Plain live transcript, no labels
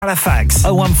Halifax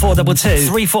 01422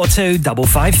 342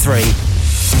 553.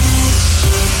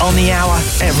 On the hour,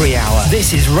 every hour.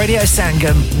 This is Radio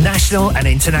Sangam, national and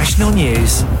international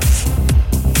news.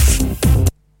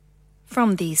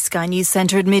 From the Sky News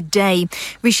Centre at midday,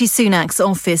 Rishi Sunak's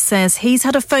office says he's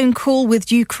had a phone call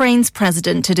with Ukraine's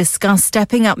president to discuss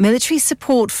stepping up military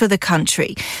support for the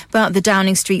country. But the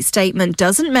Downing Street statement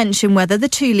doesn't mention whether the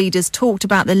two leaders talked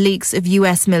about the leaks of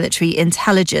US military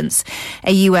intelligence.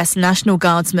 A US National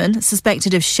Guardsman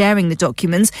suspected of sharing the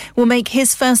documents will make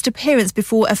his first appearance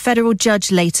before a federal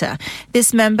judge later.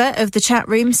 This member of the chat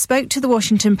room spoke to the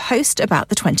Washington Post about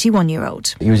the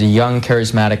 21-year-old. He was a young,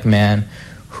 charismatic man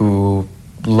who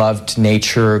loved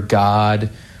nature, God,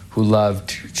 who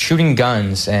loved shooting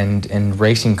guns and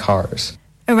racing cars.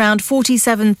 Around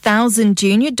 47,000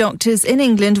 junior doctors in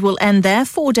England will end their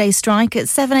four-day strike at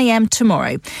 7 a.m.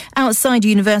 tomorrow. Outside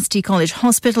University College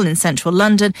Hospital in central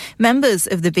London, members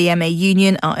of the BMA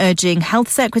union are urging Health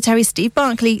Secretary Steve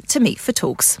Barclay to meet for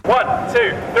talks. 1,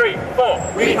 2, 3,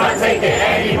 4. We can't take it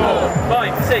anymore.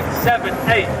 5, 6, 7,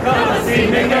 8. Come and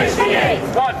see negotiate.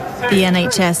 1, 2, the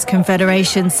NHS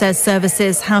Confederation says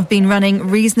services have been running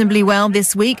reasonably well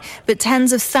this week, but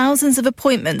tens of thousands of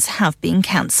appointments have been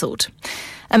cancelled.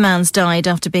 A man's died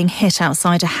after being hit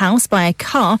outside a house by a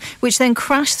car, which then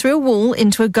crashed through a wall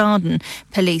into a garden.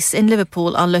 Police in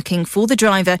Liverpool are looking for the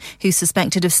driver, who's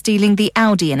suspected of stealing the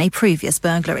Audi in a previous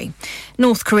burglary.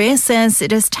 North Korea says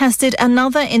it has tested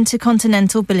another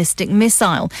intercontinental ballistic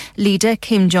missile. Leader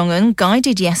Kim Jong-un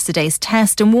guided yesterday's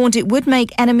test and warned it would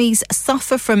make enemies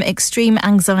suffer from extreme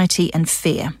anxiety and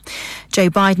fear. Joe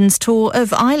Biden's tour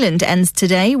of Ireland ends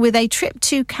today with a trip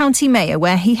to County Mayo,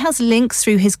 where he has links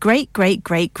through his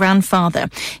great-great-great-grandfather.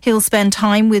 He'll spend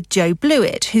time with Joe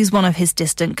Blewett, who's one of his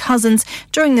distant cousins,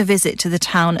 during the visit to the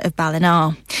town of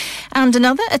Ballina. And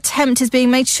another attempt is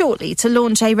being made shortly to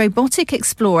launch a robotic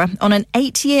explorer on an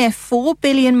 8-year, 4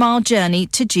 billion-mile journey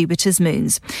to Jupiter's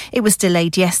moons. It was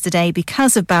delayed yesterday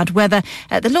because of bad weather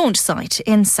at the launch site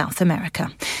in South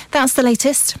America. That's the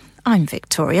latest. I'm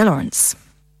Victoria Lawrence.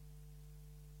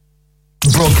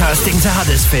 Broadcasting to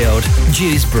Huddersfield,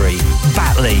 Dewsbury,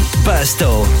 Batley,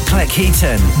 Birstall,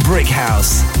 Cleckheaton,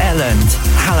 Brickhouse, Elland,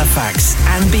 Halifax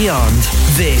and beyond.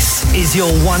 This is your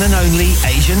one and only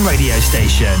Asian radio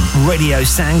station. Radio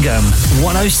Sangam,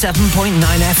 107.9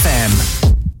 FM.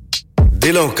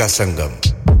 Dilon ka Sangam,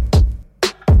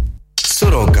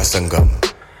 Suron ka Sangam,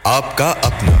 Aapka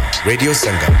Apna, Radio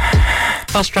Sangam.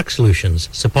 Fast Track Solutions,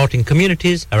 supporting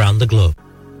communities around the globe.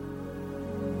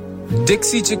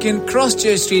 Dixy Chicken Cross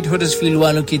Church Street Huddersfield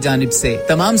वालों की जानिब से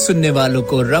तमाम सुनने वालों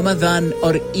को रमजान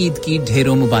और ईद की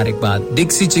ढेरों मुबारकबाद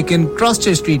Dixy Chicken Cross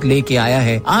Church Street लेके आया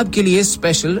है आपके लिए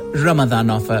special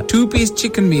Ramzan offer 2-piece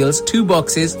chicken meals 2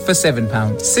 boxes for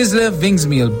 £7 sizzler wings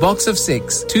meal box of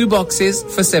 6 2 boxes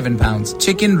for £7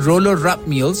 chicken roller wrap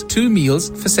meals 2 meals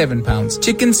for £7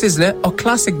 chicken sizzler or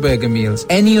classic burger meals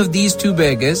any of these 2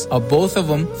 burgers or both of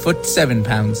them for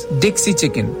 £7 Dixie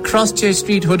Chicken Cross Church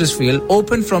Street Huddersfield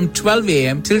open from 12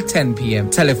 a.m. till 10 p.m.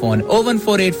 Telephone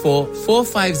 01484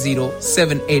 450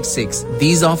 786.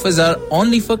 These offers are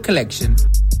only for collection.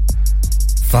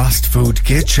 Fast food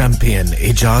के champion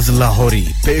Ijaz Lahori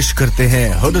पेश करते हैं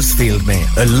Huddersfield में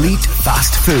elite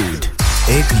fast food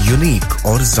एक unique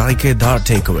और जायकेदार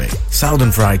takeaway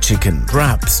southern fried chicken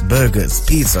wraps burgers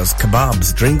pizzas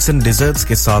kebabs drinks and desserts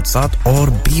के साथ-साथ और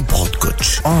भी बहुत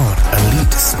कुछ और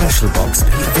एलीट स्पेशल बॉक्स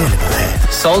भी अवेलेबल है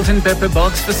Salt and pepper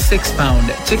box for £6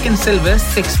 chicken silver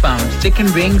 £6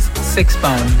 chicken wings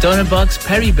 £6 doner box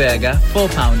peri burger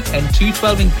 £4 and 2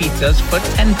 12-inch pizzas for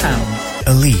 £10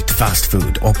 Elite Fast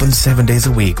Food open 7 days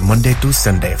a week Monday to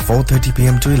Sunday 4:30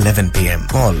 p.m. to 11 p.m.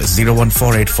 Call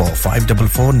 01484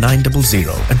 544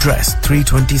 900 Address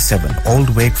 327 Old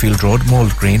Wakefield Road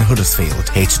Mould Green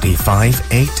Huddersfield HD5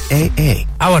 8AA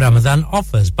Our Ramadan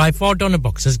offers buy 4 doner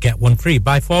boxes get one free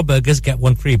buy 4 burgers get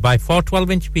one free buy 4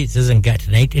 12-inch pizzas and get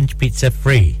an 8-inch pizza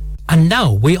free And now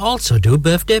we also do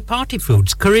birthday party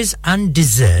foods curries and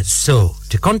desserts so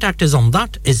to contact us on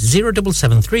that is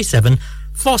 07737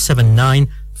 479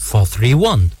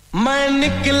 431 मैं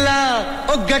निकला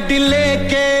ओ गड्डी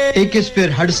लेके एक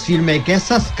spare Huddersfield में एक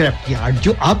ऐसा scrap yard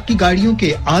जो आपकी गाड़ियों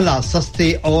के आला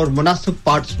सस्ते और मुनासिब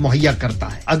पार्ट्स मुहैया करता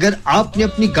है अगर आपने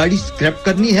अपनी गाड़ी स्क्रैप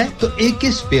करनी है तो एक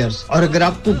स्पेयर्स और अगर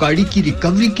आपको गाड़ी की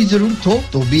रिकवरी की जरूरत हो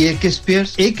तो भी एक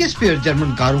स्पेयर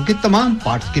जर्मन कारों के तमाम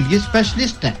पार्ट्स के लिए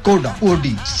स्पेशलिस्ट हैं कोडा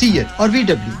ओडी सीएट और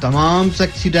वीडब्ल्यू तमाम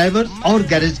टैक्सी ड्राइवर्स और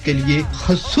गैरेज के लिए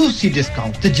खासूसी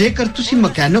डिस्काउंट तो जेकर तुसी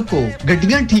मैकेनिक को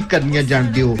गाड़ियां ठीक करनियां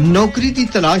जानते हो नौकरी दी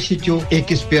तलाश आशिचो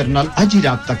एक स्पेयर नाल आज ही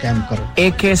राब्ता कायम करो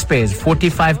AK Space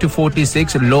 45 to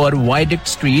 46 Lower Viaduct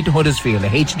Street Huddersfield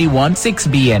HD1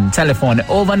 6BN telephone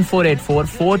 01484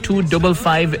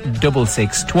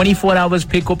 425566 24 hours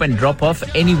pick up and drop off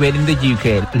anywhere in the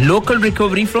UK local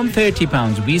recovery from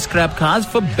 £30 we scrap cars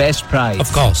for best price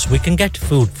Of course we can get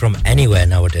food from anywhere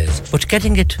nowadays but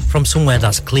getting it from somewhere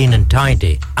that's clean and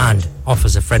tidy and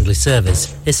offers a friendly service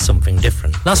is something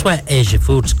different that's where Asia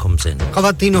Foods comes in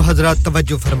ख़वातीन और हज़रात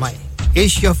तवज्जो फरमाएं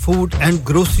Asia food and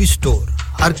grocery store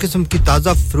हर किस्म की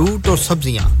ताजा fruit और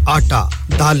सब्जियां आटा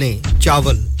दालें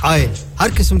चावल ऑयल हर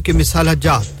किस्म के मसाला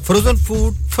जात फ्रोजन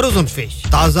फूड फ्रोजन फिश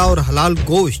ताजा और हलाल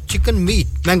गोश्त चिकन मीट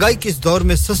महंगाई के इस दौर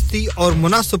में सस्ती और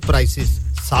मुनासिब प्राइसेस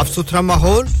साफ सुथरा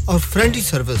माहौल और फ्रेंडली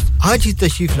सर्विस आज ही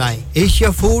तशरीफ लाएं Asia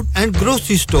food and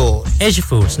grocery store Asia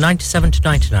Foods 97 to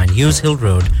 99 Hughes Hill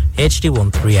Road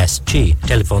HD13SG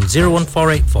telephone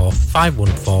 01484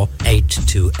 514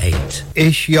 828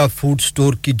 Asia food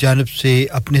store की जानिब से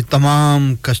अपने तमाम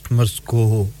कस्टमर्स को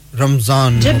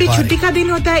रमजान जब भी छुट्टी का दिन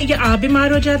होता है या आप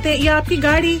बीमार हो जाते हैं या आपकी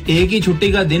गाड़ी एक ही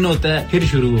छुट्टी का दिन होता है फिर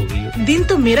शुरू हो गई दिन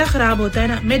तो मेरा खराब होता है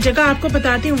ना मैं जगह आपको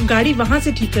बताती हूँ गाड़ी वहाँ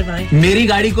से ठीक करवाएं मेरी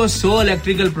गाड़ी को 100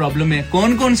 इलेक्ट्रिकल प्रॉब्लम है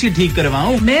कौन-कौन सी ठीक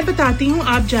करवाऊं मैं बताती हूँ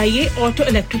आप जाइए ऑटो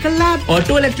इलेक्ट्रिकल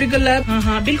लैब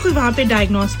हां बिल्कुल वहाँ पे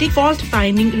diagnostic fault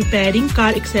finding repairing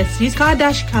car accessories car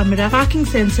dash camera parking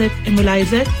sensor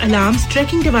इमोलाइजर alarms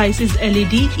trekking devices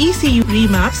LED ECU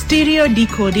remap stereo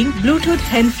decoding Bluetooth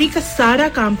hand free का सारा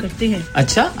काम करते हैं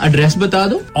अच्छा एड्रेस बता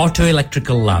दो Auto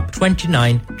Electrical Lab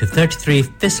 29 to 33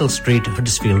 Thistle Street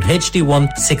Huddersfield HD1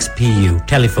 6PU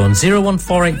telephone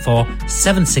 01484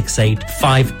 768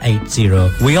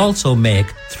 580 we also make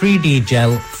 3D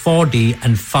gel 4D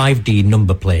and 5D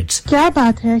number plates क्या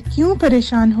बात है क्यों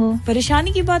परेशान हो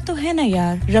परेशानी की बात तो है ना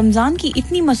यार रमजान की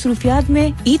इतनी मसरूफियात में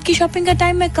ईद की शॉपिंग का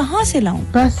टाइम मैं कहां से लाऊं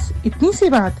बस इतनी सी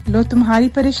बात लो तुम्हारी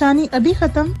परेशानी अभी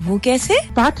खत्म वो कैसे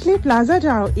बाटले प्लाजा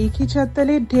जाओ एक ही छत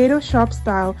तले ढेरों शॉप्स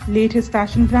पाओ latest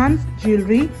fashion brands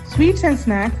jewellery sweets and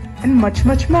snacks and much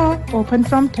more open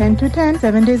from 10 to 10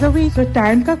 7 days a week so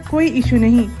time का कोई issue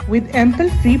नहीं with ample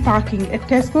free parking at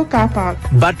Tesco car park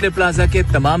बाटले प्लाजा के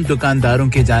तमाम दुकानदारों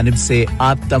की जानिब से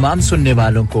आप तमाम सुनने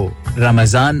वालों को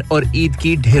रमजान और ईद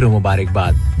की ढेरों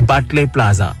मुबारकबाद बाटले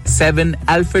plaza 7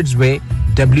 Alfred's Way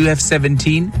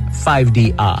WF17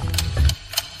 5DR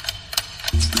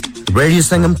Radio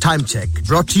Sangam time check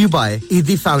brought to you by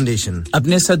Eidi Foundation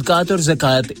अपने सदकात और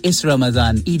ज़कात इस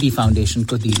रमजान ईदी फाउंडेशन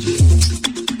को दीजिए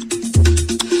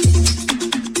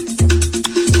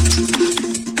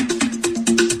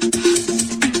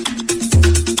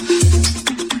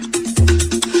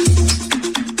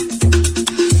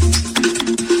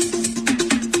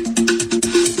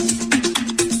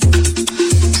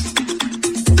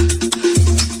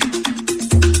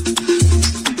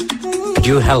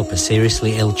you help a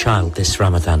seriously ill child this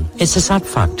Ramadan. It's a sad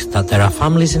fact that there are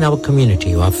families in our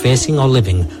community who are facing or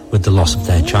living with the loss of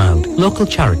their child. Local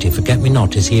charity Forget Me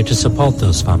Not is here to support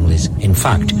those families. In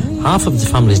fact, half of the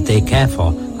families they care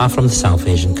for are from the South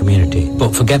Asian community.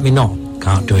 But Forget Me Not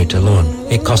can't do it alone.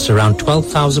 It costs around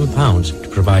 £12,000 to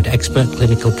provide expert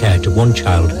clinical care to one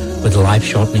child with a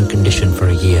life-shortening condition for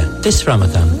a year. This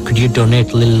Ramadan, could you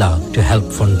donate Lillah to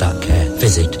help fund that care?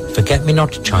 Visit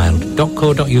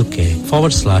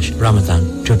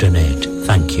forgetmenotchild.co.uk/Ramadan to donate.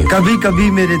 Thank you. कभी-कभी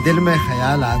मेरे दिल में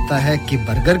ख्याल आता है कि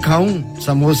burger खाऊं,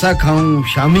 समोसा खाऊं,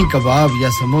 शामी कबाब या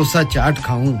समोसा चाट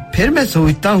खाऊं। फिर मैं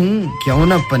सोचता हूं क्यों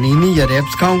ना पनीनी या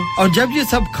रैप्स खाऊं और जब ये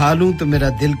सब खा लूं तो मेरा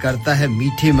दिल करता है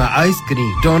मीठे में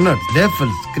आइसक्रीम, डोनट्स,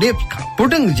 वेफल्स, क्रेप्स खाऊं,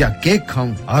 पुडिंग या केक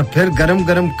खाऊं और फिर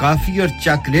गरम-गरम कॉफी और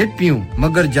चॉकलेट पीऊं।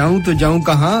 मगर जाऊं तो जाऊं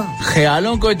कहां?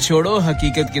 ख्यालों को छोड़ो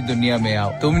हकीकत की दुनिया में आओ।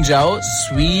 तुम जाओ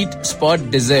sweet spot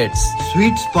desserts.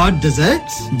 Sweet spot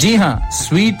desserts? जी हां,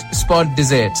 sweet spot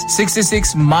Desserts 66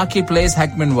 Market Place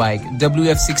Hackman Wyke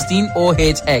WF16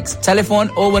 OHX telephone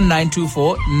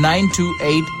 01924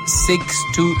 928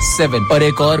 627 और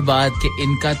एक और बात कि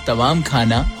इनका तमाम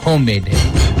खाना होममेड है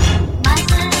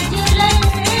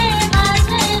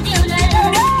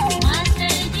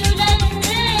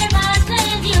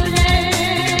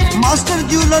मास्टर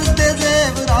ज्वेलर्स दे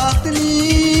जेवरात नी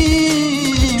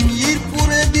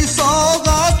मीरपुरे दी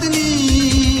सौगात नी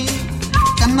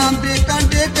कन्ना दे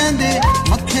कांटे कहंदे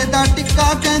मत्थे दा टिक्का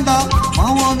कहंदा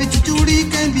बाहां विच चूड़ी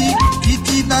कहंदी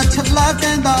चीची दा छल्ला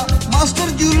कहंदा मास्टर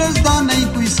ज्वेलर्स दा नहीं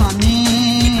कोई सानी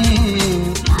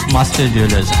master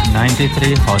jewellers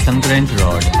 93 Houghton Grange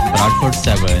Road Bradford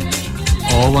 7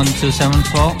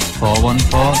 01274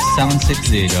 414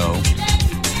 760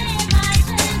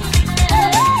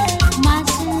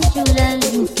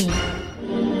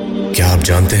 क्या आप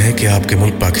जानते हैं कि आपके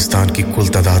मुल्क पाकिस्तान की कुल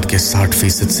तादाद के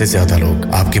 60% से ज्यादा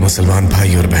लोग आपके मुसलमान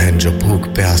भाई और बहन जो भूख,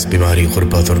 प्यास, बीमारी,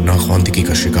 गुर्बत और नाखवानदगी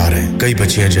का शिकार हैं। कई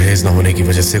बच्चियां जहेज न होने की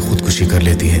वजह से खुदकुशी कर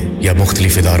लेती हैं या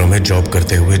मुख्तलिफ इदारों में जॉब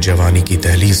करते हुए जवानी की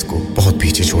दहलीज को बहुत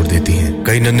पीछे छोड़ देती हैं।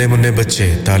 कई नन्हे-मुन्ने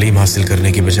बच्चे तालीम हासिल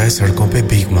करने की बजाय सड़कों पे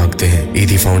भीख मांगते हैं।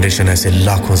 ईदी फाउंडेशन ऐसे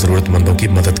लाखों जरूरतमंदों की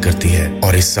मदद करती है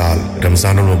और इस साल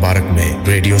रमजानुल मुबारक में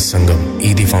रेडियो संगम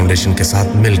ईदी फाउंडेशन के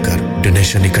साथ मिलकर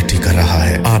डोनेशन इकट्ठी कर रहा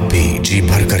है। आप भी जी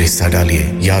भर कर हिस्सा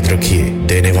डालिए। याद रखिए,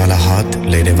 देने वाला हाथ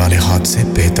लेने वाले हाथ से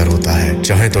बेहतर होता है।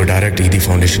 चाहे तो डायरेक्ट ईदी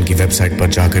फाउंडेशन की वेबसाइट पर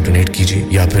जाकर डोनेट कीजिए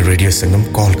या फिर रेडियो संगम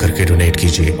कॉल करके डोनेट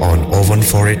कीजिए ऑन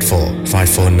 01484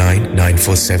 549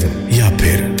 947 या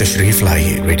फिर तशरीफ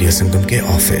लाइए रेडियो संगम के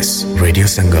office, radio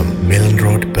Sangam, Milan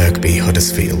road, Birkby,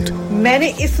 Huddersfield. मैंने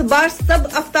इस बार सब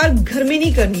अफ्तार घर में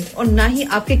नहीं करनी और ना ही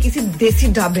आपके किसी देसी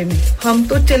ढाबे में। हम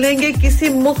तो चलेंगे किसी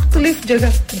मुख्तलिफ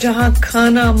जगह जहां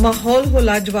खाना माहौल हो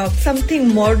लाजवाब,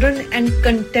 समथिंग मॉडर्न एंड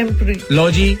कंटेम्पररी।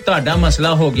 लो जी, ਤੁਹਾਡਾ मसला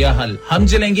हो गया हल। हम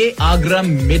चलेंगे Agra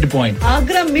mid point.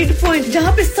 Agra mid point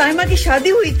जहां पे साइमा की शादी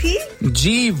हुई थी?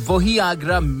 जी, वही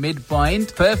Agra mid point,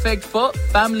 perfect for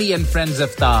family and friends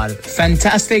iftar.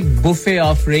 Fantastic buffet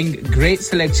offering great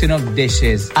selection of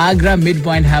dishes. Agra Mid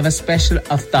Point have a special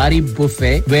iftari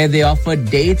buffet where they offer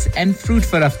dates and fruit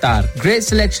for iftar. Great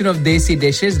selection of desi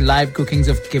dishes, live cookings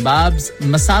of kebabs,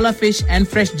 masala fish and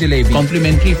fresh jalebi.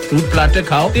 Complimentary fruit platter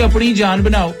खाओ ते अपनी जान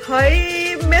बनाओ। हाय,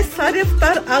 मैं सारे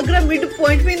इफ्तार Agra mid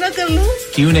point में ना कर लूं?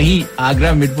 क्यों नहीं,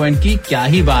 आगरा मिड पॉइंट की क्या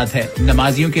ही बात है।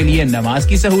 नमाजियों के लिए नमाज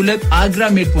की सहूलत। Agra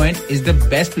mid point is the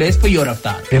best place for your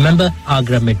iftar. Remember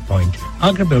Agra Midpoint,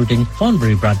 Agra Building,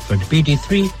 Thornbury, Bradford, BD3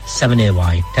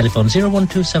 7AY. Telephone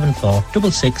 01274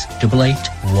 66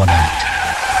 8818.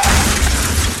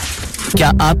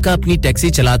 क्या आपका अपनी टैक्सी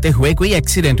चलाते हुए कोई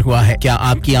एक्सीडेंट हुआ है? क्या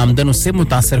आपकी आमदन उससे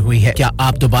मुतासर हुई है? क्या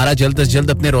आप दोबारा जल्द से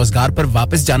जल्द अपने रोजगार पर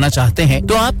वापस जाना चाहते हैं?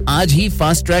 तो आप आज ही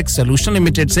फास्ट ट्रैक सॉल्यूशन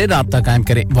लिमिटेड से राब्ता कायम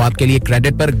करें। वो आपके लिए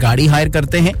क्रेडिट पर गाड़ी हायर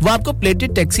करते हैं। वो आपको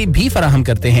प्लेटेड टैक्सी भी फराहम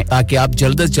करते हैं ताकि आप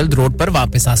जल्द से जल्द रोड पर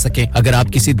वापस आ सकें। अगर आप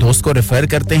किसी दोस्त को रेफर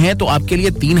करते हैं तो आपके लिए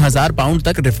 3000 पाउंड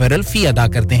तक रेफरल फी अदा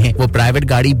करते हैं। वो प्राइवेट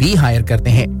गाड़ी भी हायर करते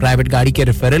हैं। प्राइवेट गाड़ी के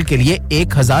रेफरल के लिए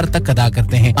 1000 तक अदा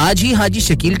करते हैं। आज ही हाजी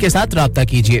शकील के साथ राब्ता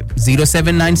कीजिए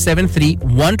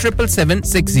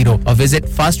 07973-17760 or visit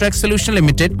Fast Track Solution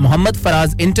Limited, Mohammed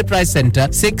Faraz Enterprise Center,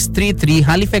 633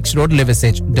 Halifax Road,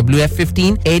 Liversedge,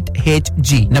 WF15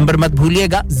 8HG. नंबर मत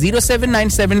भूलिएगा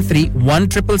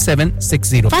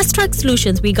 07973-17760. Fast Track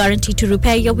Solutions, we guarantee to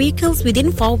repair your vehicles within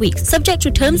 4 weeks, subject to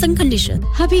terms and conditions.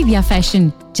 Habibia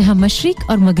fashion, जहां मशरिक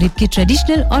और मगरिब के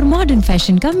traditional और modern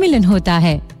fashion का मिलन होता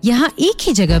है। यहाँ एक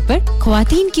ही जगह पर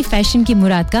ख्वातीन की फैशन की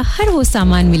मुराद का हर वो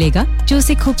सामान मिलेगा जो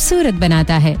उसे खूबसूरत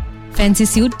बनाता है। Fancy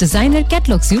suit, designer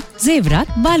catalogue suit,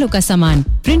 जेवरात, बालों का सामान,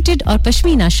 प्रिंटेड और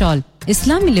पश्मीना शॉल,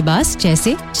 इस्लामी लिबास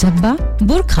जैसे झब्बा,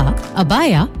 बुर्खा,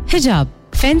 अबाया, हिजाब,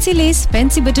 फैंसी लेस,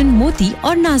 फैंसी बटन, मोती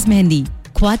और नाज मेहंदी।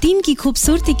 ख्वातीन की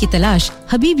खूबसूरती की तलाश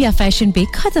हबीबिया फैशन पे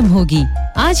खत्म होगी।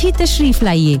 आज ही तशरीफ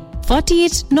लाइए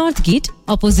 48 North Gate,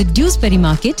 opposite Dewsbury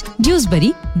Market,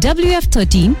 Dewsbury,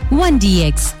 WF13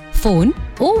 1DX. Phone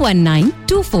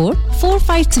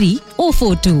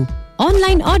 01924453042.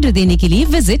 Online order देने के लिए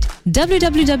visit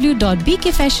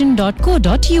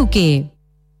www.bkfashion.co.uk.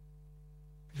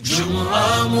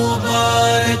 जुम्आ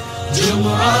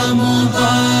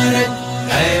मुबारक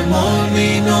है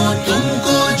मोमिनो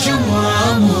तुमको जुम्आ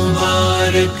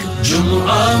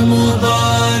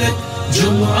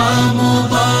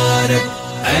मुबारक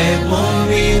ऐ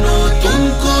मोमिनो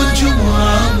तुमको जुम्आ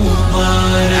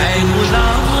मुबारक ऐ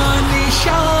गुलामाने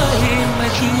शाहे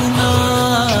मदीना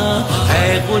ऐ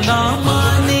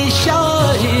गुलामाने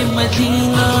शाहे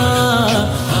मदीना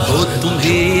हो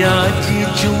तुम्हें आज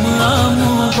जुम्आ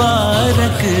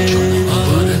मुबारक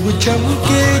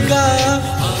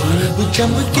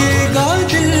चमकेगा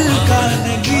दिल का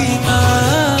नगीना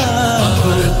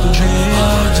हो तुम्हें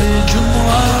आज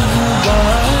जुम्आ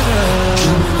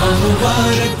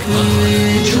मुबारक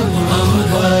जुम्मा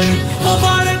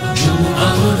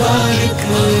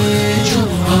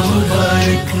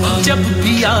मुबारक जब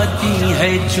भी आती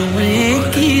है जुम्मे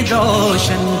की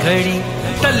रोशन घड़ी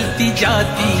टलती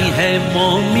जाती है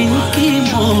मोमिन की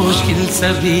मुश्किल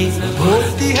सभी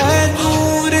होती है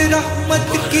नूर रहमत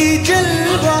की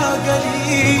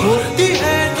जलवागरी होती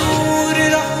है नूर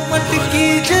रहमत की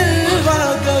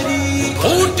जलवागरी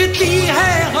उठती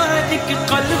है हर एक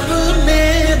कल्ब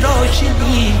में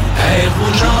रोशनी है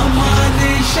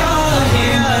गुलामाने शाहे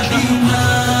मदीना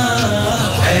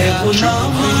है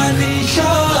गुलामाने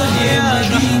शाहे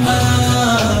मदीना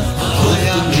हो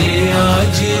तुम्हें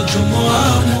आज जुम्आ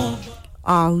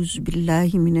आउज़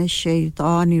बिल्लाहि मिनश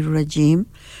शैतानिर रजीम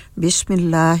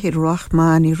बिस्मिल्लाहिर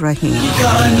रहमानिर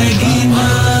रहीम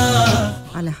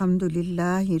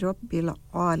अल्हम्दुलिल्लाहि रब्बिल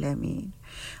आलमीन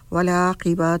वला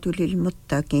आक़िबतु लिल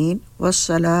मुत्तक़ीन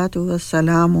वस्सलातु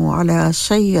वस्सलामु अला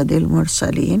सय्यिदिल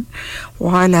मुरसलीन व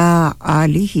अला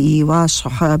आलिहि व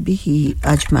सहाबिहि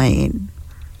अजमईन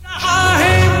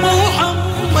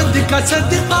मोहम्मद का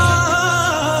सदका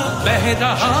बह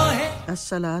रहा है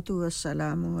अस्सलातु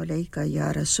वस्सलामु अलैका या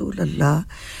रसूल अल्लाह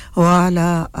व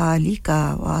अला आलिका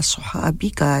व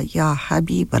सहाबिका या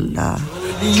हबीब अल्लाह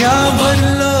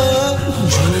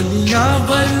झोलियां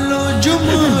भर लो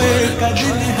जुम्मे का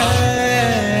दिन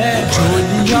है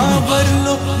झोलियां भर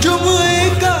लो जुम्मे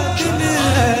का दिन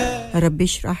है रब्बि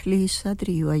इश्रह ली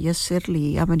सदरी व यस्सिर ली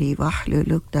अमरी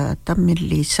वहलुल उक़दतम मिन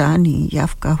लिसानी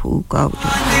यफ़क़हू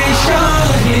क़ौली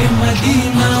शाह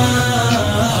मदीना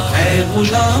ऐ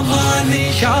गुलामाने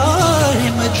शाह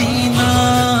मदीना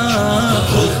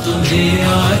हो तुम्हें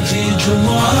आज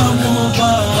जुमा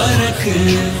मुबारक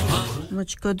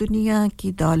मुझको दुनिया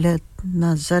की दौलत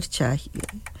नजर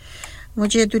चाहिए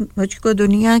मुझको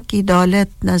दुनिया की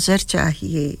दौलत नजर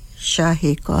चाहिए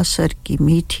शाहे कौसर की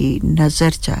मीठी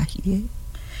नजर चाहिए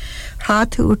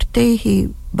हाथ उठते ही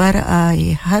बर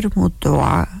आए हर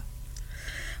मुद्दुआ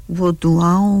वो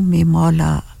दुआओं में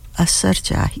मौला असर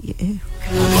चाहिए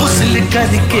हुस्न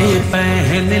करके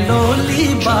पहन लो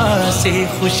लिबासे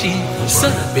खुशी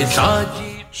सब बिताजी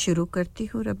शुरू करती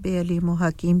हूँ रब्बे अलीम व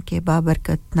हकीम के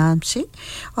बाबरकत नाम से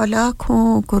और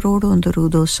लाखों करोड़ों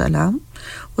दरूद व सलाम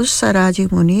उस सराज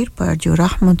मुनीर पर जो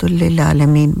रहमतुल लिल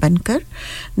आलमीन बनकर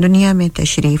दुनिया में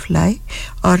तशरीफ लाए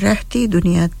और रहती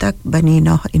दुनिया तक बनी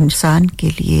नौह इंसान के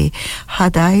लिए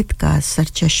हदायत का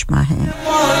सरचश्मा है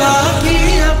मौला की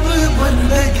अब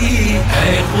बंदगी है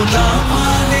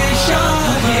गुलामाने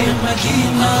शाह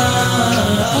Medina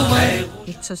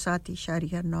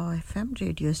 107.9 FM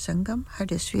radio Sangam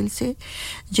Huddersfield से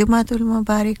जुमातुल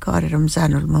मुबारक और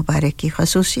रमजानुल मुबारक की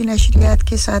ख़ुसूसी नशरियात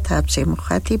के साथ आपसे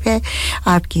मुखातिब है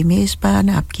आपकी मेज़बान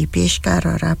आपकी पेशकार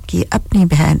और आपकी अपनी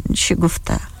बहन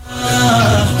शगुफ्ता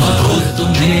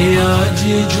तुम्हें आज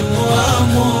जुमा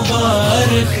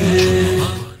मुबारक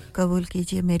कबूल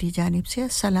कीजिए मेरी जानिब से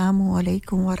अस्सलामु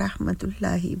अलैकुम व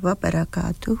रहमतुल्लाहि व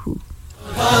बरकातुहू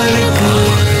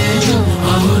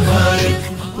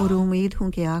और उम्मीद हूँ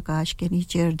कि आकाश के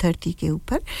नीचे और धरती के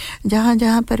ऊपर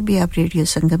जहाँ-जहाँ पर भी आप रेडियो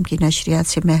संगम की नशरियात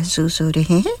से महसूस हो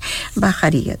रहे हैं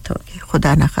बाखैरियत होंगे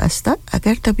खुदा न खास्ता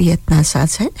अगर तबीयत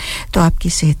नासाज है तो आपकी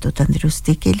सेहत और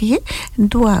तंदुरुस्ती के लिए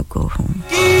दुआ गो हूँ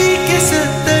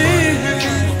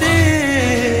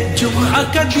जुमा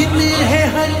का दिन है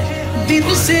हर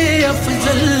दिन से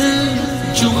अफजल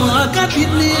जुमा का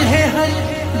दिन है हर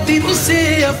दिन से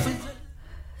अफजल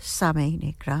सामईन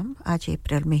इकराम आज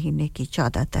अप्रैल महीने की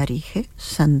 14 तारीख है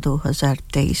सन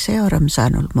 2023 है और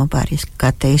रमजानुल मुबारक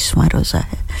का 23वां रोज़ा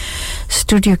है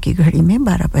स्टूडियो की घड़ी में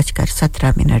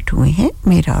 12:17 हुए हैं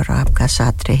मेरा और आपका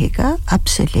साथ रहेगा अब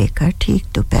से लेकर ठीक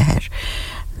दोपहर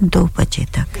 2 बजे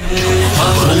तक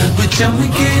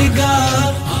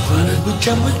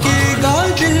चमकेगा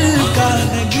दिल का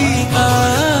नगीना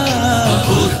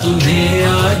वो तुम्हें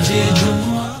आज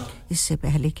इससे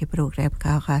पहले के प्रोग्राम का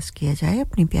आगाज किया जाए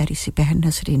अपनी प्यारी सी बहन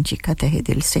नसरीन जी का तहे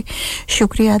दिल से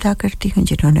शुक्रिया अदा करती हूँ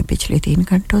जिन्होंने पिछले 3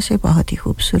 घंटों से बहुत ही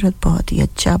खूबसूरत बहुत ही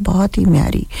अच्छा बहुत ही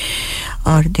म्यारी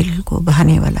और दिल को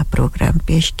भाने वाला प्रोग्राम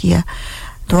पेश किया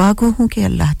दुआ गो हूँ कि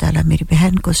अल्लाह ताला मेरी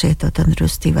बहन को सेहत और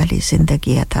तंदुरुस्ती वाली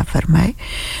ज़िंदगी अता फरमाए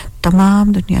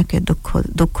तमाम दुनिया के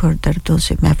दुख और दर्दों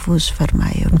से महफूज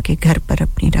फरमाए उनके घर पर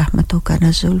अपनी रहमतों का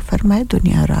नज़ूल फरमाए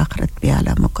दुनिया और आखिरत में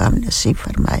आला मुकाम नसीब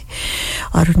फरमाए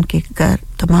और उनके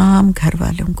तमाम घर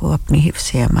वालों को अपनी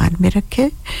हिफ्ज़ अमान में रखे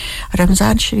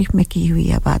रमज़ान शरीफ में की हुई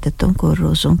इबादतों को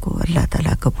रोज़ों को अल्लाह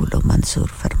ताला कबूल और मंजूर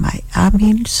फरमाए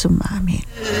आमीन सुम्मा आमीन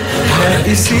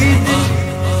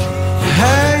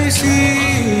है इसी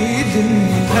दिन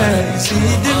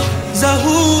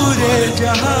ज़हूर-ए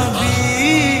जहां भी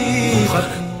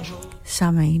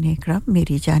सामईन इकराम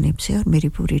मेरी जानिब से और मेरी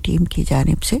पूरी टीम की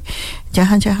जानिब से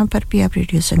जहां-जहां पर भी आप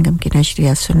रेडियो संगम की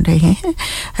नशरियात सुन रहे हैं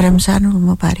रमज़ानुल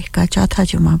मुबारक का चौथा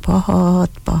जुमा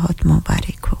बहुत बहुत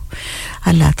मुबारक हो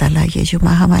अल्लाह ताला ये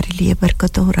जुमा हमारे लिए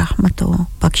बरकतों रहमतों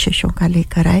बख्शिशों का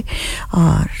लेकर आए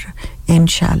और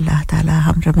इंशाअल्लाह ताला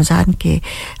हम रमज़ान के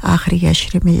आखिरी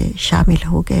अशरे में शामिल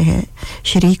हो गए हैं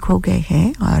शरीक हो गए हैं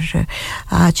और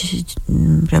आज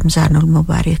रमज़ानुल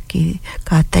मुबारक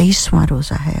का 23वां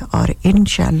रोज़ा है और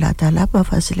इंशाअल्लाह ताला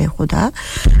बफज़ल खुदा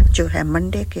जो है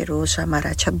मंडे के रोज़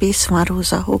हमारा 26वां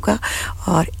रोज़ा होगा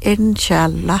और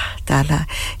इंशाअल्लाह ताला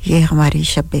ये हमारी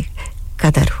शब-ए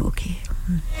कदर होगी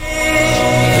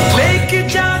लेके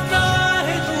जाता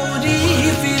है दूरी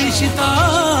फिरिश्ता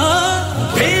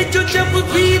भेजो जब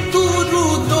भी तू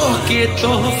रूदो के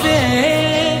तोहफे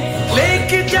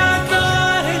लेके जाता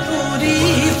है नूरी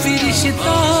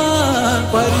फरिश्ता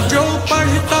पर जो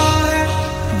पढ़ता है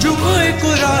जुमे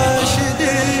को राशिद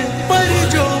पर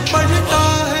जो पढ़ता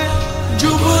है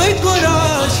जुमे को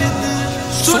राशिद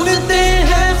सुनते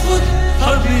हैं खुद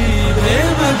हबीबे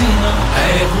मदीना है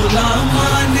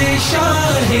गुलामाने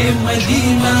शाह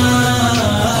मदीना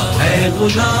है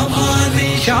गुलामाने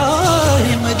शाह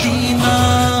मदीना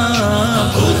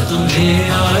हो तुम्हें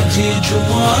आज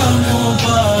जुमा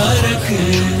मुबारक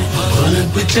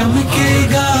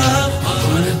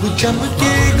खूब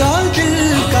चमकेगा दिल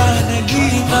का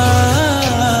नगीना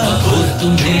हो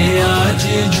तुम्हें आज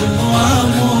जुमा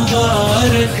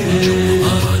मुबारक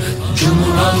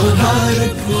जुमा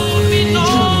मुबारक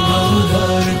जुमा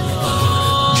मुबारक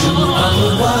जुमा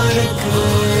मुबारक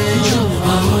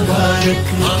जुमा मुबारक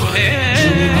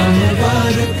जुमा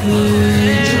मुबारक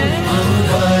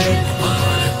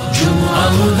जुमा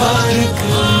मुबारक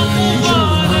जुमा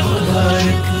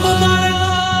मुबारक जुमा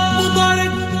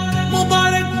मुबारक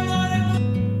मुबारक मुबारक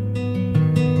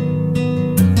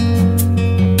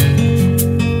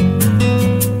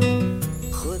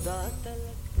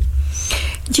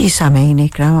जी सामईन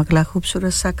इकराम अगला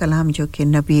खूबसूरत सा कलाम जो कि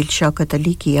नबील शौकत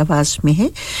अली की आवाज़ में है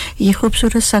ये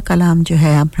खूबसूरत सा कलाम जो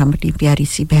है आप हमारी प्यारी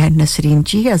सी बहन नसरीन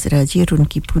जी अज़रा जी और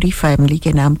उनकी पूरी फैमिली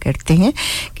के नाम करते हैं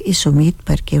कि इस उम्मीद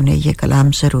पर कि उन्हें ये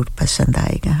कलाम ज़रूर पसंद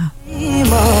आएगा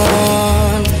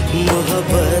ईमान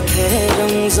मोहब्बत है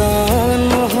रमज़ान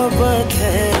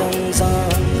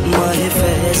माह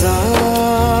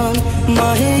फैज़ान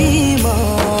माह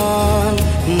ईमान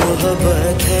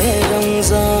मोहब्बत है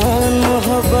रमज़ान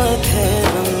मोहब्बत है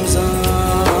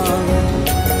रमज़ान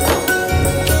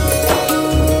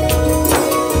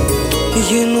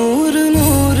ये नूर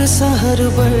नूर सहर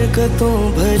बरकतों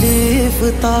भरी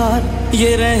इफ्तार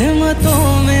ये रहमतों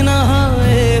में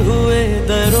नहाए हुए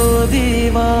दरो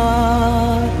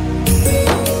दीवार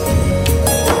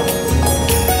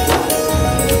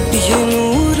ये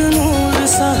नूर नूर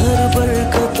सहर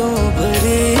बरकतों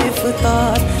भरी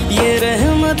इफ्तार ये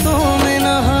रहमतों में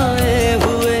नहाए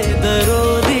हुए दरो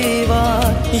दीवार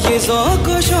ये ज़ौक़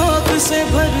व शौक़ से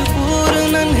भरपूर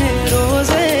नन्हे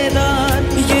रोज़ेदार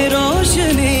ये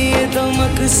रोशनी ये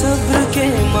दमक सब्र के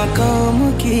मकाम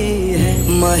की है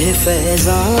माह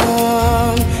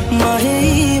फैज़ान माह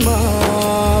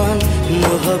ईमान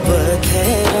मोहब्बत है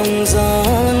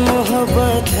रमज़ान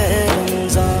मोहब्बत है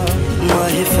रमज़ान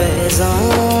माह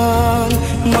फैज़ान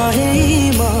माह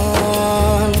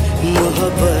ईमान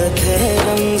मोहब्बत है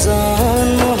रमज़ान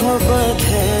मोहब्बत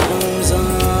है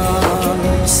रमज़ान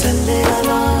सल्ले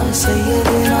अला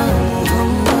सय्यदिना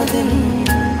मुहम्मदिन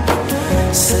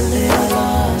सल्ले अला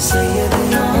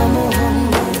सय्यदिना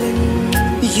मुहम्मदिन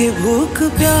ये भूख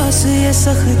प्यास ये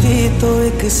सख्ती तो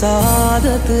एक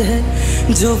सादत है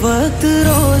जो वक्त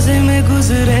रोज़े में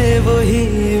गुज़रे वही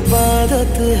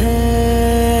इबादत है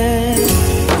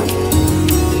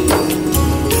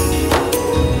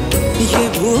ये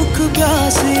भूख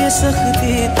प्यास ये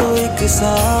सख्ती तो एक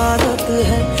सादत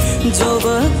है जो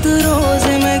वक्त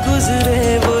रोज़े में गुज़रे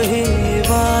वही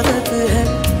इबादत है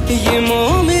ये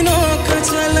मोमिनों का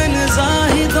चलन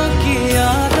ज़ाहिदों की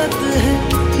आदत है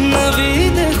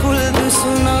नवीद खुल्द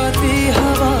सुनाती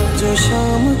हवा जो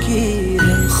शाम की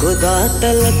है खुदा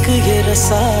तलक ये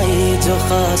रसाई जो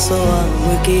खास व आम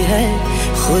की है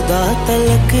खुदा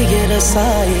तलक ये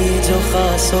रसाई जो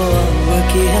खास व आम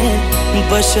की है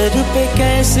बशर पे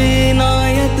कैसी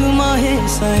इनायत माह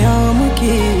सयाम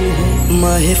की है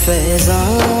माह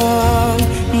फैज़ान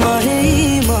माह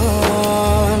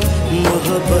ईमान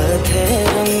मोहब्बत है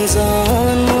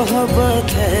रमज़ान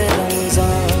मोहब्बत है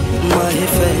रमज़ान माह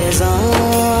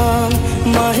फैज़ान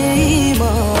माह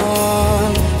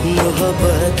ईमान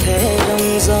मोहब्बत है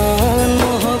रमज़ान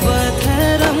मोहब्बत है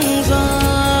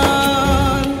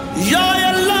रमज़ान या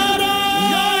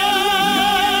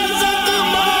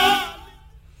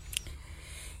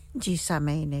जी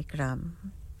सामईन इकराम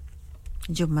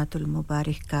जुम्मतुल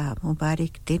मुबारक का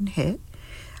मुबारक दिन है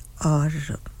और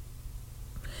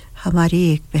हमारी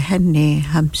एक बहन ने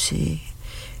हमसे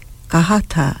कहा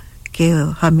था कि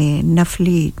हमें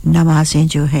नफली नमाजें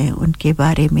जो हैं उनके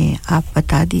बारे में आप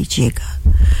बता दीजिएगा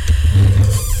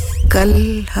कल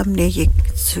हमने ये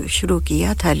शुरू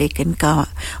किया था लेकिन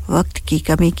वक्त की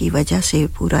कमी की वजह से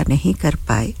पूरा नहीं कर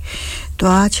पाए तो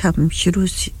आज हम शुरू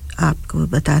आपको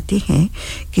बताते हैं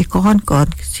कि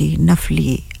कौन-कौन सी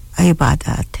नफली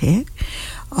इबादत है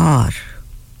और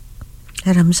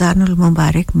रमज़ानुल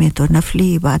मुबारक में तो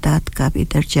नफली इबादत का भी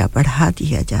दर्जा बढ़ा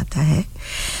दिया जाता है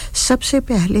सबसे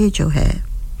पहले जो है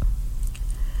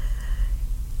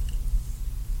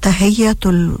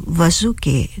तहियतुल वज़ू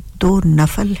के 2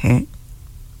 नफल हैं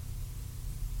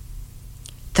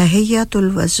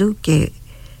तहियतुल वज़ू के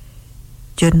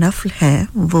जो नफल है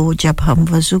वो जब हम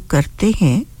वज़ू करते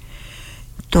हैं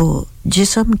तो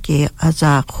जिस्म के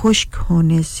अज़ा खुश्क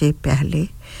होने से पहले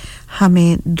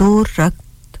हमें 2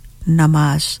 रकात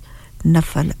नमाज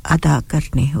नफल अदा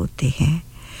करने होते हैं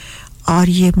और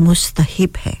ये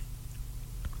मुस्तहिब है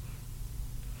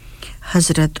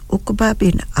हज़रत उक़बा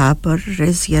बिन आबर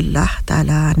रज़ी अल्लाह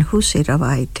ताला अन्हु से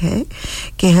रवायत है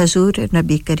कि हुज़ूर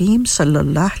नबी करीम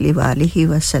सल्लल्लाहु अलैहि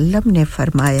वसल्लम ने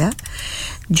फरमाया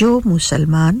जो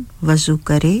मुसलमान वज़ू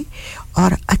करे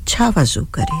और अच्छा वज़ू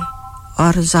करे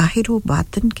और ज़ाहिर व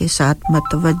बातिन के साथ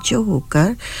मतवज्जो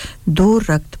होकर 2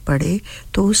 रकात पढ़े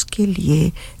तो उसके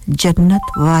लिए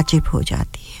जन्नत वाजिब हो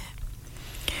जाती है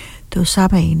तो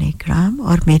सामईन इकराम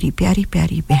और मेरी प्यारी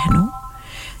प्यारी बहनों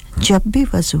जब भी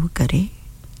वज़ू करें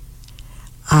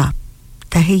आप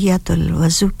तहियतुल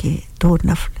वज़ू के 2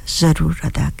 नफल ज़रूर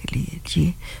अदा कर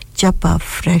लीजिए जब आप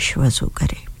फ्रेश वज़ू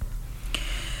करें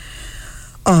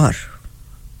और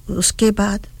उसके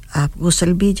बाद आप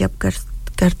गुस्ल भी जब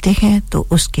करते हैं तो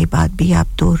उसके बाद भी आप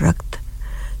 2 रकात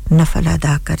नफल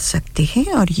अदा कर सकते हैं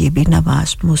और ये भी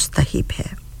नमाज मुस्तहिब है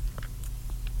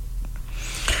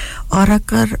और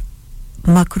अगर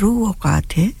मकरूह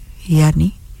औकात है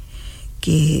यानी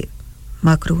कि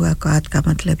मकरूह औकात का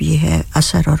मतलब ये है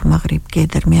असर और मगरिब के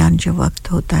दरमियान जो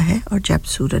वक्त होता है और जब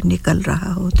सूरज निकल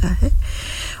रहा होता है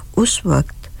उस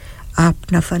वक्त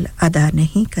आप नफल अदा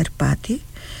नहीं कर पाते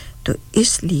तो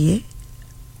इसलिए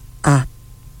आप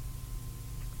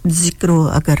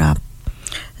अगर आप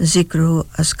ज़िक्र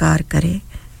अज़कार करें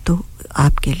तो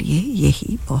आपके लिए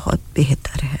यही बहुत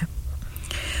बेहतर है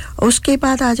उसके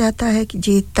बाद आ जाता है कि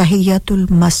जी तहियतुल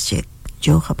मस्जिद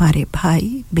जो हमारे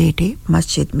भाई बेटे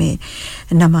मस्जिद में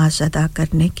नमाज अदा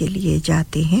करने के लिए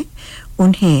जाते हैं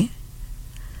उन्हें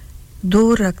 2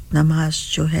 रकात नमाज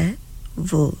जो है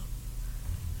वो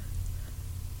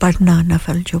पढ़ना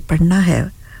नफल जो पढ़ना है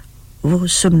वो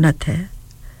सुन्नत है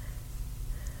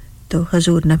तो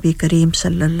हुज़ूर नबी करीम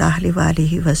सल्लल्लाहु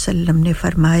अलैहि वसल्लम ने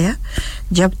फरमाया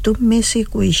जब तुम में से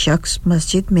कोई शख्स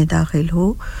मस्जिद में दाखिल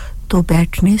हो तो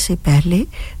बैठने से पहले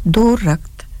 2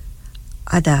 रकात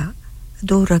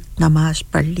नमाज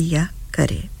पढ़ लिया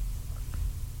करे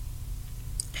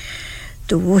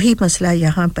तो वही मसला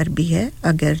यहाँ पर भी है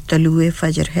अगर तलुए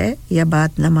फजर है या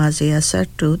बाद नमाज असर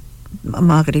तो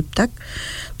मगरिब तक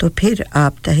तो फिर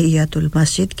आप तहियतुल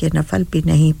मस्जिद के नफल भी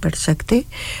नहीं पढ़ सकते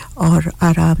और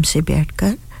आराम से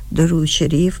बैठकर दुरूद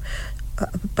शरीफ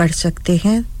पढ़ सकते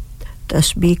हैं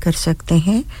तस्बीह कर सकते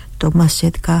हैं तो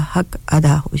मस्जिद का हक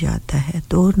अदा हो जाता है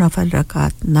 2 नफल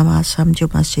रकात नमाज हम जो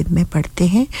मस्जिद में पढ़ते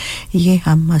हैं ये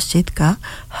हम मस्जिद का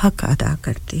हक अदा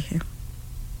करते हैं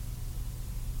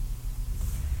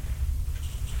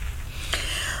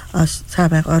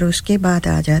और उसके बाद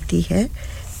आ जाती है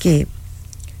कि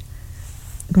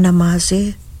नमाज़े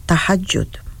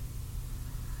तहज्जुद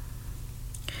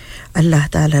अल्लाह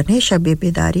ताला ने शब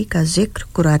बेदारी का जिक्र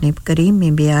कुरान करीम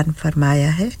में बयान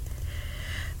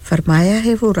फरमाया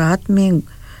है वो रात में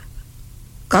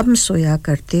कम सोया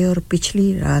करते और पिछली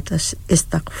रात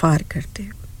इस्तिग़फ़ार करते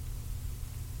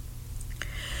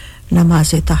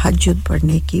नमाज़े तहज्जुद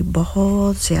पढ़ने की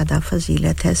बहुत ज़्यादा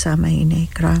फजीलत है सामईन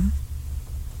इकराम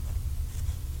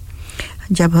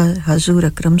जब हुज़ूर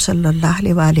अकरम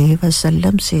सल्लल्लाहु अलैहि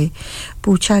वसल्लम से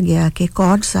पूछा गया कि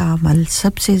कौन सा अमल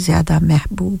सबसे ज़्यादा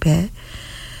महबूब है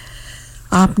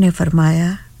आपने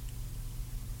फरमाया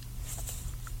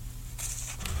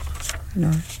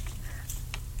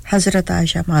हज़रत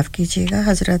आयशा माफ़ कीजिएगा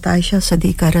हज़रत आयशा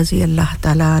सदीक़ा रज़ी अल्लाह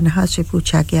ताला अन्हा से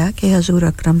पूछा गया कि हुज़ूर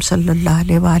अकरम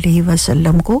सल्लल्लाहु अलैहि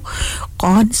वसल्लम को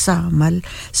कौन सा अमल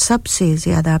सबसे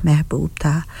ज़्यादा महबूब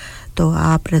था तो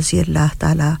आप रज़ी अल्लाह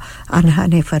ताला अन्हा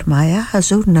ने फरमाया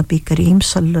हुज़ूर नबी करीम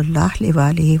सल्लल्लाहु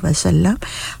अलैहि वसल्लम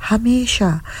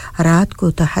हमेशा रात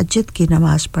को तहज्जुद की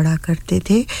नमाज पढ़ा करते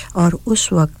थे और उस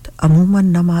वक्त अमूमन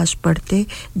नमाज पढ़ते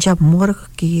जब मुर्ग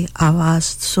की आवाज़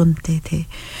सुनते थे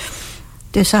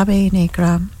तो सामईन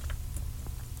इकराम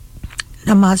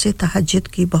नमाज तहज्जुद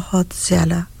की बहुत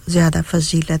ज़्यादा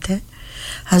फजीलत है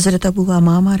हज़रत अबू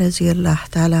अमामा रज़ी अल्लाह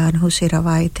ताला अन्हु से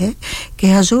रवायत है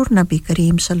कि हुज़ूर नबी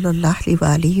करीम सल्लल्लाहु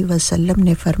अलैहि वसल्लम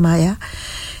ने फरमाया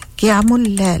क़ियामुल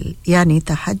लैल यानी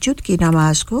तहज्जुद की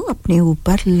नमाज को अपने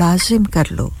ऊपर लाजिम कर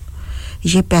लो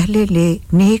ये पहले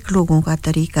नेक लोगों का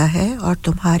तरीका है और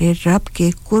तुम्हारे रब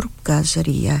के कुर्ब का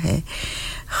ज़रिया है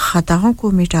खताओं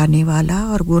को मिटाने वाला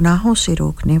और गुनाहों से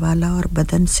रोकने वाला और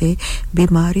बदन से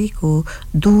बीमारी को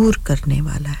दूर करने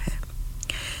वाला है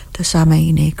तो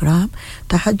सामईन इकराम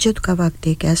तहज्जुद का वक्त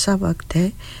एक ऐसा वक्त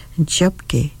है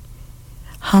जबकि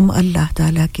हम अल्लाह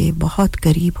ताला के बहुत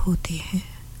करीब होते हैं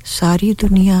सारी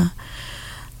दुनिया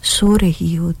सो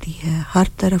रही होती है हर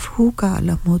तरफ हू का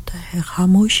आलम होता है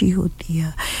खामोशी होती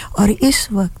है और इस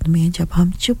वक्त में जब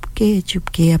हम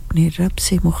चुपके अपने रब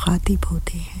से मुखातिब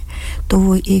होते हैं तो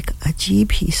वो एक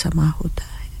अजीब ही समा होता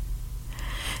है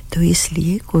तो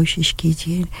इसलिए कोशिश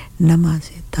कीजिए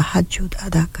नमाज तहज्जुद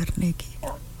अदा करने की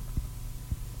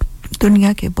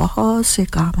दुनिया के बहुत से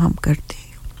काम हम करते हैं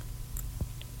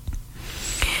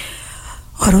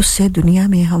और उससे दुनिया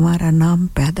में हमारा नाम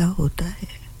पैदा होता है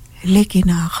लेकिन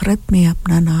आखिरत में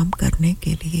अपना नाम करने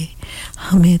के लिए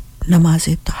हमें नमाज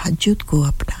तहज्जुद को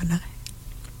अपनाना है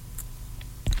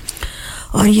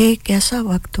और ये एक ऐसा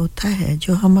वक्त होता है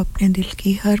जो हम अपने दिल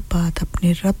की हर बात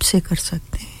अपने रब से कर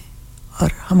सकते हैं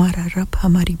और हमारा रब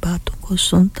हमारी बातों को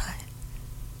सुनता है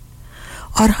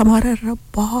और हमारा रब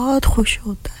बहुत खुश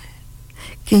होता है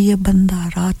कि ये बंदा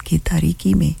रात की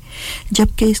तारीकी में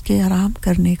जबकि इसके आराम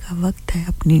करने का वक्त है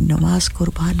अपनी नमाज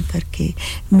कुर्बान करके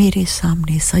मेरे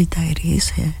सामने सजदा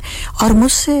रेज़ है और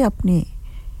मुझसे अपनी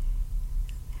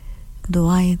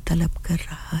दुआएं तलब कर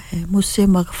रहा है मुझसे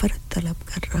मग़फ़रत तलब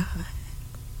कर रहा है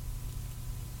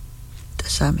तो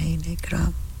सामीन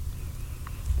इकराम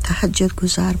तहज्जुद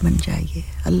गुज़ार बन जाइए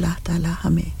अल्लाह ताला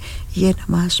हमें ये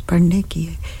नमाज पढ़ने की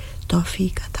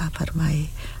तौफीक अता फरमाए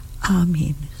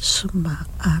आमीन सुम्मा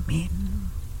आमीन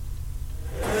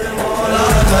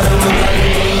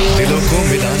दिलों को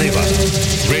मिलाने वाला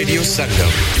radio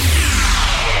Sangam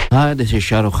hi this is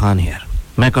Shahrukh Khan here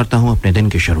मैं करता हूं अपने दिन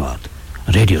की शुरुआत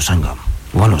रेडियो संगम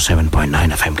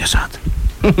 107.9 एफएम के साथ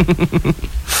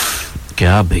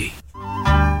क्या भी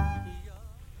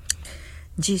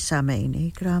जी सामीन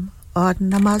इकराम और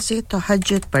नमाज़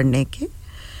तहज्जुद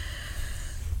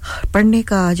पढ़ने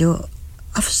का जो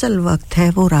अफजल वक्त है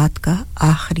वो रात का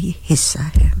आखिरी हिस्सा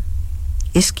है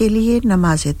इसके लिए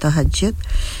नमाज तहज्जुद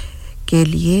के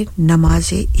लिए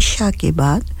नमाज इशा के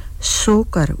बाद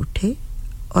सोकर उठे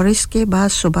और इसके बाद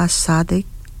सुबह सादिक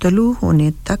तलू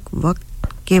होने तक वक्त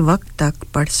तक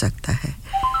पढ़ सकता है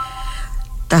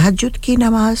तहज्जुद की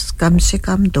नमाज कम से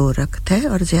कम 2 रकत है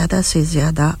और ज़्यादा से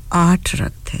ज़्यादा 8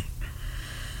 रकत है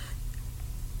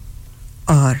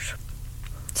और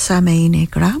सामीन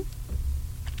इकराम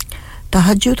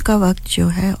तहज्जुद का वक्त जो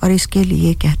है और इसके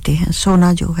लिए कहते हैं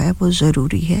सोना जो है वो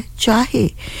ज़रूरी है चाहे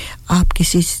आप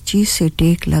किसी चीज़ से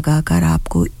टेक लगाकर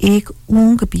आपको एक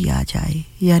ऊँघ भी आ जाए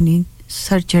यानी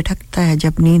सर झटकता है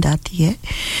जब नींद आती है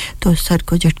तो सर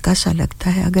को झटका सा लगता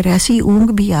है अगर ऐसी ऊँघ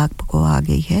भी आपको आ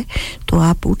गई है तो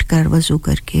आप उठकर वज़ू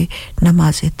करके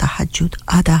नमाज तहज्जुद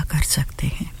अदा कर सकते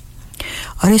हैं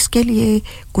और इसके लिए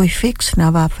कोई फिक्स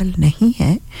नवाफिल नहीं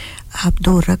है आप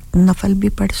 2 रकत नफल भी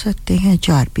पढ़ सकते हैं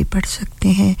 4 भी पढ़ सकते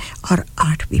हैं और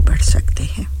 8 भी पढ़ सकते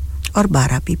हैं और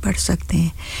 12 भी पढ़ सकते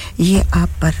हैं ये आप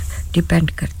पर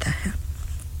डिपेंड करता है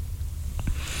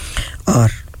और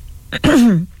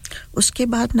उसके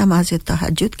बाद नमाज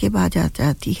तहज्जुद के बाद आ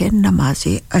जाती है नमाज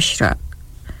अशराक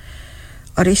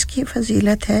और इसकी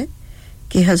फजीलत है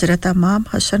कि हज़रत इमाम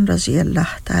हसन रज़ी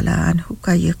अल्लाह ताला अन्हु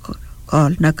का ये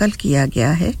कौल नकल किया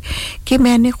गया है कि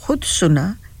मैंने खुद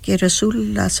सुना कि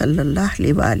रसूलुल्लाह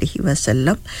सल्लल्लाहु अलैहि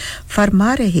वसल्लम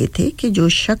फरमा रहे थे कि जो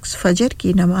शख्स फजर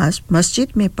की नमाज मस्जिद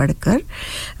में पढ़कर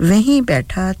वहीं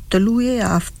बैठा तलुए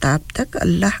आफताब तक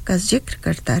अल्लाह का जिक्र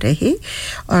करता रहे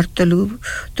और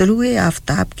तलुए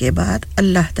आफताब के बाद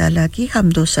अल्लाह ताला की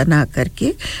हम्द व सना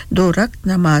करके 2 रकत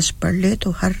नमाज पढ़ ले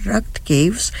तो हर रकत के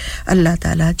एवज अल्लाह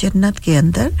ताला जन्नत के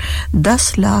अंदर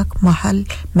 10 लाख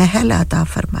महल अता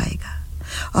फरमाएगा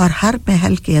और हर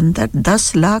महल के अंदर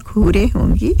 10 लाख हूरें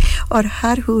होंगी और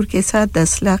हर हूर के साथ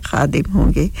 10 लाख खादिम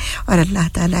होंगे और अल्लाह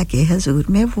ताला के हुजूर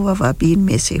में वो अवाबीन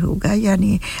में से होगा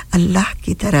यानी अल्लाह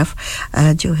की तरफ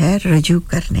जो है रजू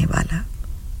करने वाला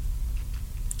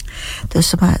तो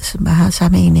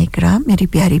सामीन इकराम मेरी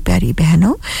प्यारी प्यारी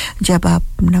बहनों जब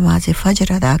आप नमाज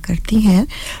फजर अदा करती हैं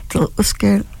तो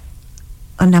उसके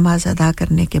नमाज अदा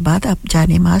करने के बाद आप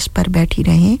जानेमाज़ पर बैठी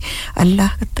रहें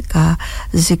अल्लाह का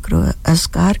ज़िक्र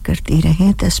अज़कार करती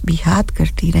रहें तस्बीहात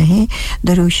करती रहें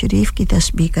दरूद शरीफ की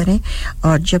तस्बीह करें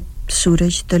और जब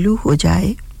सूरज तलू हो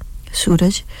जाए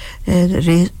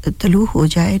तलू हो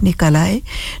जाए निकल आए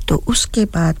तो उसके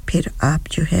बाद फिर आप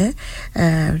जो है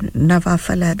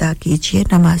नवाफिल अदा कीजिए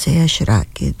नमाज अशराक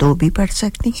के 2 भी पढ़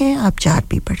सकती हैं आप 4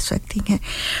 भी पढ़ सकती हैं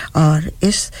और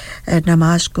इस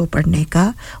नमाज को पढ़ने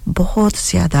का बहुत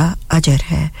ज़्यादा अजर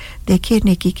है देखिए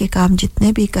नेकी के काम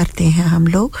जितने भी करते हैं हम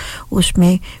लोग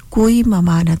उसमें कोई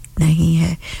ममानत नहीं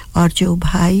है और जो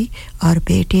भाई और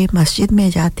बेटे मस्जिद में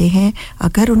जाते हैं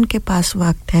अगर उनके पास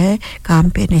वक्त है काम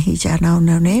पे नहीं जाना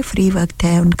उन्होंने फ्री वक्त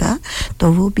है उनका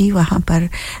तो वो भी वहाँ पर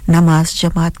नमाज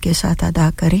जमात के साथ अदा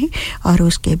करें और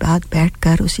उसके बाद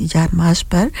बैठकर उसी जामाज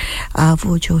पर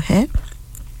वो जो है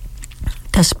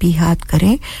तस्बीहात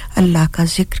करें अल्लाह का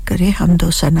जिक्र करें हम्द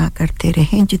व सना करते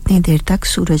रहें जितनी देर तक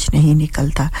सूरज नहीं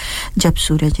निकलता जब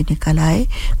सूरज निकल आए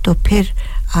तो फिर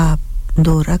आप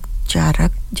 2 रकात 4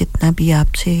 रकात जितना भी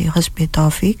आपसे हस्बे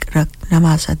तौफीक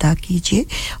नमाज अदा कीजिए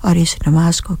और इस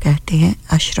नमाज को कहते हैं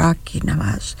अशराक की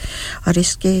नमाज और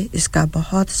इसका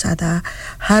बहुत ज़्यादा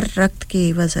हर रकात के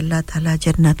एवज़ अल्लाह ताला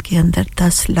जन्नत के अंदर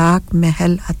 10 लाख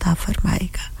महल अता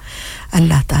फरमाएगा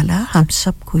अल्लाह ताला हम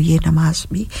सबको ये नमाज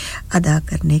भी अदा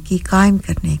करने की कायम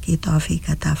करने की तौफीक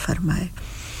अता फरमाए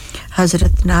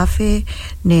हज़रत नाफे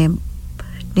ने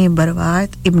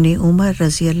बरवायत इब्ने उमर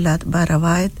रज़ी अल्लाह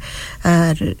बरवायत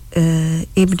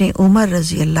इब्ने उमर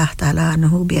रज़ी अल्लाह ताला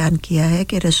अन्हु बयान किया है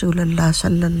कि रसूलुल्लाह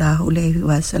सल्लल्लाहु अलैहि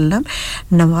वसल्लम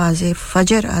नमाज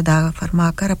फजर अदा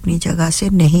फरमाकर अपनी जगह से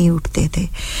नहीं उठते थे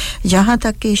जहाँ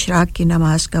तक कि इशराक की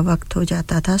नमाज का वक्त हो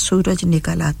जाता था सूरज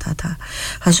निकल आता था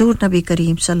हुज़ूर नबी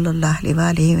करीम सल्लल्लाहु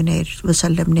अलैहि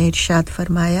वसल्लम ने इरशाद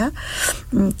फरमाया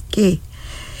कि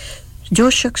जो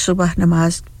शख्स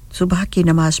सुबह की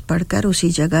नमाज पढ़कर उसी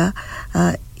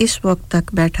जगह इस वक्त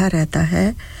तक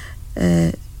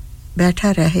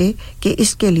बैठा रहे कि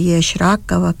इसके लिए इशराक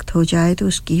का वक्त हो जाए तो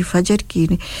उसकी फजर की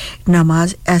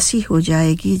नमाज ऐसी हो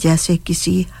जाएगी जैसे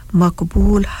किसी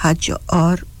मकबूल हज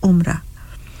और उम्रा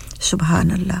सुभान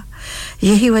अल्लाह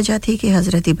यही वजह थी कि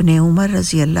हज़रत इब्ने उमर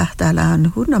रज़ी अल्लाह ताला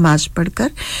अन्हु नमाज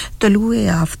पढ़कर तलुए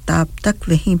आफ़ताब तक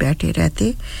वहीं बैठे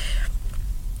रहते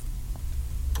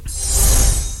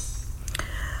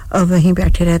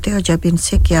और जब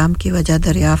इनसे क़याम की वजह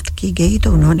दरियाफ्त की गई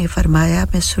तो उन्होंने फरमाया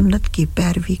मैं सुन्नत की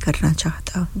पैरवी करना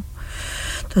चाहता हूँ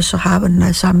तो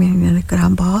सहाबा सामीन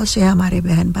कराम बहुत से हमारे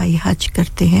बहन भाई हज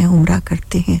करते हैं उम्रा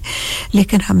करते हैं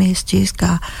लेकिन हमें इस चीज़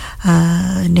का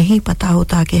नहीं पता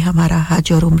होता कि हमारा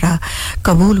हज और उम्रा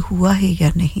कबूल हुआ है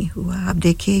या नहीं हुआ अब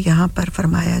देखिए यहाँ पर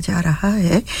फरमाया जा रहा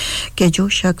है कि जो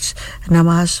शख्स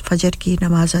नमाज फजर की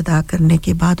नमाज अदा करने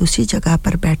के बाद उसी जगह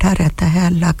पर बैठा रहता है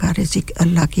अल्लाह का रिज़्क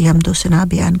अल्लाह की हम्द व सना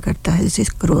बयान करता है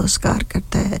ज़िक्र व अस्कार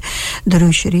करता है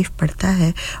दुरूद शरीफ पढ़ता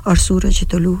है और सूरज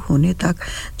तुलू होने तक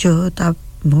जो तब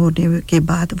होने के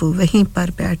बाद वो वहीं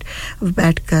पर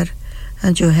बैठकर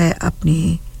जो है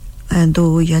अपनी 2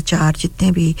 या 4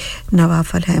 जितने भी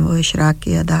नवाफिल हैं वो इशराक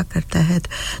के अदा करता है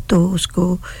तो उसको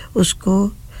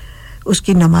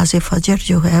उसकी नमाज फजर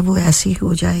जो है वो ऐसी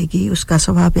हो जाएगी उसका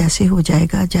सवाब ऐसे हो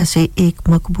जाएगा जैसे एक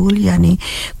मकबूल यानी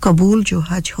कबूल जो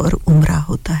हज और उम्रा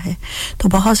होता है तो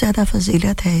बहुत ज़्यादा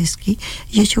फजीलत है इसकी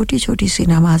ये छोटी-छोटी सी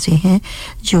नमाजें हैं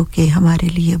जो कि हमारे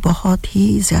लिए बहुत ही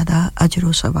ज़्यादा अजर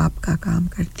व सवाब का काम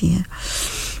करती हैं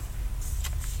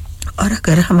और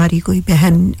अगर हमारी कोई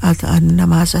बहन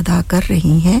नमाज अदा कर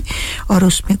रही हैं और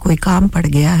उसमें कोई काम पड़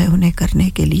गया है उन्हें करने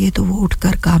के लिए तो वो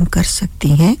उठकर काम कर सकती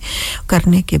हैं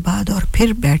करने के बाद और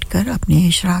फिर बैठकर अपने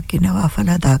इशराक के नवाफिल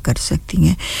अदा कर सकती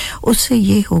हैं उससे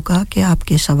ये होगा कि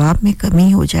आपके सवाब में कमी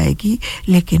हो जाएगी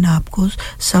लेकिन आपको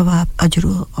सवाब अजर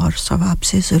और सवाब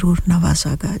से ज़रूर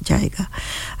नवाजा जाएगा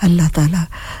अल्लाह ताला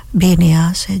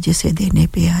बेनियाज़ है जिसे देने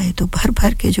पे आए तो भर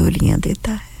भर के झोलियां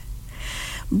देता है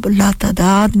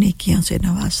लातादाद नेकियों से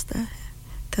नवाजता है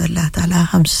तो अल्लाह ताला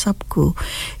हम सबको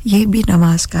ये भी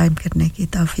नमाज कायम करने की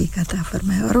तौफीक अता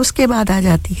फरमाए और उसके बाद आ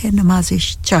जाती है नमाज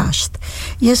चाश्त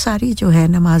ये सारी जो है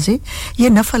नमाजें ये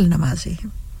नफल नमाजें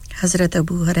हैं हज़रत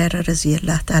अबू हुरैरा रज़ी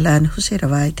अल्लाह ताला अन्हु से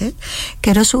रवायत है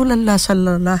कि रसूल अल्लाह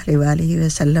सल्लल्लाहु अलैहि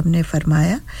वसल्लम ने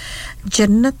फरमाया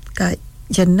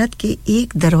जन्नत के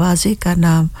एक दरवाजे का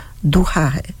नाम दुहा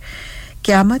है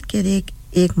क़यामत के दिन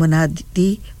एक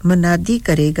मुनादी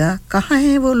करेगा कहाँ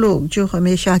हैं वो लोग जो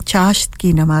हमेशा चाश्त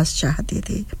की नमाज चाहते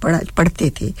थे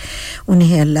पढ़ते थे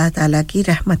उन्हें अल्लाह ताला की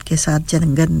रहमत के साथ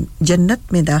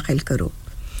जन्नत में दाखिल करो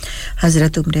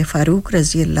हज़रत उमर फारूक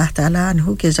रज़ी अल्लाह ताला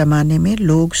अन्हु के ज़माने में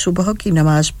लोग सुबह की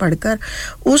नमाज पढ़कर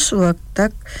उस वक्त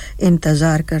तक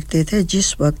इंतज़ार करते थे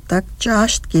जिस वक्त तक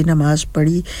चाश्त की नमाज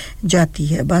पढ़ी जाती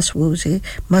है बस वो उसे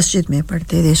मस्जिद में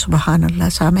पढ़ते थे सुभान अल्लाह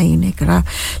सामईन इकराम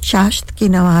चाश्त की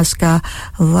नमाज का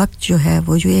वक्त जो है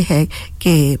वो ये है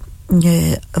कि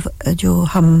जो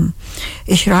हम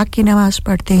इशराक की नमाज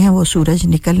पढ़ते हैं वो सूरज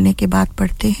निकलने के बाद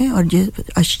पढ़ते हैं और जो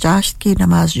चाश्त की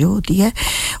नमाज जो होती है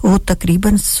वो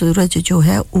तकरीबन सूरज जो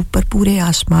है ऊपर पूरे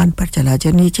आसमान पर चला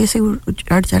जाए नीचे से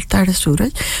चढ़ जाता है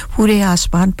सूरज पूरे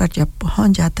आसमान पर जब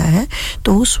पहुंच जाता है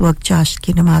तो उस वक्त चाश्त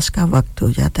की नमाज का वक्त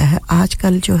हो जाता है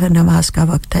आजकल जो है नमाज का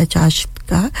वक्त है चाश्त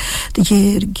का तो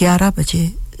ये 11 बजे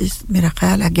मेरा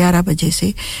ख्याल है 11 बजे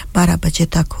से 12 बजे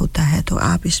तक होता है तो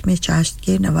आप इसमें चाश्त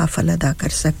के नवाफिल अदा कर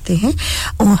सकते हैं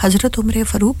और हज़रत उमर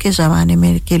फारूक के ज़माने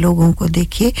में के लोगों को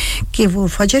देखिए कि वो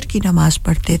फजर की नमाज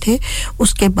पढ़ते थे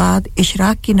उसके बाद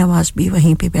इशराक की नमाज भी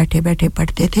वहीं पे बैठे-बैठे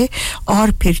पढ़ते थे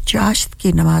और फिर चाश्त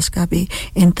की नमाज का भी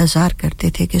इंतज़ार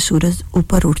करते थे कि सूरज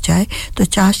ऊपर उठ जाए तो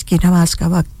चाश्त की नमाज का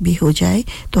वक्त भी हो जाए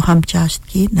तो हम चाश्त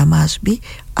की नमाज भी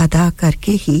अदा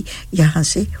करके ही यहाँ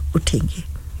से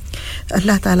उठेंगे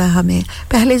अल्लाह ताला हमें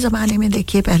पहले ज़माने में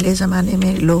देखिए पहले ज़माने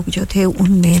में लोग जो थे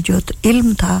उनमें जो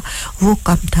इल्म था वो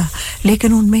कम था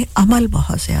लेकिन उनमें अमल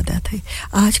बहुत ज़्यादा थे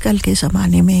आजकल के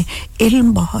ज़माने में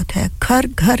इल्म बहुत है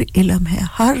घर-घर इल्म है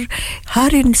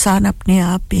हर इंसान अपने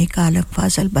आप में एक आलम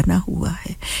फाज़ल बना हुआ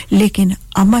है लेकिन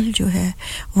अमल जो है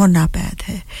वो नापैद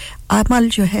है अमल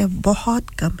जो है बहुत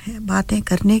कम है बातें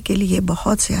करने के लिए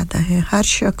बहुत ज़्यादा है हर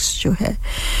शख्स जो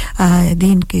है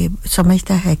दीन के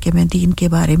समझता है कि मैं दीन के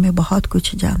बारे में बहुत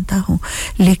कुछ जानता हूँ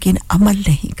लेकिन अमल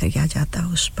नहीं किया जाता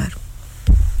उस पर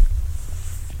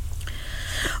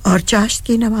और चाश्त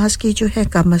की नमाज की जो है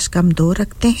कम से कम 2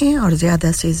 रखते हैं और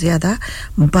ज़्यादा से ज़्यादा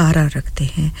 12 रखते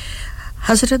हैं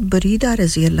हज़रत बरीदा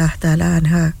रज़ी अल्लाह ताला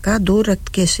अन्हा का 2 रक्त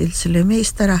के सिलसिले में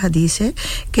इस तरह हदीस है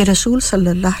कि रसूल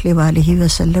सल्लल्लाहु अलैहि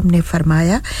वसल्लम ने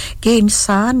फरमाया कि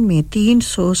इंसान में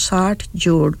 360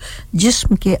 जोड़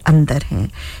जिस्म के अंदर हैं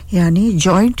यानी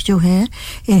जॉइंट जो हैं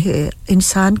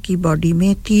इंसान की बॉडी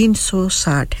में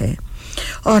 360 है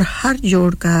और हर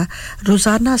जोड़ का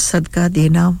रोजाना सदका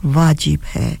देना वाजिब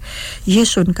है ये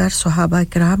सुनकर सहाबा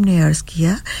किराम ने अर्ज़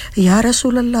किया या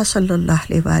रसूल अल्लाह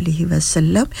सल्लल्लाहु अलैहि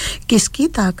वसल्लम किसकी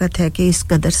ताकत है कि इस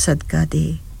कदर सदका दे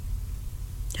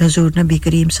हुजूर नबी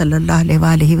करीम सल्लल्लाहु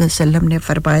अलैहि वसल्लम ने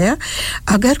फरमाया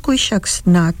अगर कोई शख्स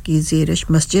नाक की ज़ेरिश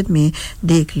मस्जिद में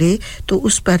देख ले तो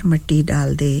उस पर मिट्टी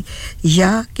डाल दे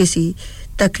या किसी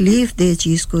तकलीफ दे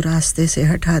चीज को रास्ते से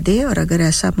हटा दे और अगर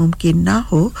ऐसा मुमकिन ना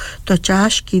हो तो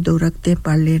चाश्त की 2 रकतें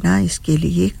पढ़ लेना इसके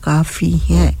लिए काफी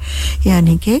है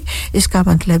यानी कि इसका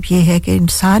मतलब ये है कि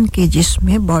इंसान के जिस्म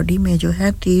में बॉडी में जो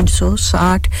है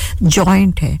 360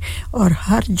 जॉइंट है और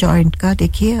हर जॉइंट का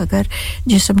देखिए अगर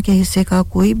जिस्म के हिस्से का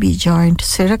कोई भी जॉइंट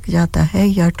सिरक जाता है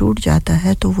या टूट जाता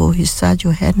है तो वो हिस्सा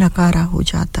जो है नकारा हो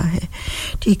जाता है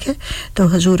ठीक है तो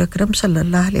हुजूर अकरम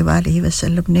सल्लल्लाहु अलैहि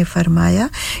वसल्लम ने फरमाया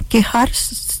कि हर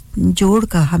जोड़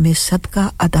का हमें सदका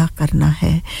अदा करना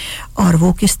है और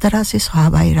वो किस तरह से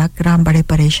सहाबाए किराम बड़े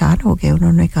परेशान हो गए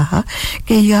उन्होंने कहा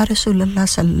कि या रसूल अल्लाह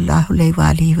सल्लल्लाहु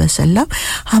अलैहि वसल्लम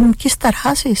हम किस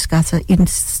तरह से इसका इन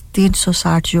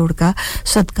 360 जोड़ का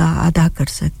सदका अदा कर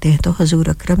सकते हैं तो हुजूर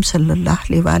अकरम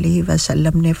सल्लल्लाहु अलैहि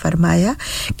वसल्लम ने फरमाया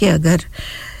कि अगर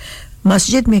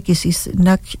मस्जिद में किसी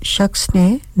शख्स ने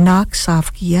नाक साफ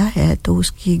किया है तो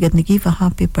उसकी गंदगी वहां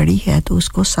पे पड़ी है तो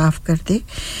उसको साफ कर दे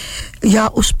या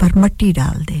उस पर मिट्टी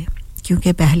डाल दे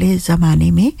क्योंकि पहले ज़माने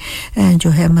में जो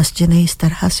है मस्जिदें इस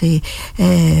तरह से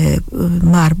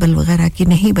मार्बल वगैरह की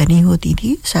नहीं बनी होती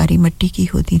थी सारी मिट्टी की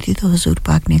होती थी तो हुजूर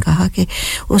पाक ने कहा कि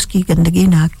उसकी गंदगी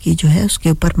नाक की जो है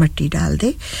उसके ऊपर मिट्टी डाल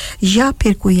दे या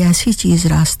फिर कोई ऐसी चीज़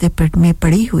रास्ते पर में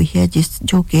पड़ी हुई है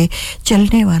जो कि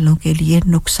चलने वालों के लिए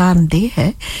नुकसानदेह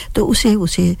है तो उसे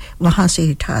वहाँ से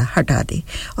हटा दे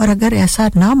और अगर ऐसा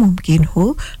नामुमकिन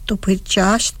हो तो फिर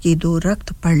चाश्त की 2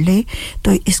 रक्त पढ़ ले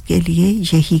तो इसके लिए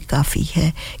यही काफ़ी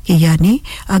है कि यानी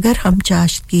अगर हम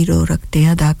चाश्त की 2 रकतें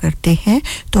अदा करते हैं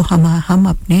तो हम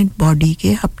अपने बॉडी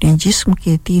के अपने जिस्म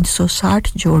के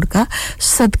 360 जोड़ का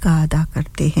सदका अदा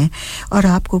करते हैं और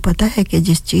आपको पता है कि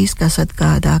जिस चीज़ का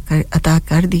सदका अदा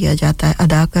कर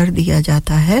दिया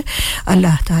जाता है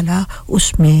अल्लाह ताला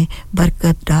उसमें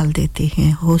बरकत डाल देते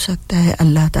हैं हो सकता है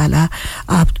अल्लाह ताला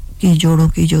आप की जोड़ों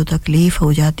की जो तकलीफ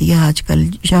हो जाती है आजकल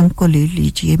यंग को ले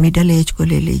लीजिए मिडिल एज को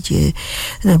ले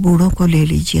लीजिए बूढ़ों को ले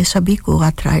लीजिए सभी को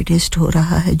आर्थराइटिस हो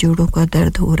रहा है जोड़ों का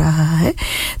दर्द हो रहा है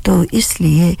तो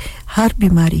इसलिए हर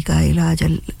बीमारी का इलाज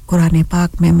कुरान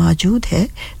पाक में मौजूद है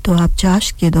तो आप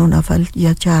चाश्त के 2 नफल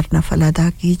या 4 नफल अदा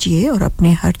कीजिए और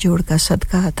अपने हर जोड़ का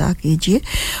सदका अदा कीजिए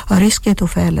और इसके तो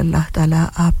फ़ैल अल्लाह ताला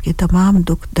आपके तमाम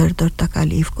दुख दर्द और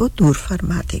तकलीफ को दूर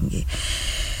फरमा देंगे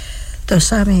तो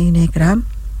सामीन इकराम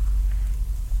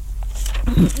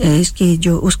इसकी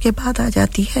जो उसके बाद आ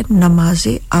जाती है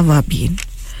नमाज़े अवाबीन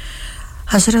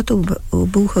हज़रत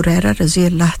अबू हुरैरा रज़ी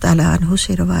अल्लाह ताला अन्हु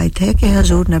से रवायत है कि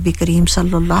हुज़ूर नबी करीम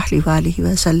सल्लल्लाहु अलैहि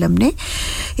वसल्लम ने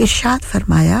इरशाद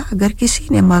फरमाया अगर किसी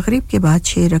ने मगरिब के बाद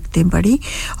 6 रकतें पढ़ी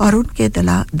और उनके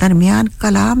दरमियान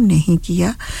कलाम नहीं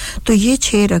किया तो ये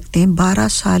 6 रकतें 12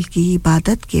 साल की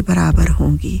इबादत के बराबर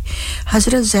होंगी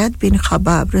हज़रत ज़ैद बिन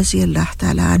खबाब रज़ी अल्लाह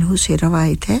ताला अन्हु से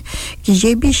रवायत है कि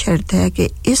ये भी शर्त है कि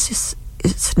इस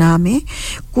में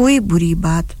कोई बुरी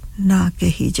बात ना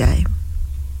कही जाए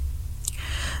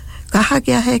कहा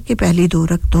गया है कि पहली दो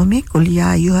रकतों में कुल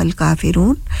या अय्युहल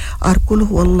काफिरून और कुल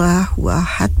हुवल्लाहु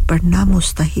अहद पढ़ना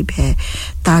मुस्तहिब है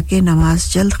ताकि नमाज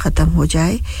जल्द ख़त्म हो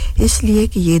जाए इसलिए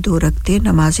कि ये दो रकतें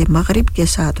नमाज मगरिब के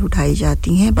साथ उठाई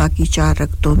जाती हैं बाकी चार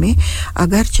रकतों में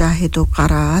अगर चाहे तो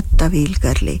क़राअत तवील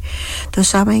कर ले तो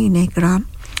सामईन इकराम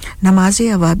नमाज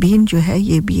अवाबीन जो है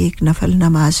ये भी एक नफल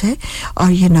नमाज है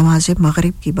और ये नमाज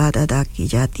मगरिब की बाद अदा की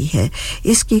जाती है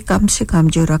इसकी कम से कम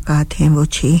जो रकात हैं वो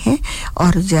 6 हैं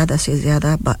और ज़्यादा से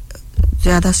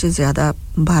ज़्यादा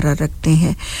 12 रखते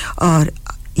हैं और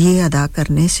ये अदा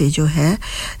करने से जो है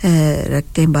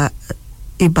रखते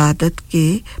इबादत के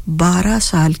 12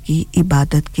 साल की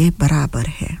इबादत के बराबर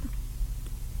है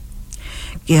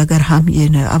कि अगर हम ये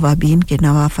अवाबीन के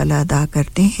नवाफिल अदा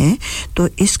करते हैं तो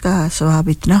इसका सवाब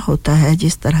इतना होता है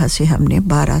जिस तरह से हमने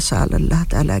 12 साल अल्लाह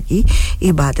ताला की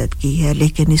इबादत की है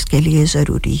लेकिन इसके लिए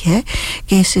ज़रूरी है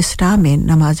कि इस इस्रा में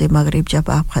नमाज मगरिब जब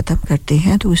आप ख़त्म करते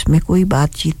हैं तो उसमें कोई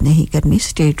बातचीत नहीं करनी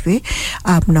स्ट्रेट वे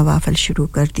आप नवाफिल शुरू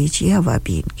कर दीजिए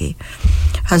अवाबीन के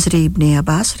हज़रत इब्ने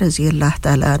अब्बास रज़ी अल्लाह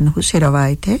ताला अन्हु से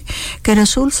रवायत है कि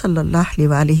रसूल सल्लल्लाहु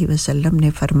अलैहि वसल्लम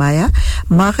ने फरमाया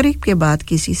मगरिब के बाद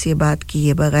किसी से बात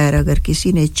किए बगैर अगर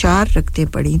किसी ने 4 रकतें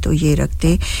पढ़ी तो ये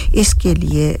रकतें इसके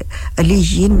लिए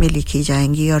अलीयीन में लिखी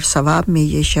जाएंगी और सवाब में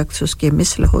ये शख्स उसके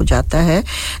मिस्ल हो जाता है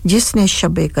जिसने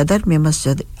शब कदर में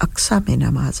मस्जिद अक्सा में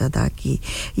नमाज अदा की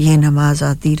ये नमाज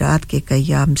आधी रात के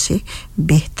क़याम से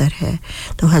बेहतर है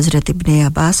तो हज़रत इब्ने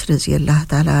अब्बास रज़ी अल्लाह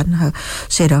ताला अन्हु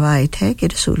से रवायत है कि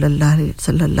रसूल अल्लाह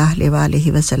सल्लल्लाहु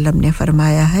अलैहि वसल्लम ने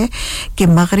फरमाया है कि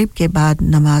मगरिब के बाद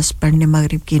नमाज पढ़ने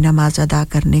मगरिब की नमाज अदा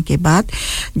करने के बाद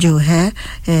जो है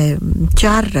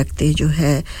 4 रकतें जो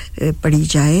है पढ़ी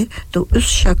जाए तो उस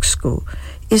शख्स को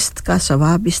इसका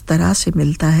सवाब इस तरह से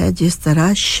मिलता है जिस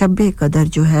तरह शब कदर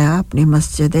जो है आपने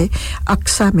मस्जिद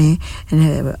अक्सा में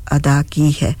अदा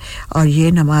की है और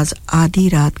ये नमाज आधी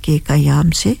रात के क़याम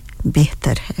से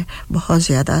बेहतर है बहुत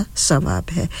ज़्यादा सवाब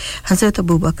है हज़रत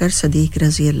अबू बकर सदीक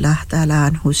रज़ी अल्लाह ताला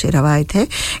अन्हु से रवायत है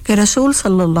कि रसूल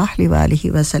सल्लल्लाहु अलैहि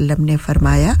वसल्लम ने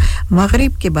फरमाया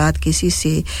मगरिब के बाद किसी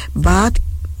से बात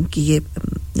किए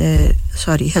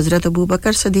हज़रत अबू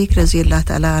बकर सदीक रज़ी अल्लाह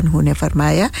ताला अन्हु ने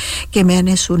फरमाया कि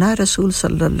मैंने सुना रसूल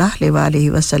सल्लल्लाहु अलैहि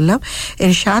वसल्लम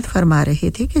इरशाद फरमा रहे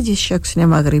थे कि जिस शख्स ने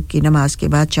मगरिब की नमाज के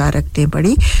बाद 4 रकतें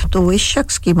पढ़ी तो वो इस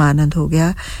शख्स की मानद हो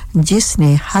गया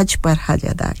जिसने हज पर हज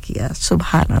अदा किया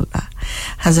सुभान अल्लाह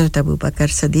हज़रत अबू बकर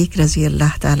सदीक रज़ी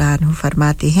अल्लाह ताला अन्हु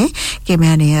फरमाते हैं कि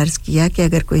मैंने अर्ज़ किया कि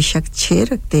अगर कोई शख्स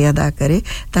 6 रकतें अदा करे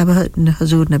तब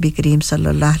हुज़ूर नबी करीम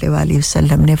सल्लल्लाहु अलैहि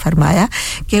वसल्लम ने फरमाया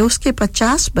कि उसके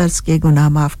 50 बरस के गुनाह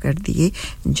माफ कर दिए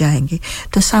जाएंगे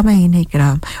तो सामईन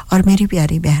इकराम और मेरी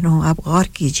प्यारी बहनों आप गौर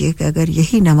कीजिए कि अगर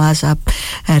यही नमाज आप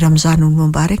रमज़ानुल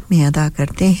मुबारक में अदा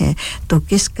करते हैं तो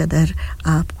किस कदर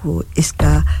आपको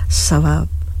इसका सवाब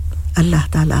अल्लाह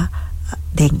ताला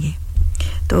देंगे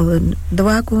तो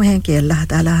दुआ को है कि अल्लाह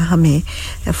ताला हमें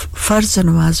फ़र्ज़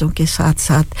नमाज़ों के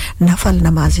साथ-साथ नफल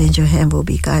नमाज़ें जो हैं वो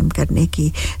भी कायम करने की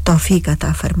तौफ़ीक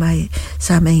अता फ़रमाए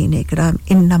सामईन इकराम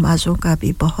इन नमाज़ों का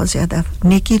भी बहुत ज़्यादा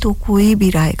नेकी तो कोई भी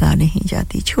रायगा नहीं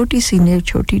जाती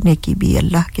छोटी नेकी भी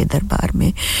अल्लाह के दरबार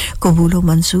में कबूल व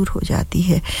मंजूर हो जाती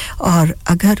है और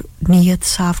अगर नीयत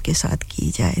साफ़ के साथ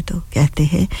की जाए तो कहते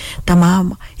हैं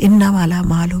तमाम इन्नमल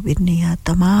अमालु बिन्नियात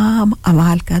तमाम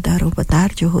अमाल का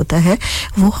दारोमदार जो होता है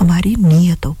वो हमारी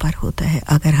नीयतों पर होता है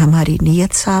अगर हमारी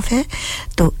नीयत साफ है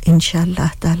तो इंशाअल्लाह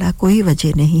ताला कोई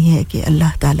वजह नहीं है कि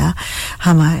अल्लाह ताला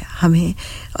हमें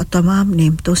तमाम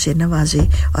नेमतों से नवाजे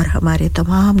और हमारे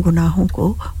तमाम गुनाहों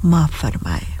को माफ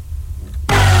फरमाए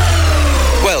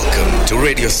Welcome to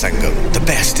Radio Sangam, the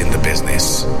best in the business.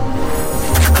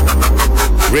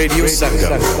 Radio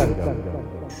Sangam.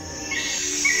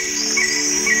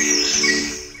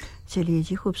 चलिए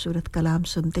जी खूबसूरत कलाम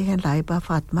सुनते हैं लाइबा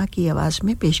फातिमा की आवाज़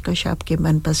में पेशकश आपके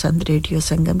मनपसंद रेडियो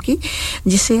संगम की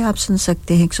जिसे आप सुन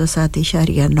सकते हैं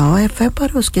 107.9 एफएम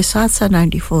पर उसके साथ साथ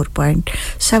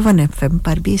 94.7 एफएम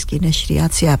पर भी इसकी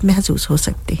नशरियात से आप महसूस हो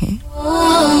सकते हैं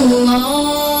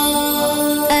Oh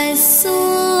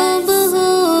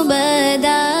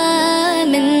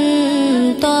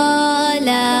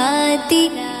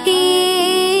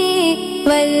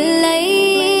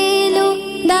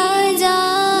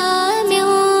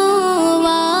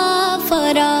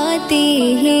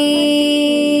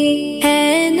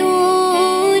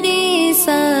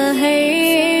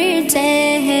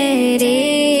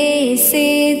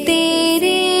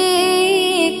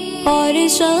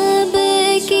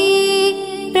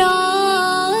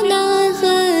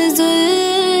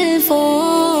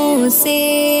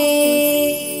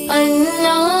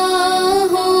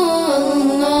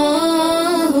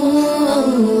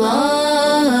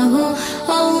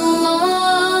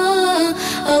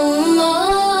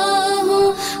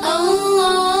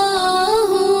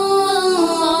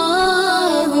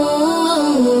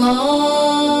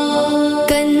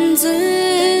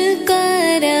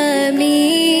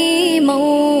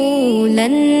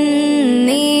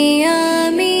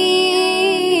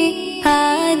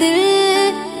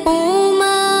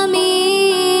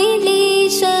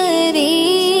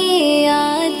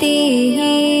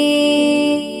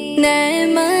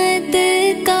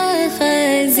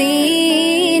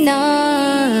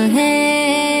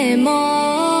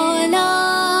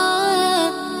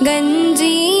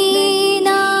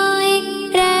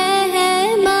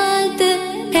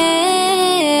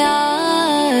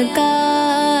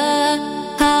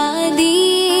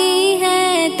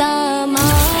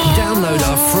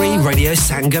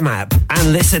Sangam app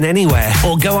and listen anywhere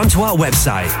or go onto our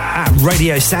website at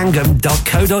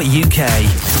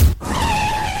radiosangam.co.uk.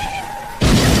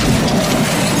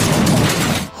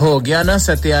 हो गया ना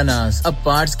सत्यानाश अब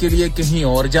पार्ट्स के लिए कहीं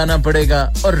और जाना पड़ेगा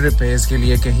और रिपेयर्स के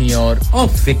लिए कहीं और ओ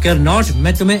फिकर नॉट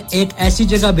मैं तुम्हें एक ऐसी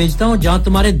जगह भेजता हूं जहां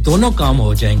तुम्हारे दोनों काम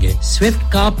हो जाएंगे स्विफ्ट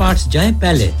कार पार्ट्स जाएं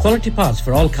पहले quality parts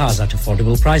for all cars at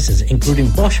affordable prices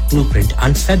including Bosch Blueprint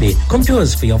and Febby come to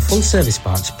us for your full service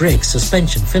parts brakes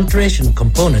suspension filtration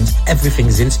components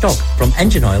everything is in stock from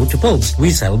engine oil to bulbs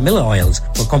we sell Miller oils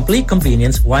for complete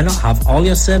convenience why not have all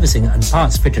your servicing and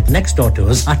parts fitted next door to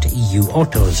us at EU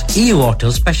Autos EU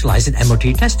Autos specialise in MOT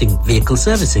testing, vehicle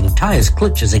servicing, tyres,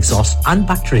 clutches, exhausts and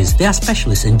batteries. They are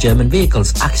specialists in German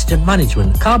vehicles, accident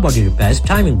management, car body repairs,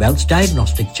 timing belts,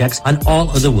 diagnostic checks and all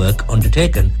other work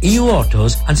undertaken. EU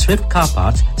Autos and Swift Car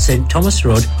Parts, St Thomas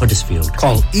Road, Huddersfield.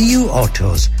 Call EU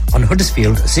Autos on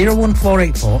Huddersfield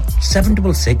 01484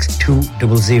 766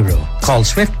 200. Call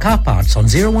Swift Car Parts on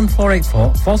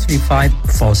 01484 435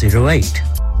 408.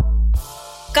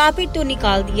 Carpet तो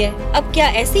निकाल दिया है अब क्या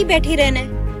ऐसे ही बैठे रहना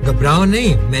है घबराओ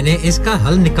नहीं मैंने इसका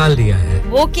हल निकाल लिया है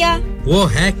वो क्या वो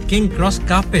है King Cross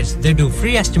Carpets they do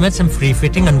free estimates and free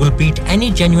fitting and will beat any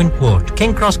genuine quote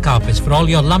King Cross Carpets for all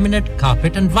your laminate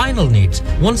carpet and vinyl needs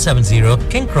 170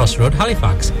 King Cross Road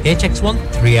Halifax HX1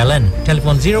 3LN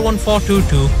telephone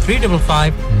 01422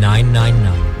 355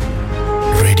 999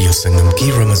 radio संगम की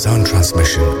Ramzan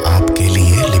transmission आपके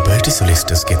लिए liberty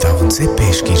solicitors के ताउन से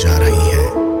पेश की जा रही है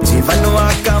जीवनवा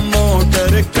का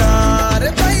motor car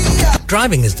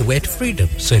Driving is the way to freedom,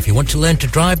 so if you want to learn to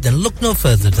drive, then look no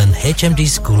further than HMD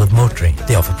School of Motoring.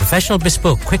 They offer professional,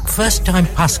 bespoke, quick first-time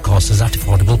pass courses at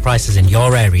affordable prices in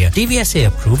your area. DVSA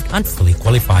approved and fully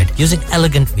qualified, using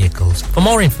elegant vehicles. For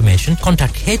more information,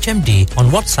 contact HMD on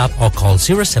WhatsApp or call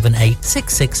 078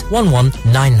 6611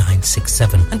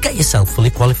 9967 and get yourself fully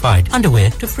qualified and away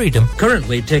to freedom.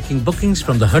 Currently taking bookings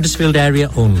from the Huddersfield area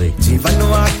only.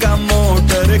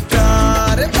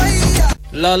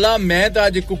 लाला मैं तो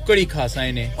आज कुकड़ी खासा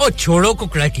इने ओ छोड़ो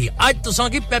कुकड़ा की आज तुसा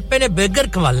की पेपे ने बर्गर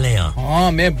खवालने आ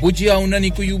हां मैं बुझिया उन्होंने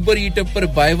कोई ऊबर ईट पर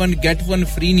buy one get one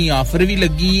free नहीं ऑफर भी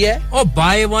लगी है ओ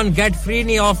बाय वन गेट फ्री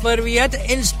नहीं ऑफर भी है तो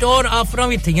इन स्टोर ऑफर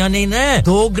भी थिया नहीं ना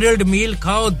 2 ग्रिल्ड मील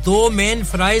खाओ 2 मेन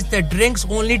फ्राइज ते ड्रिंक्स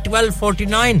ओनली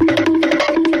 12.49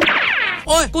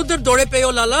 ओए कुदर दौड़े पे हो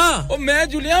लाला ओ मैं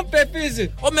जुलिया पेपेस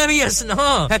ओ मैं भी हंसना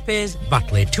Pepe's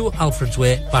Batley 2 Alfred's Way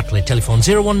Batley telephone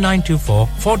 01924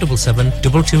 477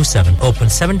 227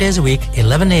 open 7 days a week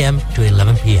 11 a.m. to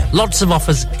 11 p.m. lots of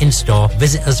offers in store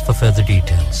visit us for further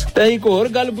details ते एक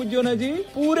और गल बुझो ना जी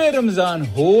पूरे Ramzan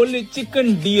whole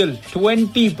chicken deal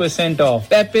 20% of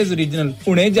Pepe's original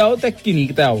उन्हें जाओ तक की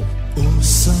निकता आओ ओ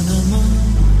सनम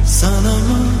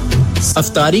सनम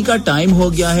अफ्तारी का टाइम हो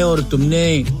गया है और तुमने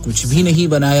कुछ भी नहीं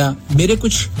बनाया मेरे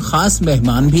कुछ खास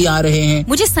मेहमान भी आ रहे हैं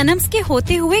मुझे सनम्स के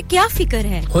होते हुए क्या फिक्र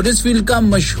है हडर्सफील्ड का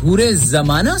मशहूर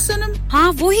जमाना सनम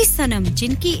हाँ वो ही सनम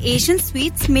जिनकी एशियन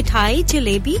स्वीट्स मिठाई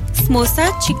जलेबी समोसा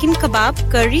चिकन कबाब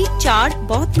करी चाट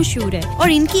बहुत मशहूर है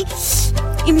और इनकी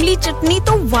इमली चटनी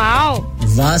तो वाओ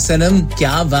वाह सनम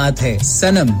क्या बात है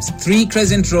सनम 3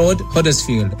 Crescent Road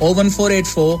Huddersfield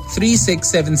 01484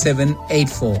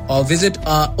 367784 or visit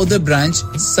our other branch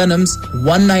Sanams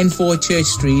 194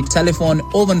 Church Street telephone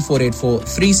 01484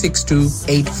 362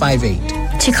 858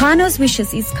 Chikano's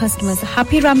wishes its customers a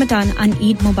happy Ramadan and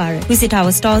Eid Mubarak. Visit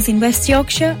our stores in West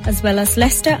Yorkshire as well as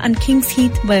Leicester and Kings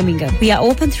Heath, Birmingham. We are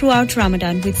open throughout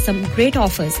Ramadan with some great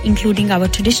offers including our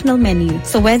traditional menu.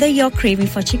 So whether you're craving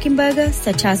for chicken burgers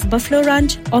such as Buffalo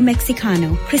Ranch or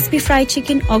Mexicano, crispy fried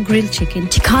chicken or grilled chicken,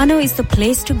 Chikano is the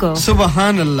place to go.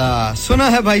 Subhanallah. सुना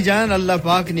है भाईजान अल्लाह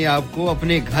पाक ने आपको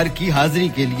अपने घर की हाजिरी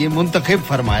के लिए मुंतखब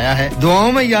फरमाया है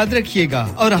दुआओं में याद रखिएगा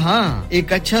और हाँ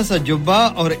एक अच्छा सा जुब्बा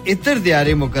और इत्र दियारे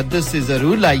मुकद्दस से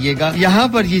जरूर लाइएगा यहाँ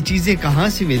पर ये चीजें कहाँ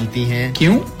से मिलती हैं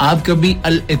क्यों आप कभी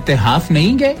अल इत्तेहाफ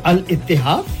नहीं गए अल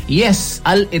इत्तेहाफ yes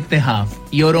Al इत्तेहाफ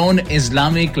your own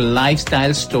Islamic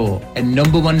lifestyle store and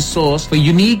number one source for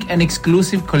unique and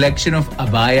exclusive collection of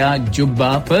abaya,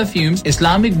 jubba, perfumes,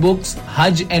 Islamic books,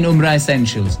 Hajj and Umrah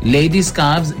essentials, ladies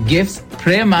scarves, gifts,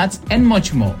 prayer mats and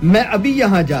much more. मैं अभी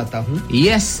यहाँ जाता हूँ.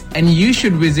 Yes, and you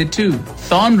should visit too.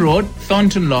 Thorn Road,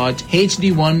 Thornton Lodge,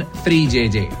 HD1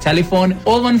 3JJ. Telephone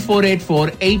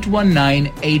 01484 819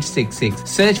 866.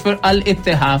 Search for Al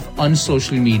Ittihaf on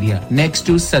social media. Next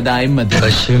to Sadai Madina.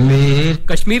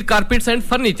 Kashmir carpets and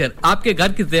furniture आपके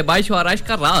घर की ज़ेबाइश और आराइश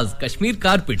का राज. कश्मीर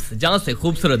कारपेट्स जहां से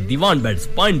खूबसूरत divan beds,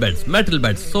 point beds, metal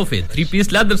beds, सोफे, 3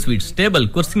 piece leather sweets, table,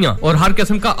 कुर्सियां और हर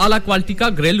किस्म का आला क्वालिटी का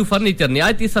घरेलू फर्नीचर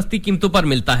निहायत ही सस्ती कीमतों पर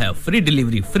मिलता है. फ्री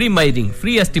डिलीवरी, फ्री मायरिंग,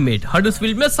 फ्री एस्टीमेट.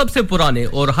 हडर्सफील्ड में सबसे पुराने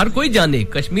और हर कोई जाने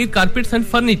Kashmir carpets and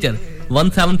furniture,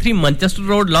 173 Manchester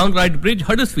road, long ride bridge,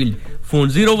 Huddersfield. Phone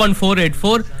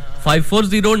 01484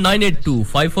 540982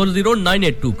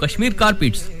 540982. Kashmir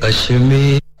carpets.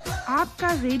 Kashmir.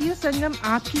 आपका रेडियो संगम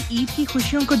आपकी ईद की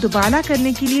खुशियों को दुबारा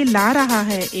करने के लिए ला रहा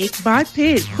है एक बार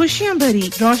फिर खुशियां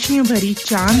भरी, रोशनियों भरी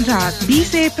चांद रात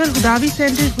 20 अप्रैल खुदावी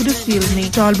सेंटर हुडर्सफील्ड में.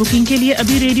 स्टॉल बुकिंग के लिए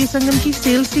अभी रेडियो संगम की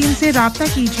सेल्स टीम से राब्ता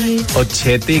कीजिए और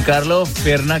छेती कर लो,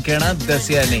 फिर ना कहना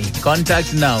दसिया नहीं.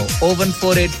 Contact now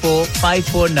 01484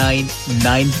 549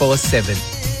 947.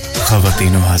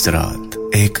 ख़वातीन व हज़रात,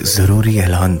 एक ज़रूरी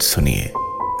ऐलान सुनिए.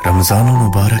 रमज़ान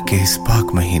मुबारक के इस पाक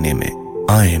महीने में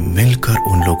आए मिलकर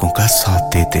उन लोगों का साथ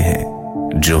देते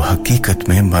हैं जो हकीकत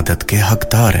में मदद के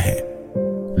हकदार हैं.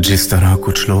 जिस तरह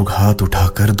कुछ लोग हाथ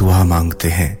उठाकर दुआ मांगते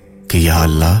हैं कि या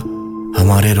अल्लाह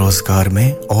हमारे रोजगार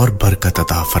में और बरकत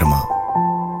अता फरमा,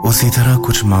 उसी तरह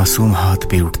कुछ मासूम हाथ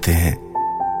भी उठते हैं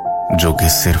जो कि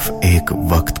सिर्फ एक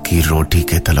वक्त की रोटी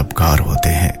के तलबगार होते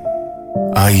हैं.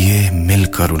 आइए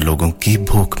मिलकर उन लोगों की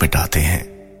भूख मिटाते हैं.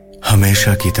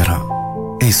 हमेशा की तरह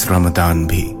इस रमजान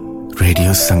भी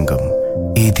रेडियो संगम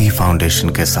ईदी फाउंडेशन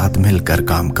के साथ मिलकर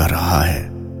काम कर रहा है.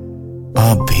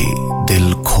 आप भी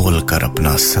दिल खोलकर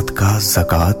अपना सदका,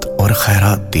 ज़कात और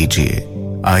खैरात दीजिए.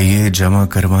 आइए जमा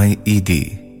करवाएं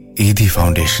ईदी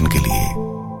फाउंडेशन के लिए.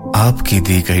 आपकी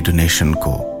दी गई डोनेशन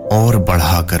को और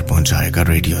बढ़ाकर पहुंचाएगा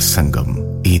रेडियो संगम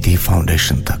ईदी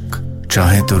फाउंडेशन तक.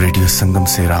 चाहे तो रेडियो संगम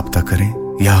से राब्ता करें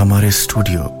या हमारे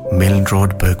स्टूडियो मिलन रोड,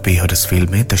 बर्कबी, हडर्सफील्ड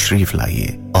में तशरीफ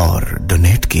लाइए और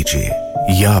डोनेट कीजिए,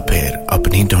 या फिर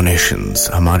अपनी डोनेशंस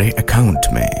हमारे अकाउंट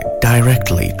में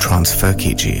डायरेक्टली ट्रांसफर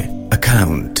कीजिए.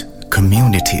 Account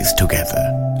communities together,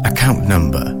 account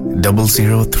number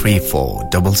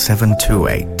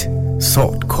 00347728,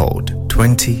 sort code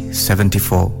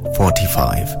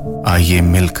 207445. आइए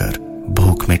मिलकर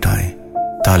भूख मिटाएं,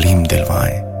 तालीम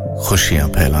दिलवाएं, खुशियां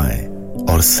फैलाएं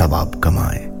और सवाब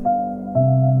कमाएं.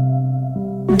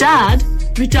 डैड,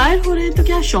 रिटायर हो रहे हैं तो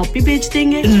क्या शॉप भी बेच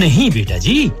देंगे? नहीं बेटा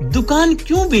जी, दुकान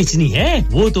क्यों बेचनी है?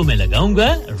 वो तो मैं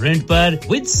लगाऊंगा रेंट पर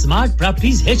with smart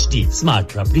properties HD.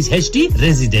 Smart properties HD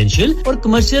residential और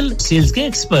कमर्शियल सेल्स के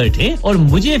एक्सपर्ट हैं और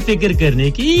मुझे फिक्र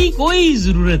करने की कोई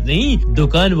जरूरत नहीं.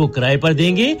 दुकान वो किराए पर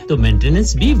देंगे तो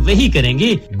मेंटेनेंस भी वही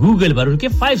करेंगे. गूगल पर उनके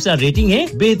 5 स्टार रेटिंग है.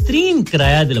 बेहतरीन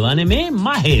किराया दिलवाने में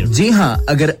माहिर. जी हां,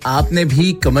 अगर आपने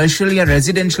भी कमर्शियल या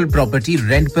रेजिडेंशियल प्रॉपर्टी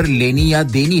रेंट पर लेनी या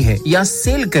देनी है या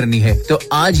सेल करनी है तो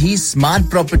आज ही स्मार्ट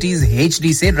प्रॉपर्टीज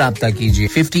एचडी से राब्ता कीजिए.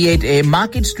 58A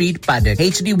market street, Paddock,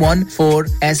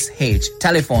 HD14SH.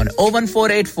 Telephone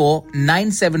 01484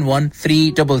 971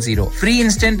 300. Free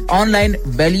instant online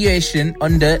valuation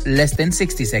under less than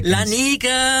 60 seconds.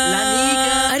 Lanika.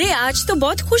 अरे आज तो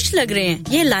बहुत खुश लग रहे हैं.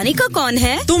 ये लानिका कौन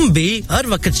है? तुम भी हर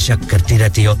वक्त शक करती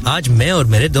रहती हो. आज मैं और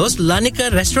मेरे दोस्त लानिका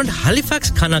रेस्टोरेंट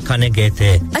हैलिफैक्स खाना खाने गए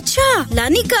थे. अच्छा,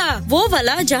 लानिका वो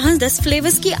वाला जहां 10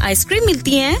 फ्लेवर्स की आइसक्रीम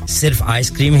मिलती है. सिर्फ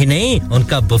आइसक्रीम ही नहीं,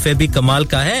 उनका बुफे भी कमाल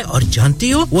का है. और जानती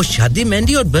हो वो शादी,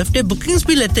 मेहंदी और बर्थडे बुकिंग्स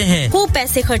भी लेते हैं. वो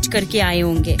पैसे खर्च करके आए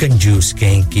होंगे. कंजूस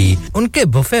कहीं की. उनके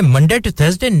buffet Monday to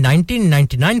Thursday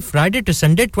 1999, Friday to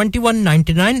Sunday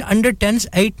 2199, under 10s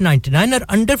 899 और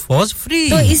अंडर 4s फ्री.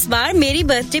 तो इस बार मेरी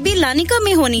बर्थडे भी लानिका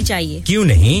में होनी चाहिए. क्यों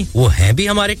नहीं, वो है भी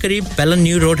हमारे करीब. पेलन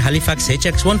new road, Halifax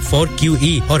HX1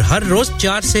 4QE और हर रोज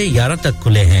 4 से 11 तक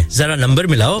खुले हैं. जरा नंबर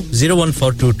मिलाओ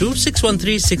 01422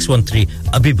 613 613.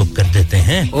 अभी बुक कर देते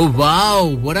हैं. Oh wow,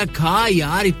 what a car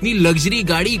यार. इतनी लग्जरी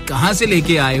गाड़ी कहां से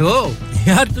लेके आए हो?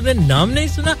 यार तूने नाम नहीं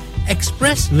सुना?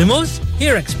 Express Limos?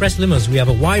 Here at Express Limos, we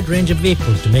have a wide range of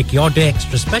vehicles to make your day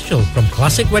extra special. From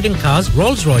classic wedding cars,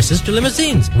 Rolls Royces to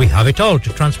limousines. We have it all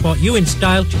to transport you in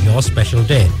style to your special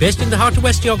day. Based in the heart of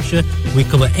West Yorkshire, we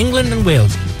cover England and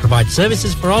Wales. Provide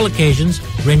services for all occasions,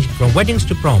 ranging from weddings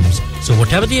to proms. So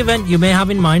whatever the event you may have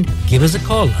in mind, give us a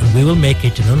call and we will make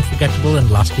it an unforgettable and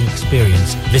lasting experience.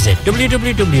 Visit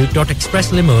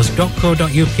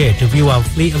www.expresslimos.co.uk to view our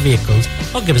fleet of vehicles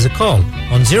or give us a call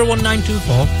on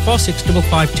 01924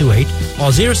 465528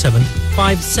 or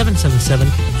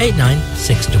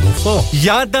 07577789644.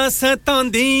 यादां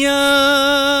सतांदियां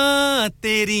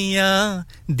तेरियां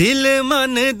दिल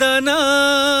मन दा ना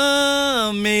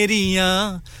मेरियां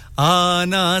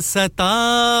आना सता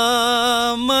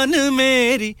मन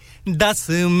मेरी दस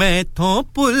मैथों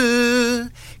पुल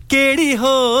केड़ी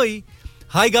होई.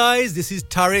 Hi guys, this is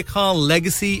Tariq Khan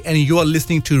Legacy and you are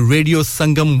listening to Radio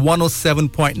Sangam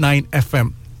 107.9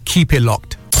 FM. Keep it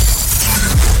locked.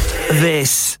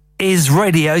 This is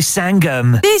Radio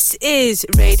Sangam. This is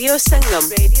Radio Sangam.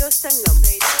 Radio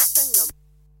Sangam.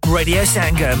 Radio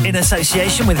Sangam in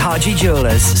association with Haji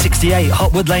Jewellers, 68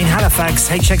 Hotwood Lane, Halifax,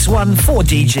 HX1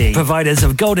 4DG. Providers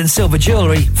of gold and silver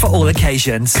jewellery for all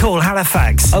occasions. Call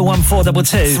Halifax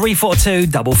 01422 342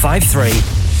 553.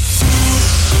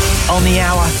 On the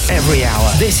hour, every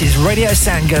hour. This is Radio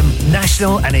Sangam,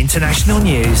 national and international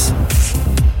news.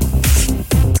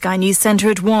 Sky News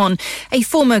Centre at 1. A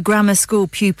former grammar school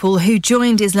pupil who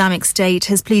joined Islamic State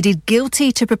has pleaded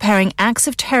guilty to preparing acts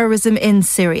of terrorism in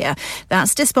Syria.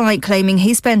 That's despite claiming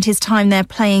he spent his time there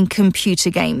playing computer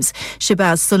games.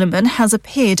 Shabazz Suleiman has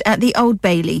appeared at the Old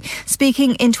Bailey.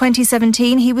 Speaking in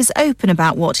 2017, he was open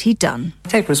about what he'd done.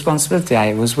 Take responsibility.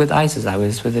 I was with ISIS. I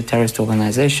was with a terrorist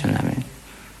organisation.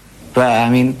 I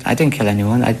didn't kill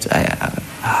anyone. I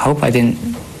hope I didn't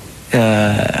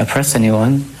oppress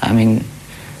anyone.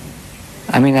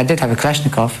 I did have a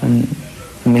Kalashnikov and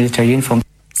military uniform.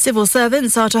 Civil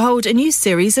servants are to hold a new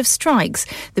series of strikes.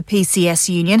 The PCS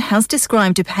union has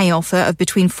described a pay offer of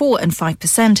between 4 and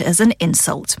 5% as an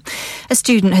insult. A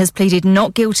student has pleaded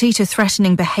not guilty to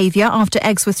threatening behaviour after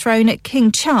eggs were thrown at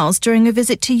King Charles during a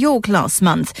visit to York last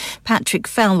month. Patrick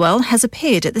Felwell has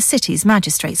appeared at the city's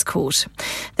magistrates' court.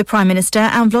 The Prime Minister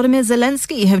and Volodymyr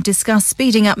Zelensky have discussed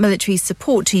speeding up military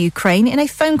support to Ukraine in a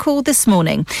phone call this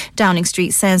morning. Downing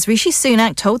Street says Rishi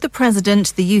Sunak told the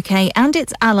President the UK and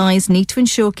its allies need to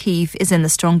ensure Kyiv is in the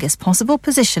strongest possible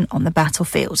position on the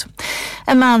battlefield.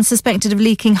 A man suspected of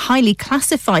leaking highly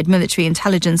classified military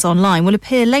intelligence online will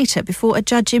appear later before a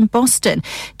judge in Boston.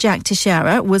 Jack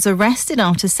Teixeira was arrested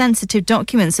after sensitive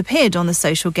documents appeared on the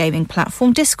social gaming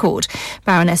platform Discord.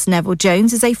 Baroness Neville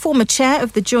Jones is a former chair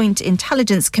of the Joint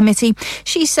Intelligence Committee.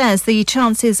 She says the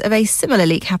chances of a similar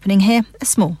leak happening here are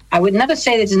small. I would never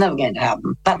say this is never going to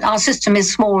happen, but our system is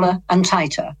smaller and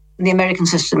tighter. The American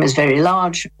system is very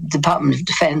large. The Department of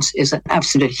Defense is an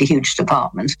absolutely huge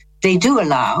department. They do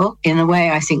allow, in a way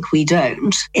I think we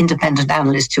don't, independent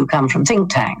analysts who come from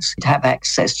think tanks to have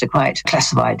access to quite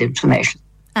classified information.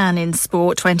 And in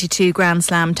sport, 22 Grand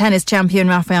Slam tennis champion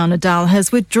Rafael Nadal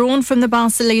has withdrawn from the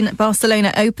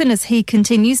Barcelona Open as he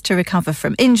continues to recover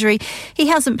from injury. He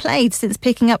hasn't played since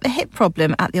picking up a hip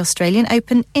problem at the Australian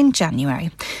Open in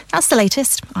January. That's the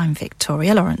latest. I'm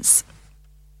Victoria Lawrence.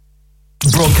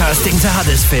 Broadcasting to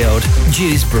Huddersfield,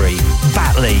 Dewsbury,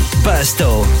 Batley,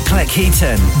 Birstall,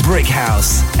 Cleckheaton,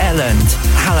 Brickhouse, Elland,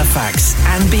 Halifax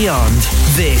and beyond.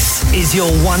 This is your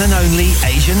one and only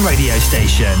Asian radio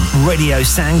station. Radio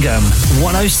Sangam,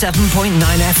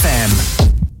 107.9 FM.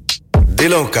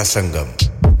 Dilon ka Sangam,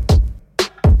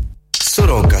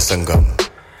 Suron ka Sangam,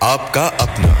 Aapka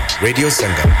Apna, Radio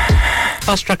Sangam.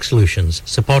 Fast Track Solutions,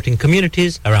 supporting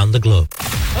communities around the globe.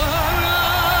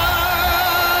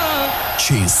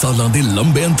 6 ਸਾਲਾਂ ਦੇ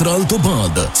ਲੰਬੇ ਅੰਤਰਾਲ ਤੋਂ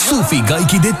ਬਾਅਦ ਸੂਫੀ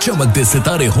ਗਾਇਕੀ ਦੇ ਚਮਕਦੇ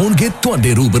ਸਿਤਾਰੇ ਹੋਣਗੇ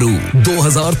ਤੁਹਾਡੇ ਰੂਬਰੂ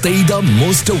 2023 ਦਾ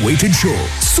ਮੋਸਟ ਅਵੇਟਡ ਸ਼ੋ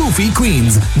ਸੂਫੀ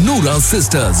queens Nooran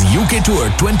sisters UK tour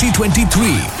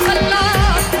 2023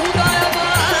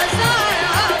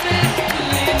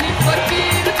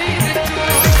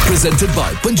 presented by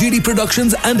Panjiri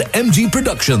Productions and MG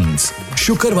Productions.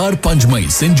 शुक्रवार 5 मई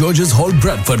सेंट जॉर्जेस हॉल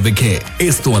ब्रैडफोर्ड विखे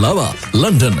इस तो अलावा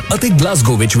लंदन ਅਤੇ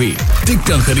ਗਲਾਸਗੋ ਵਿੱਚ ਵੀ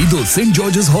ਟਿਕਟਾਂ ਖਰੀਦੋ सेंट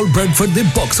जॉर्जेस हॉल ब्रैडफोर्ड ਦੇ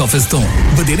ਬਾਕਸ ਆਫਿਸ ਤੋਂ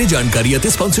ਵਧੇਰੇ ਜਾਣਕਾਰੀ ਅਤੇ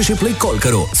ਸਪਾਂਸਰਸ਼ਿਪ ਲਈ ਕਾਲ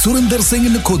ਕਰੋ ਸੁਰਿੰਦਰ ਸਿੰਘ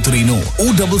ਨਖੋਤਰੀ ਨੂੰ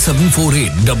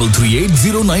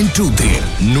 07748338092 ਤੇ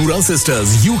ਨੂਰਾ sisters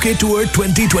UK tour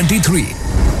 2023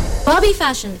 Bobby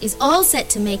Fashion is all set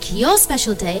to make your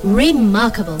special day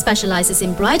remarkable. Specializes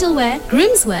in bridal wear,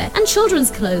 groom's wear and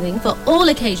children's clothing for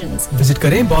all occasions. Visit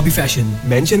करें Bobby Fashion.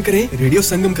 Mention करें Radio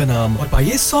Sangam का नाम और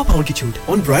पाइए £100 की छूट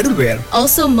on bridal wear.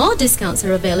 Also, more discounts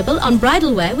are available on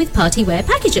bridal wear with party wear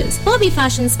packages. Bobby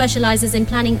Fashion specializes in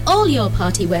planning all your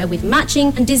party wear with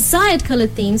matching and desired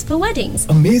colored themes for weddings.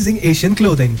 Amazing Asian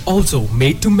clothing, also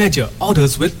made to measure.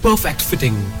 Orders with perfect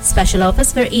fitting. Special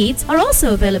offers for Eids are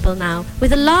also available now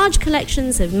with a large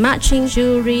collections of matching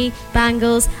jewellery,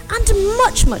 bangles and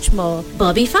much more.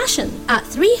 Bobby Fashion at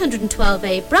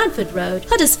 312A Bradford Road,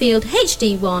 Huddersfield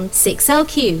HD1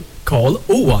 6LQ. Call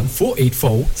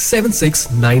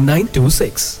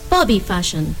 01484769926. Bobby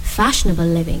Fashion, fashionable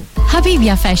living.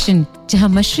 Habibiya fashion, जहां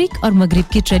मशरिक और मगरिब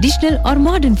के traditional और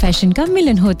modern fashion का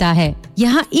मिलन होता है।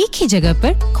 यहाँ एक ही जगह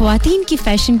पर ख्वातीन की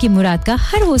फैशन की मुराद का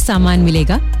हर वो सामान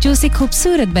मिलेगा जो उसे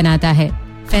खूबसूरत बनाता है।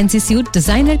 Fancy suit,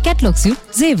 designer catalogue suit,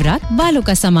 जेवरात, बालों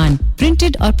का सामान,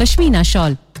 प्रिंटेड और पश्मीना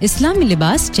शॉल, इस्लामी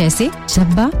लिबास जैसे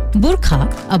झब्बा, बुर्खा,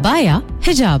 अबाया,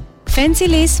 हिजाब, फैंसी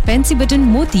लेस, फैंसी बटन,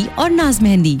 मोती और नाज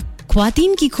मेहंदी।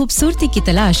 ख्वातीन की खूबसूरती की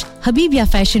तलाश हबीबिया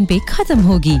फैशन पे खत्म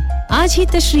होगी। आज ही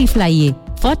तशरीफ लाइए।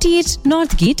 48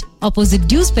 north gate, opposite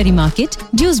Dewsbury market,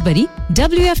 Dewsbury,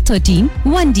 WF13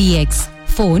 1DX.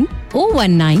 Phone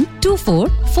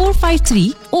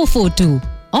 01924453042.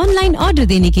 Online order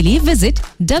देने के लिए विजिट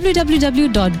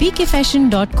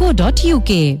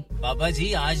www.bkfashion.co.uk. बाबा जी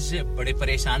आज बड़े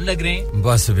परेशान लग रहे हैं।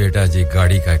 बस बेटा जी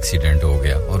गाड़ी का एक्सीडेंट हो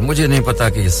गया और मुझे नहीं पता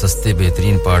कि ये सस्ते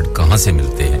बेहतरीन पार्ट कहाँ से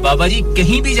मिलते हैं। बाबा जी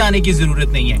कहीं भी जाने की जरूरत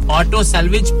नहीं है। ऑटो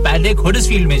सैल्वेज पैडेक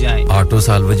हडर्सफील्ड में जाएं। ऑटो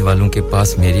सैल्वेज वालों के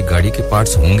पास मेरी गाड़ी के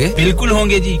पार्ट्स होंगे? बिल्कुल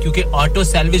होंगे जी, क्योंकि ऑटो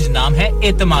सैल्वेज नाम है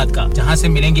एतमाद का, जहाँ से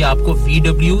मिलेंगे आपको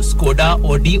VW, स्कोडा,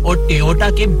 ऑडी और टोयोटा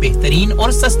के बेहतरीन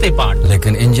और सस्ते पार्ट।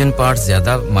 लेकिन इंजन पार्ट्स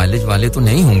ज्यादा माइलेज वाले तो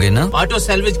नहीं होंगे ना? ऑटो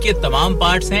सैल्वेज के तमाम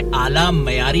पार्ट्स हैं आला,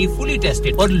 मयारी, फुली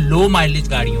टेस्टेड और लो माइलेज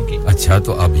गाड़ियों के। अच्छा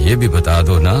तो अब ये भी बता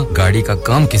दो ना गाड़ी का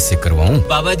काम किससे करवाऊं?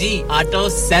 Baba ji auto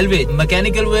salvage,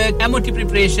 mechanical work, MOT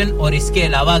preparation और इसके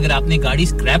अलावा अगर आपने गाड़ी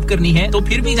स्क्रैप करनी है तो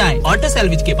फिर भी जाएं ऑटो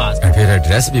सैल्वेज के पास। फिर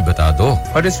एड्रेस भी बता दो।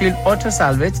 Huddersfield auto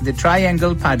salvage, the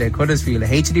triangle Paddock, Huddersfield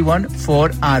HD1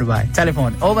 4RY.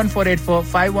 Telephone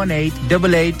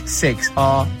 01484518886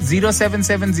 और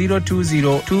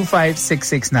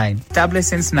 07702025669. Established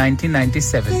since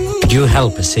 1997. Could you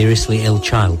help a seriously ill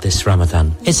child this Ramadan?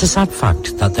 It's a sad fact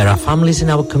that there are families in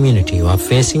our community who are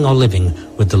facing or living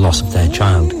with the loss of their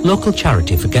child. Local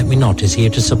charity Forget Me Not is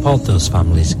here to support those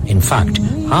families. In fact,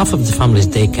 half of the families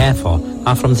they care for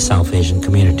are from the South Asian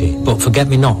community. But Forget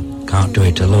Me Not can't do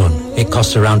it alone. It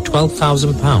costs around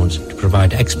 £12,000 to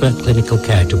provide expert clinical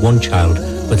care to one child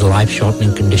with a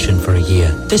life-shortening condition for a year.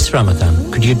 This Ramadan,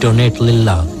 could you donate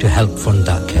Lillah to help fund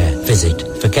that care? Visit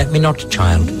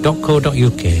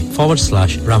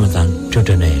forgetmenotchild.co.uk/Ramadan to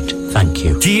donate. Thank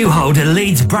you. Do you hold a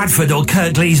Leeds Bradford or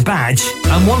Kirklees badge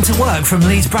and want to work from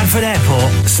Leeds Bradford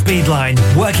Airport? Speedline,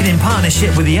 working in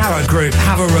partnership with the Arrow Group,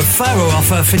 have a referral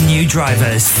offer for new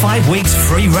drivers. 5 weeks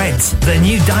free rent. The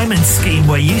new Diamond scheme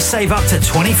where you save up to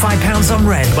 £25 on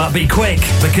rent. But be quick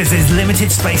because there's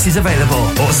limited spaces available.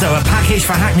 Also a package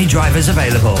for Hackney drivers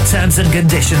available. Terms and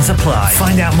conditions apply.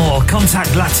 Find out more.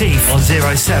 Contact Latif on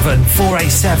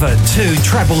 07487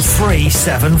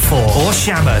 233374 or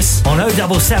Shamus on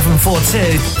 07742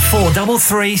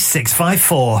 433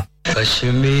 654.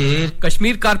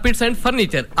 Kashmir carpets and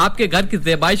furniture, आपके घर की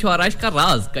ज़ेबाइश और आराइश का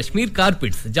राज। Kashmir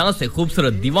carpets, जहां से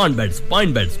खूबसूरत divan beds,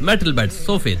 point beds, metal beds,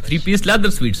 सोफे, 3 piece leather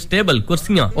sweets, table,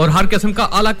 कुर्सियां और हर किस्म का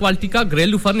आला क्वालिटी का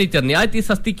घरेलू फर्नीचर निहायती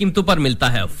सस्ती कीमतों पर मिलता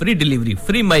है। फ्री डिलीवरी,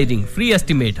 फ्री मायरिंग, फ्री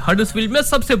एस्टीमेट। हडर्सफील्ड में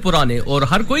सबसे पुराने और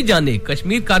हर कोई जाने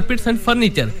Kashmir carpets and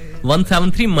furniture,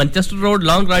 173 Manchester road,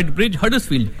 Longroyd bridge,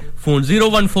 Huddersfield. Phone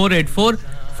 01484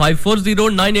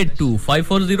 540982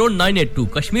 540982।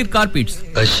 Kashmir carpets.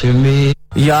 Kashmir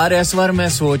यार इस बार मैं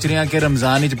सोच रहा कि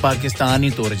रमजान विच पाकिस्तान ही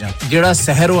तुर जा। जेड़ा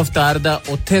सहर अफ्तार दा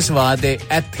उत्थे स्वाद है,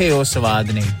 इत्थे ओ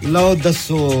स्वाद नहीं। लो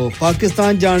दसो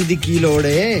पाकिस्तान जान दी की लोड़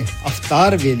है?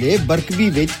 अफ्तार वेले बरकबी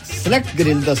विच सेलेक्ट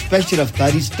ग्रिल दा स्पेशल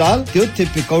अफ्तारी स्टॉल ते उत्थे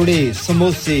पकौड़े,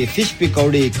 समोसे, फिश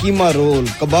पकौड़े, कीमा रोल,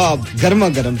 कबाब, गर्मा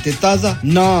गर्म ते ताजा,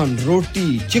 नान, रोटी,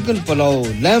 चिकन पुलाव,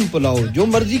 लैम पुलाव, जो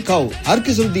मर्जी खाओ। हर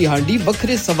किस्म दी हांडी,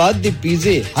 बखरे स्वाद दे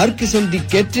पिज़्ज़े, हर किस्म दी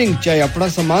केटरिंग, चाहे अपना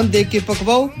सामान दे के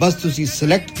पकवाओ। बस तुसी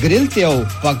Select Grill te aao,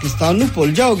 Pakistan nu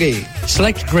bhul jaoge.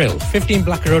 Select Grill, 15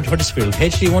 Black Road, Huddersfield,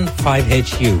 HD1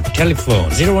 5HU. Telephone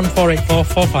 01484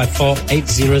 454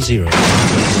 800.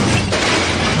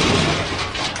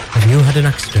 Have you had an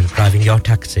accident driving your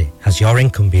taxi? Has your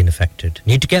income been affected?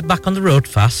 Need to get back on the road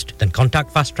fast? Then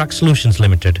contact Fast Track Solutions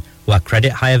Limited, who are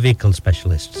credit hire vehicle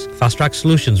specialists. Fast Track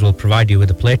Solutions will provide you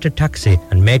with a plated taxi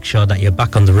and make sure that you're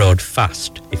back on the road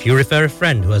fast. If you refer a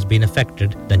friend who has been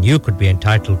affected, then you could be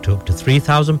entitled to up to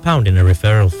 £3,000 in a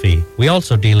referral fee. We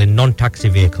also deal in non-taxi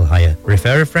vehicle hire.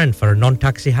 Refer a friend for a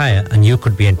non-taxi hire and you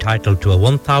could be entitled to a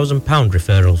 £1,000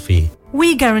 referral fee. We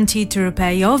guarantee to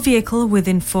repair your vehicle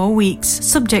within 4 weeks,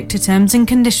 subject to terms and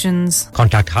conditions.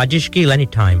 Contact Haji Shakil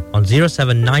anytime on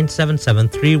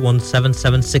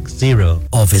 07977317760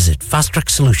 or visit Fast Track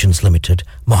Solutions Limited,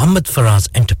 Mohammed Faraz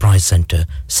Enterprise Centre,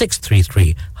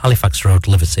 633 Halifax Road,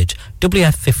 Liversedge,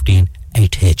 WF15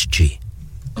 8HG.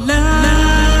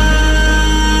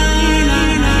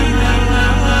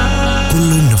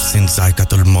 Kullu नफ्सिन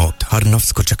जायकातुल मौत हर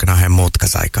नफ्स को चखना है मौत का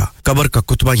जायका कब्र का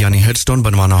कुतबा यानी हेडस्टोन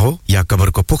बनवाना हो या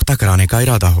कब्र को पुख्ता कराने का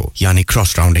इरादा हो यानी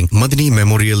cross rounding Madani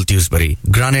memorial Dewsbury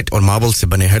granite और मार्बल से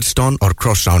बने हेडस्टोन और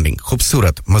क्रॉस राउंडिंग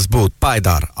खूबसूरत मजबूत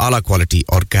पायदार आला क्वालिटी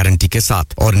और गारंटी के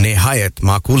साथ और निहायत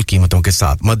माकूल कीमतों के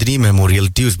साथ मदनी मेमोरियल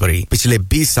ड्यूसबरी पिछले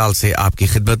 20 साल से आपकी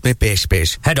खिदमत में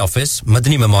पेश head office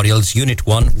Madani memorials unit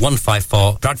 1 154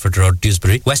 Bradford road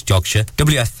Dewsbury West Yorkshire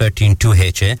WF13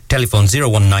 2HA telephone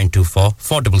 01924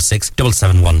 466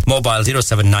 771 mobile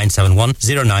 07971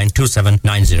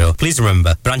 092790 please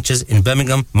remember branches in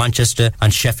Birmingham Manchester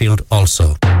and Sheffield also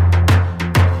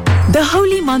The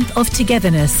holy month of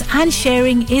togetherness and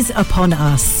sharing is upon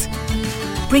us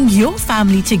Bring your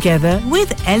family together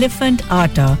with Elephant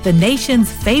Atta the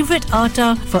nation's favorite atta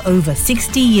for over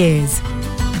 60 years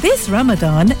This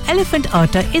Ramadan, Elephant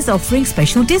Atta is offering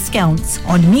special discounts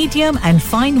on medium and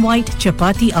fine white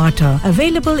chapati atta,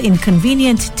 available in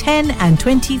convenient 10 and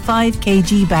 25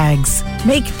 kg bags.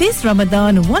 Make this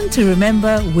Ramadan one to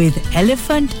remember with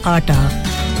Elephant Atta.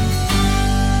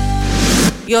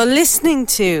 You're listening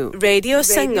to Radio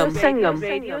Sangam.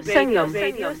 Radio Sangam.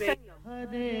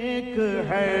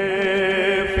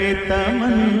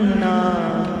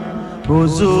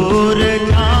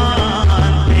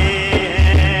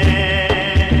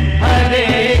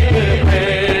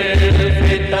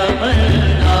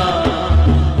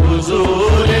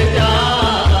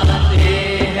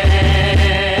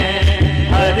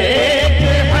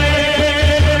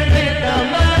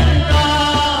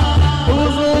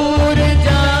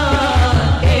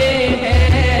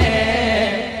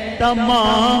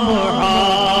 तमाम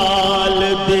हाल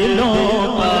दिलों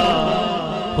का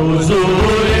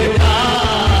हुजूर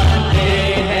जानते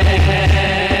हैं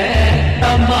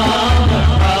तमाम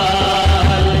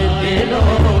हाल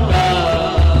दिलों का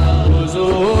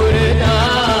हुजूर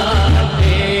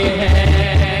जानते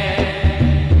हैं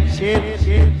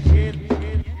शेर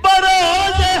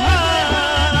बरोज़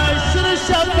हश्र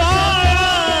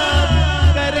शफ़ाअत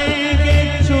करेंगे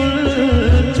चुल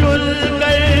चुल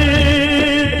कर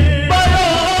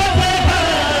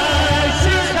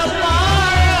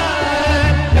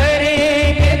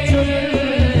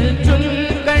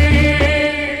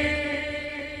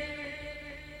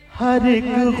हर एक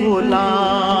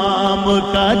गुलाम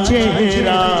का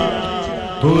चेहरा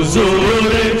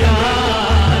हुजूर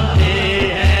जानते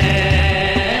हैं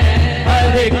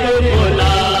हर एक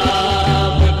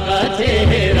गुलाम का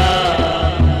चेहरा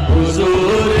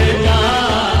हुजूर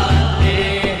जानते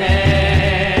हैं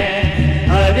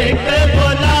हर एक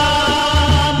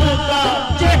गुलाम का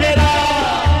चेहरा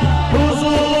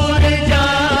हुजूर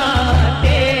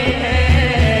जानते हैं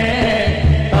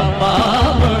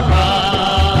तमाम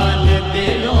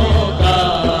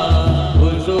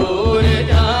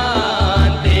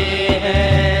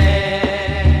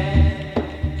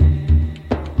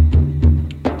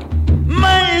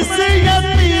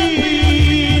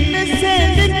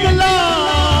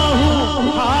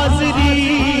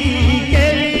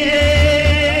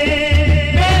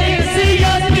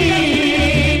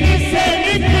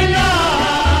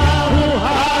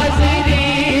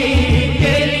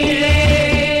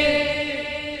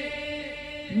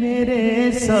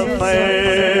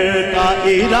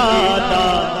इरादा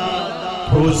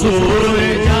हुजूर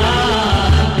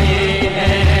जानते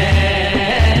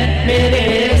हैं मेरे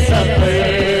सफर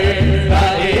का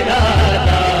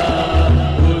इरादा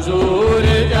हुजूर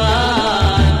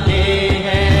जानते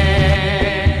हैं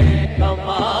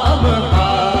तमाम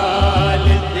हाल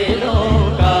दिलों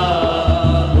का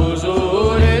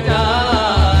हुजूर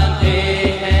जानते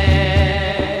हैं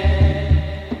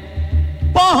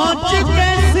पहुंच के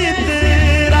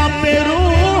सिदरा पे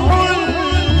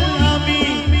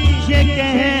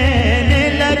कहने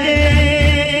लगे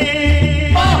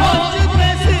पहुंच के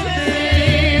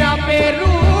सिदरा पे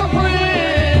रूहुल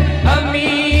अमी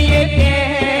ये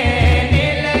कहने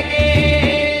लगे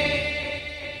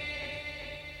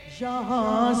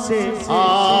यहाँ से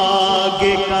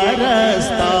आगे का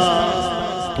रास्ता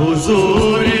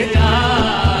हुजूर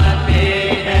जानते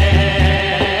हैं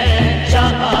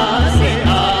जहाँ से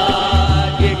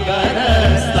आगे का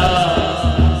रास्ता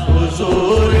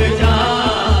हुजूर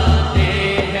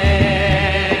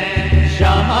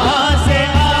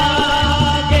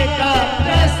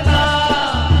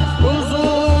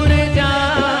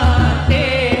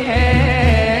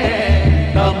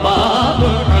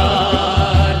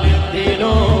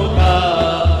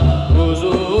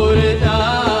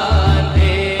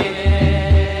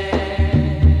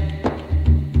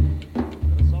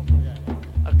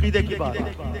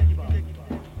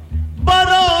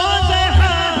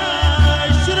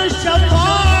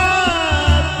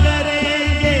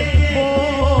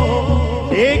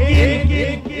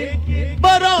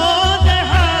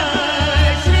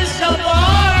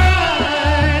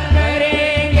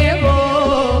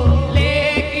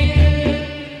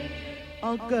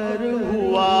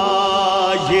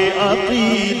ये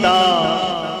अकीदा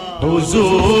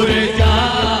हुजूर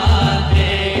जानते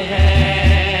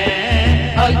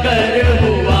हैं अगर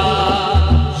हुआ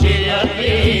ये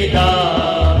अकीदा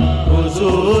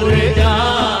हुजूर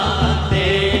जानते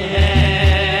हैं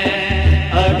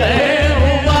अगर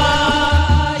हुआ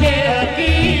ये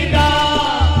अकीदा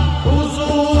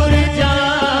हुजूर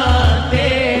जानते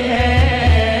हैं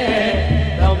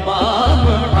तमाम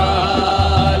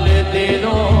हाल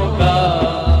दिलों का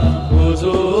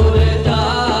हुजूर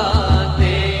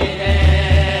जानते हैं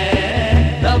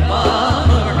तमाम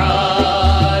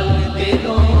हाल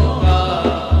दिलों का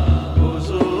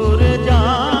हुजूर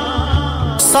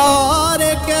जानते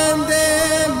सारे कहंदे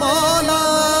मौला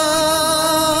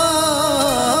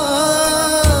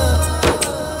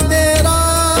तेरा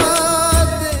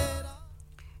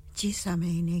जी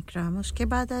सामीन इकराम उसके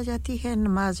बाद आ जाती है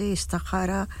नमाज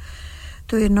इस्तिखारा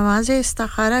तो ये नमाज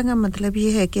इस्तिखारा का मतलब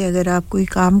ये है कि अगर आप कोई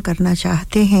काम करना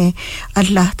चाहते हैं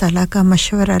अल्लाह ताला का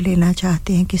मशवरा लेना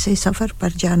चाहते हैं किसी सफ़र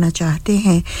पर जाना चाहते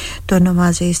हैं तो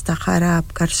नमाज इस्तिखारा आप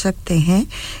कर सकते हैं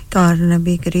और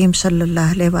नबी करीम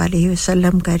सल्लल्लाहु अलैहि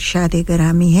वसल्लम का इरशाद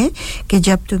गिरामी है कि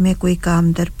जब तुम्हें कोई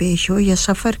काम दरपेश हो या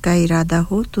सफ़र का इरादा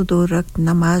हो तो 2 रकात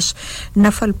नमाज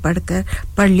नफल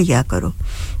पढ़ लिया करो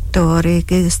तो और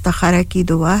एक इस्तिखारा की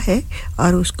दुआ है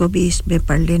और उसको भी इसमें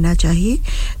पढ़ लेना चाहिए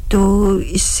तो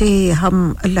इससे हम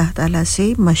अल्लाह ताला से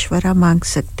मशवरा मांग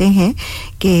सकते हैं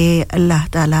कि अल्लाह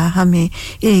ताला हमें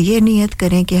ये नियत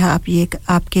करें कि आप ये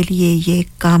आपके लिए ये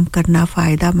काम करना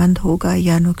फ़ायदामंद होगा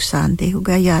या नुकसानदेह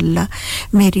होगा या अल्लाह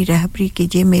मेरी रहबरी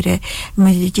कीजिए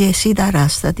मुझे सीधा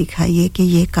रास्ता दिखाइए कि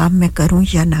ये काम मैं करूं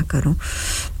या ना करूं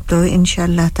तो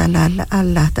इंशाअल्लाह ताला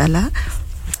अल्लाह ताला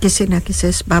किसी न किसी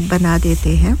असबाब बना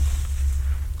देते हैं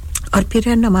और फिर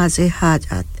है नमाज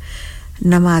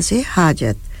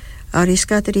हाजत और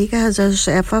इसका तरीका हज़रत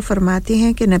सैफा फरमाती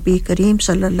हैं कि नबी करीम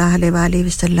सल्लल्लाहु अलैहि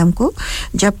वसल्लम को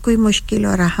जब कोई मुश्किल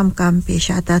और अहम काम पेश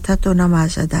आता था तो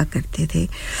नमाज अदा करते थे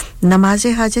नमाज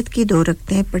हाजत की 2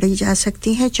 रकतें पढ़ी जा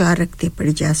सकती हैं 4 रकतें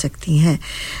पढ़ी जा सकती हैं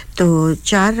तो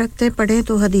 4 रकतें पढ़े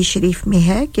तो हदीस शरीफ में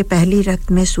है कि पहली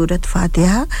रकत में सूरत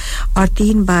फातिहा और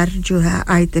 3 बार जो है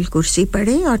आयतुल कुर्सी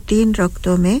पढ़े और 3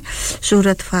 रकतों में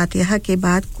सूरत फातिहा के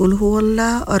बाद कुल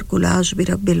हुवल्लाह और कुल औज़ु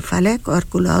बिरब्बिल फलक और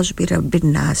कुल औज़ु बिरब्बिन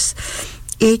नास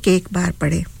एक बार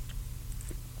पढ़े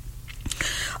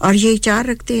और ये 4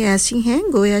 रकतें ऐसी हैं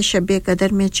गोया शब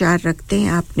कदर में 4 रकतें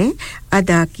आपने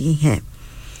अदा की हैं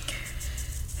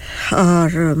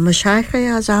और मशाइख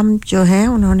आज़ाम जो हैं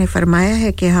उन्होंने फरमाया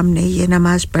है कि हमने ये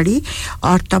नमाज पढ़ी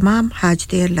और तमाम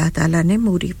हाजतें अल्लाह ताला ने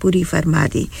पूरी फरमा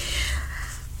दी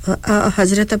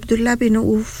हज़रत अब्दुल्ला बिन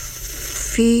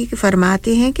औफ़ी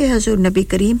फरमाते हैं कि हज़रत नबी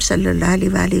करीम सल्लल्लाहु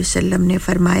अलैहि वसल्लम ने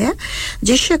फरमाया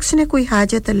जिस शख्स ने कोई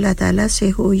हाजत अल्लाह ताला से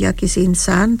हो या किसी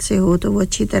इंसान से हो तो वो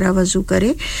अच्छी तरह वज़ू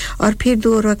करे और फिर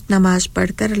 2 रकात नमाज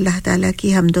पढ़कर अल्लाह ताला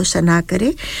की हम्द व सना करे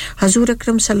हुज़ूर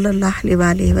अकरम सल्लल्लाहु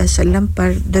अलैहि वसल्लम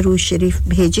पर दरूद शरीफ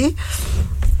भेजे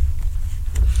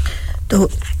तो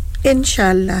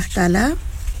इंशाअल्लाह ताला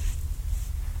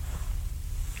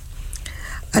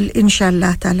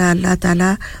अल्लाह ताला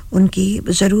उनकी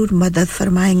ज़रूर मदद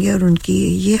फरमाएंगे और उनकी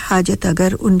ये हाजत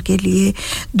अगर उनके लिए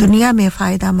दुनिया में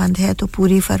फ़ायदामंद है तो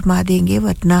पूरी फरमा देंगे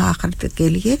वरना आखिरत के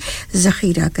लिए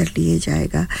ज़ख़ीरा कर लिए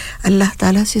जाएगा अल्लाह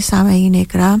ताला से सामीन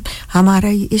इकराम हमारा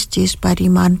इस चीज़ पर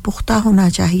ईमान पुख्ता होना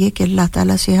चाहिए कि अल्लाह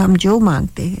ताला से हम जो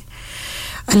मांगते हैं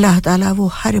अल्लाह ताला वो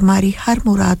हमारी हर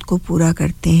मुराद को पूरा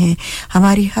करते हैं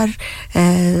हमारी हर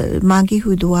मांगी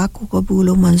हुई दुआ को कबूल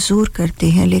व मंजूर करते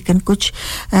हैं लेकिन कुछ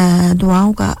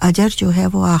दुआओं का अजर जो है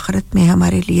वो आखिरत में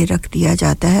हमारे लिए रख दिया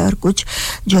जाता है और कुछ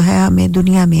जो है हमें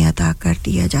दुनिया में अता कर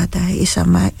दिया जाता है इस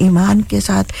ईमान के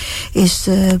साथ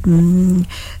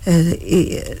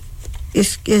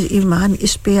इसके ईमान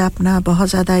इस पे अपना बहुत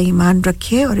ज़्यादा ईमान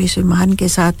रखिए और इस ईमान के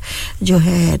साथ जो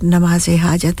है नमाज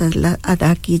हाजत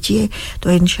अदा कीजिए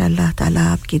तो इंशाअल्लाह ताला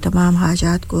आपकी तमाम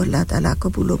हाजात को अल्लाह ताला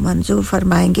कबूल व मंजूर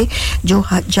फरमाएंगे जो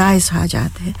जायज़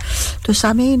हाजात हैं तो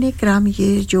सामीन इकराम ये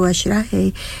जो अशरा है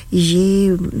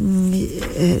ये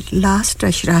लास्ट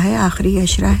अशरा है आखिरी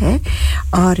अशरा है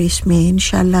और इसमें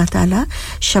इंशाअल्लाह ताला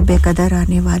शब कदर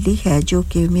आने वाली है जो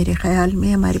कि मेरे ख्याल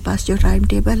में हमारे पास जो टाइम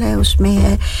टेबल है उसमें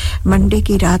है मंडे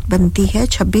की रात बनती है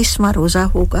 26वां रोज़ा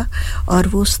होगा और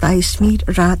वो 27वीं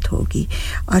रात होगी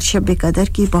और शब कदर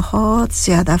की बहुत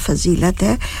ज़्यादा फजीलत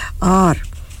है और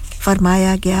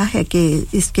फरमाया गया है कि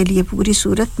इसके लिए पूरी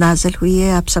सूरत नाज़िल हुई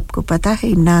है आप सबको पता है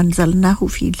इन्ना अंज़लनाहु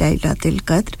फी लैलतिल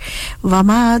क़द्र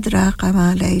वमा अदराका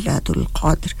मा लैलतुल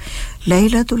क़द्र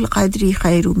लैलतुल क़द्री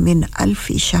खैरुम मिन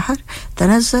अल्फ़ि शहर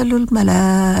तनज़्ज़लुल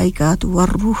मलाइकातु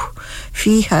वर्रूह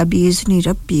फ़ीहा बिइज़्नि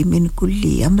रब्बी मिन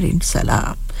कुल्ली अम्रिन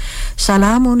सलाम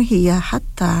सलामुन हिया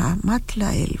हत्ता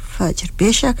मतलाइल फज्र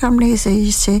बेशक हमने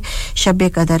इसे शब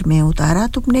कदर में उतारा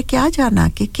तुमने क्या जाना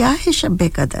कि क्या है शब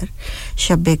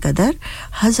कदर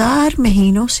 1000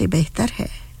 महीनों से बेहतर है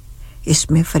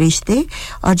इसमें फरिश्ते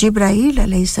और जिब्राईल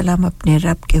अलैहिस्सलाम अपने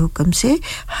रब के हुक्म से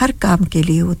हर काम के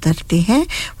लिए उतरते हैं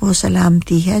वो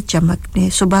सलामती है चमकने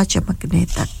सुबह चमकने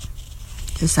तक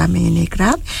सामीन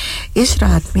इकराम इस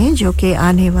रात में जो कि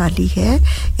आने वाली है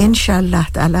इंशाअल्लाह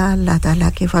ताला अल्लाह ताला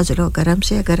के फजल और करम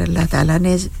से अगर अल्लाह ताला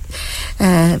ने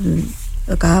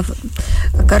का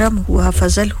करम हुआ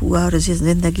फजल हुआ और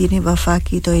जिंदगी ने वफा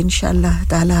की तो इंशाअल्लाह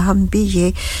ताला हम भी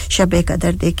ये शब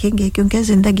कदर देखेंगे क्योंकि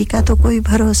जिंदगी का तो कोई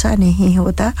भरोसा नहीं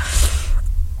होता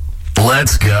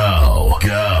Let's go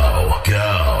go go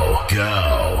go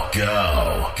go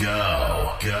go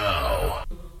go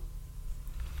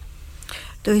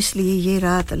तो इसलिए ये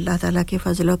रात अल्लाह ताला के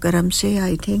फजल और करम से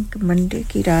आई थिंक मंडे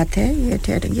की रात है ये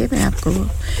ठहरेंगे मैं आपको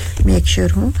मेक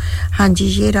श्योर हूं हां जी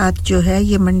ये रात जो है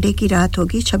ये मंडे की रात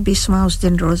होगी 26वां उस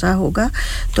दिन रोजा होगा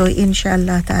तो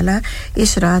इंशाअल्लाह ताला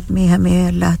इस रात में हमें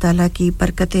अल्लाह ताला की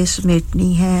बरकतें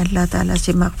समेटनी है अल्लाह ताला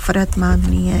से मगफरत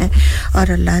मांगनी है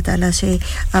और अल्लाह ताला से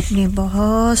अपनी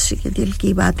बहुत सी दिल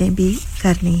की बातें भी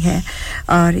करनी है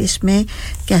और इसमें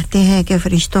कहते हैं कि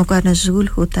फरिश्तों का नज़ूल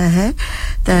होता है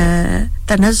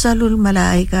तनज़्ज़लुल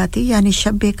मलाइकाती यानी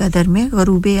शब कदर में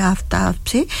ग़ुरूब आफ़ताब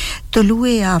से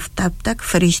तुलूए आफ़ताब तक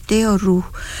फरिश्ते और रूह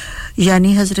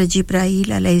यानी हज़रत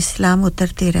जिब्राईल अलैहिस्सलाम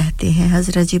उतरते रहते हैं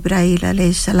हज़रत जिब्राईल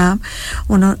अलैहिस्सलाम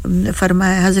उन्होंने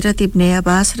फरमाया हज़रत इब्ने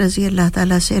अब्बास रज़ी अल्लाह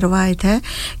ताला से रिवायत है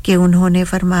कि उन्होंने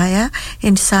फरमाया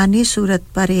इंसानी सूरत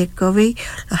पर एक कवी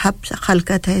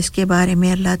खलकत है इसके बारे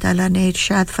में अल्लाह ताला ने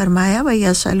इरशाद फरमाया व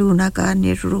यसलूनका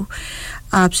अनिर रूह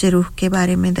आपसे रूह के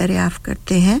बारे में दरियाफ्त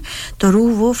करते हैं तो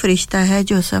रूह वो फरिश्ता है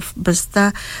जो सफ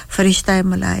बस्ता फरिश्ता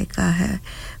मलाइका है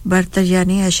बरतर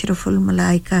यानी अशरफुल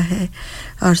मलाइका है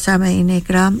और सामईन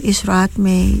इकराम इस रात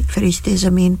में फरिश्ते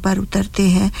ज़मीन पर उतरते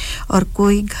हैं और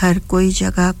कोई घर कोई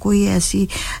जगह कोई ऐसी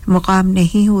मुकाम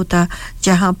नहीं होता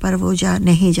जहां पर वो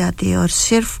नहीं जाते और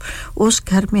सिर्फ उस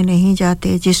घर में नहीं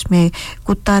जाते जिसमें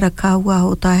कुत्ता रखा हुआ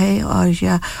होता है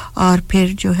और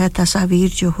फिर जो है तस्वीर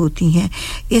जो होती हैं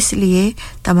इसलिए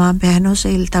तमाम बहनों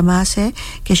से इल्तमास है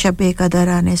कि शब कदर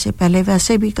आने से पहले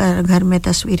वैसे भी घर में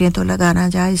तस्वीरें तो लगाना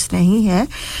जायज़ नहीं है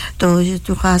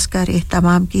तो खास कर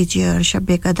एहतमाम कीजिए और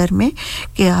शब कदर में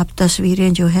कि आप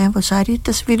तस्वीरें जो हैं वो सारी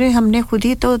तस्वीरें हमने खुद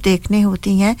ही तो देखने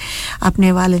होती हैं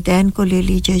अपने वालिदैन को ले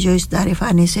लीजिए जो इस दार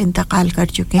फ़ानी से इंतकाल कर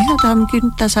चुके हैं तो हम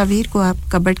उन तस्वीर को आप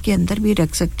कबर्ड के अंदर भी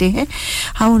रख सकते हैं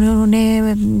हम उन्होंने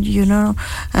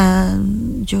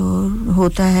जो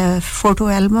होता है फ़ोटो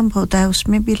एल्बम होता है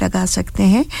उसमें भी लगा सकते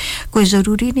हैं कोई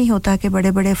ज़रूरी नहीं होता कि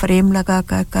बड़े-बड़े फ्रेम लगा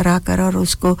कर और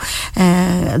उसको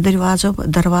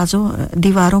दरवाज़ों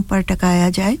दीवारों पर टकाया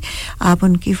जाए आप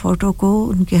उनकी फ़ोटो को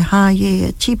उनके हाँ ये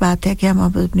अच्छी बात है कि हम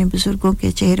अपने बुजुर्गों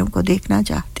के चेहरों को देखना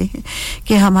चाहते हैं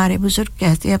कि हमारे बुजुर्ग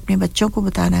कैसे अपने बच्चों को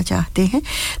बताना चाहते हैं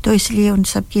तो इसलिए उन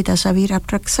सब की तस्वीर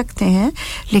आप रख सकते हैं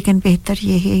लेकिन बेहतर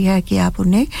यही है कि आप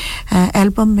उन्हें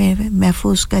एल्बम में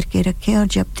महफूज करके रखें और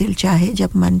जब दिल चाहे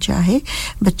जब मन चाहे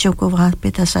बच्चों को वहाँ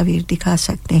पे तस्वीर दिखा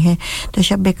सकते हैं तो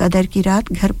शब कदर की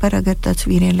रात घर पर अगर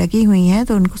तस्वीरें लगी हुई हैं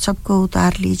तो उनको सबको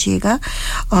उतार लीजिएगा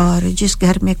और जिस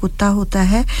घर में कुत्ता होता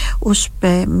है उस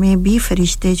पे में भी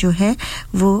फरिश्ते जो है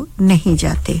वो नहीं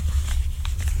जाते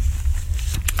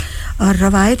और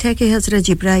रवायत है कि हज़रत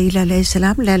जिब्राईल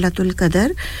अलैहिस्सलाम लैलतुल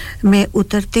कदर में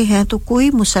उतरते हैं तो कोई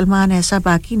मुसलमान ऐसा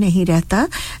बाकी नहीं रहता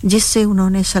जिससे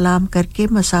उन्होंने सलाम करके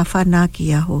मसाफा ना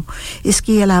किया हो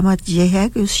इसकी अलामत यह है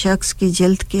कि उस शख्स की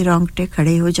जिल्द के रोंगटे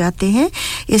खड़े हो जाते हैं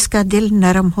इसका दिल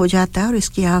नरम हो जाता है और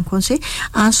इसकी आंखों से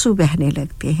आंसू बहने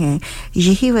लगते हैं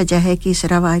यही वजह है कि इस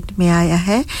रवायत में आया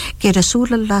है कि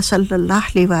रसूलुल्लाह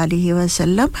सल्लल्लाहु अलैहि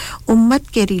वसल्लम उम्मत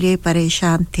के लिए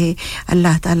परेशान थे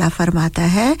अल्लाह ताला फरमाता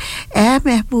है ऐ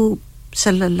महबूब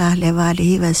सल्लल्लाहु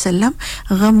अलैहि वसल्लम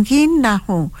गमगीन ना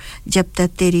हो जब तक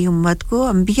तेरी उम्मत को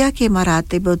अंबिया के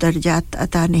मरातिब और दर्जात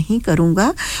अता नहीं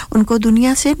करूंगा उनको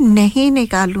दुनिया से नहीं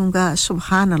निकालूंगा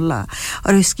सुभान अल्लाह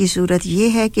और इसकी सूरत ये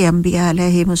है कि अंबिया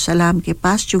अलैहिमुस्सलाम के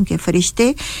पास चूंकि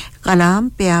फरिश्ते कलाम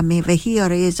प्यामे वही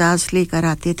और एजाज लेकर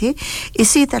आते थे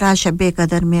इसी तरह शब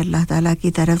कदर में अल्लाह ताला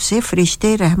की तरफ से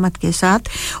फरिश्ते रहमत के साथ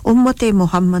उम्मत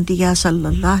मुहम्मदिया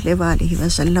सल्लल्लाहु अलैहि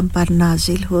वसल्लम पर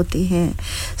नाजिल होते हैं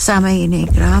सामईन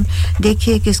इकराम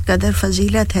देखिए किस कदर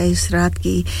फजीलत है इस रात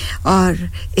की और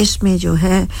इसमें जो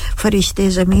है फरिश्ते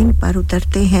ज़मीन पर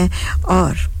उतरते हैं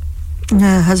और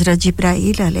हज़रत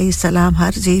जिब्राईल अलैहिस्सलाम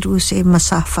हर ज़ीरू से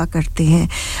मसाफ़ा करते हैं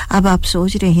अब आप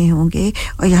सोच रहे होंगे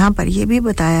और यहाँ पर ये भी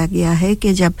बताया गया है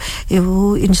कि जब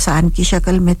वो इंसान की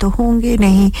शक्ल में तो होंगे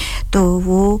नहीं तो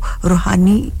वो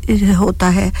रूहानी होता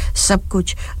है सब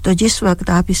कुछ तो जिस वक्त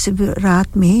आप इस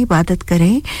रात में इबादत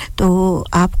करें तो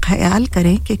आप ख्याल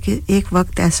करें कि एक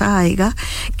वक्त ऐसा आएगा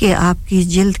कि आपकी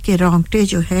जिल्द के रोंगटे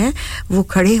जो है वो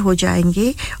खड़े हो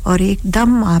जाएंगे और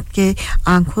एकदम आपके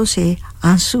आंखों से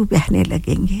आंसू बहने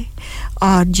लगेंगे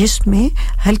और जिसमें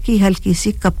हल्की-हल्की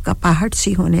सी कपकपाहट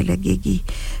सी होने लगेगी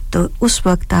तो उस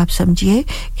वक्त आप समझिए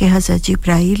कि हज़रत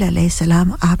जिब्राईल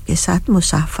अलैहिस्सलाम आपके साथ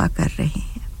मुसाफा कर रहे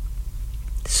हैं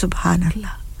सुभान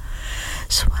अल्लाह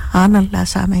सुभान अल्लाह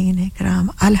सामीन इकराम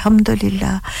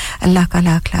अल्हम्दुलिल्लाह अल्लाह का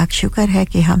लाख शुक्र है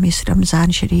कि हम इस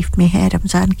रमज़ान शरीफ में हैं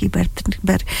रमज़ान की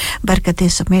बरकतें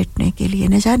समेटने के लिए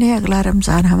न जाने अगला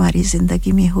रमज़ान हमारी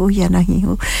ज़िंदगी में हो या नहीं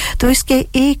हो तो इसके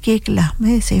एक-एक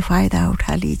लम्हे से फ़ायदा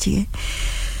उठा लीजिए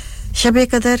शब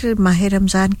कदर माह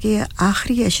रमज़ान के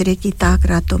आखिरी अशरे की ताक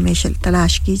रातों में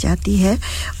तलाश की जाती है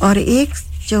और एक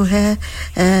जो है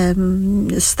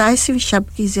 27वीं शब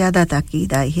की ज़्यादा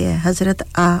ताकीद आई है हज़रत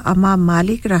इमाम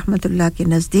मालिक रहमतुल्लाह के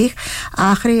नज़दीक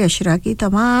आखिरी अशरा की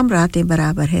तमाम रातें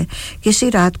बराबर हैं किसी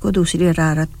रात को दूसरी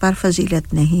रात पर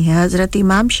फजीलत नहीं है हज़रत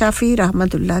इमाम शाफी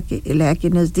रहमतुल्लाह के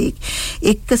नज़दीक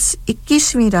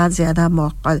 21वीं रात ज़्यादा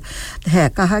मौक़द है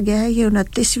कहा गया है ये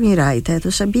 29वीं रात है तो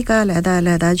सभी का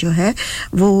अलग-अलग जो है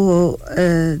वो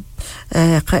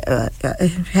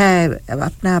है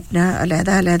अपना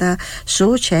अलग-अलग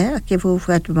सोच है कि वो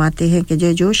फरमाते हैं कि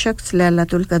जो शख्स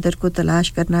लैलतुल कदर को तलाश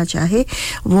करना चाहे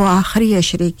वो आखिरी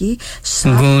अशरे की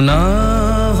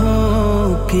गुनाहों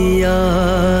की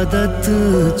आदत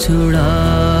छुड़ा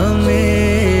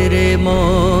मेरे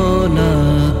मौला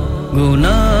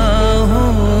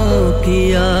गुनाहों की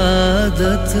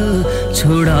आदत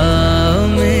छुड़ा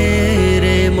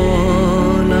मेरे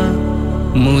मौला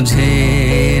मुझे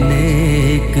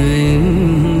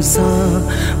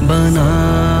बना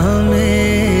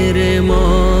मेरे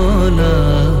मौला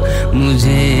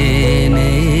मुझे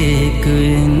नेक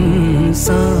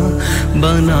इंसान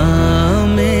बना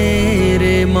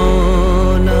मेरे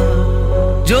मौला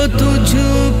जो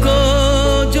तुझको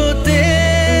जो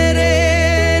तेरे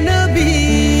नबी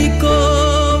को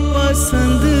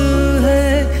पसंद है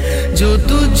जो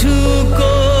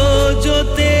तुझको जो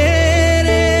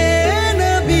तेरे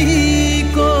नबी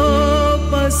को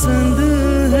पसंद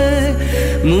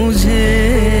मुझे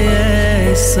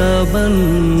ऐसा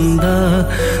बंदा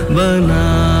बना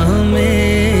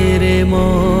मेरे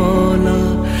मौला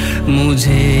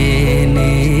मुझे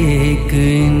नेक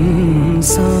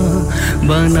इंसान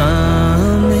बना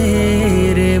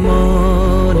मेरे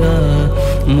मौला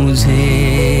मुझे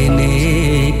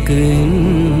नेक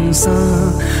इंसान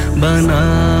बना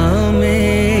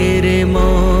मेरे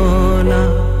मौला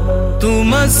तू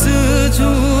मस्जूद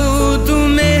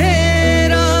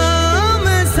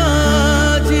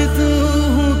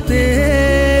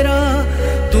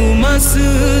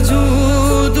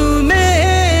मस्जूद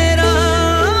मेरा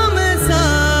मैं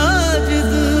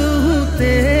साजिद हूँ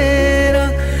तेरा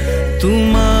तू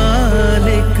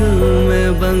मालिक मैं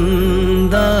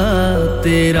बंदा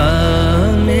तेरा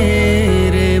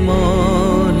मेरे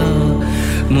मौला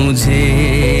मुझे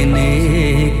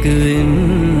नेक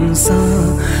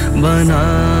इंसान बना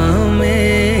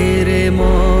मेरे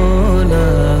मौला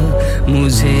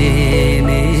मुझे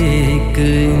नेक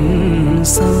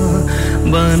इंसान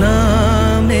बना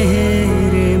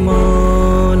मेरे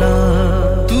मौला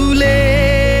तू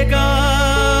लेगा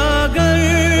अगर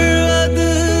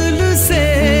अदल से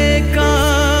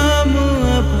काम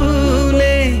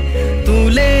अपने तू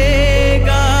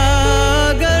लेगा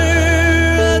अगर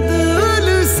अदल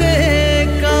से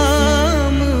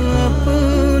काम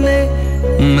अपने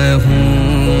मैं हूँ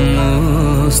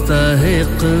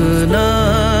मुस्तहिक़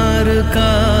नार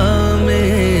का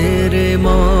मेरे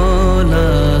मौला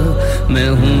मैं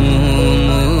हूँ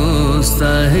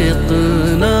मुस्तहिक़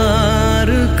नार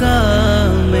का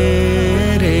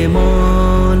मेरे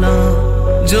मौला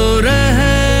जो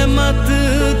रहमत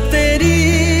तेरी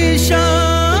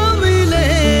शामिल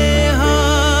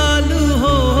हाल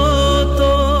हो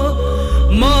तो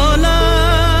मौला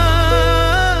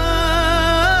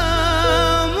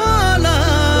मौला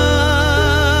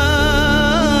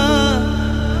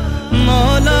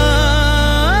मौला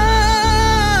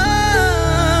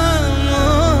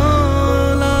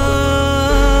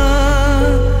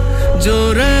जो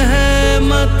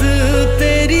रहमत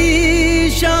तेरी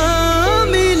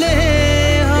शामिल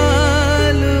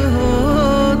हाल हो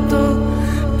तो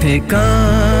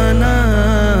ठिकाना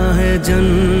है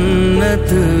जन्नत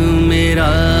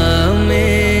मेरा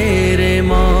मेरे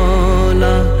मौला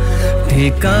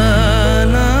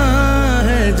ठिकाना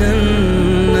है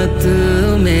जन्नत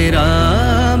मेरा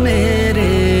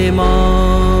मेरे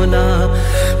मौला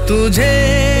तुझे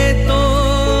तो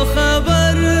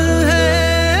खबर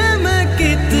है मैं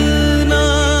कितना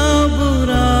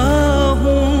बुरा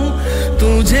हूँ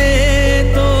तुझे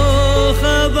तो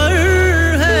खबर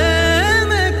है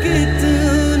मैं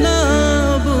कितना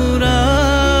बुरा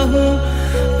हूँ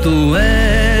तू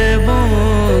ऐबों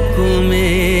को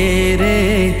मेरे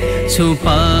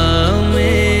छुपा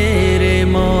मेरे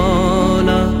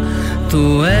मौला तू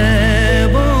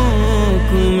ऐबों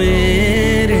को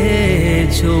मेरे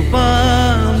छुपा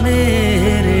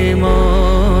मेरे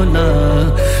मौला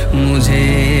मुझे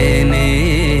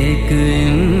नेक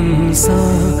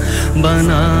इंसान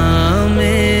बना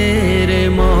मेरे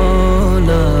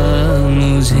मौला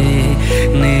मुझे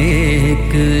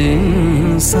नेक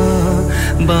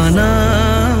इंसान बना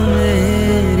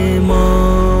मेरे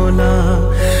मौला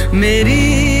मेरी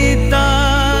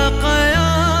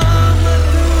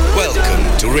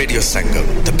Welcome to Radio Sangam,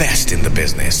 the best in the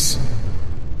business.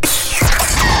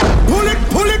 Pull it,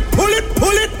 pull it, pull it,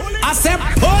 pull it. I said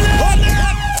pull it.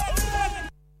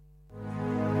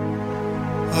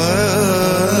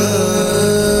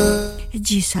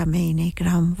 जी सामीन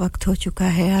इकराम वक्त हो चुका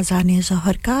है अज़ान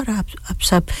ज़ोहर का और आप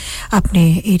सब अपने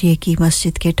एरिया की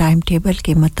मस्जिद के टाइम टेबल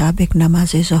के मुताबिक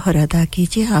नमाज ज़ोहर अदा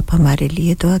कीजिए आप हमारे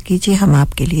लिए दुआ कीजिए हम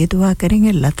आपके लिए दुआ करेंगे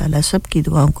अल्लाह ताला सब की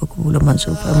दुआओं को कबूल और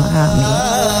मंजूर फरमाए आमीन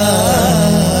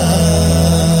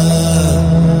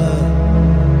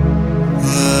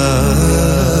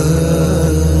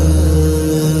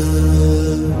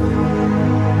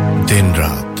दिन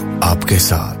रात आपके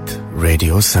साथ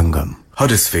रेडियो संगम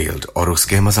हडर्सफील्ड और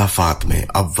उसके मज़ाफ़ात में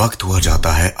अब वक्त हुआ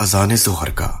जाता है अज़ान ज़ोहर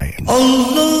का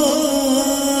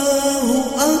अल्लाहु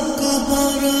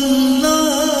अकबर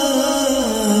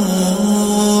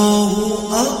अल्लाहु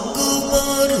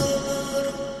अकबर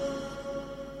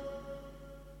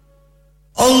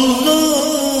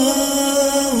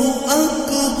अल्लाहु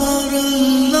अकबर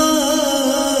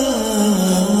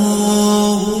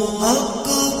अल्लाहु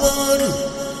अकबर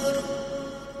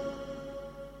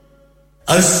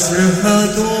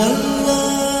अशहदु अल्ला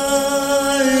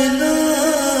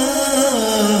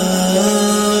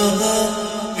इलाहा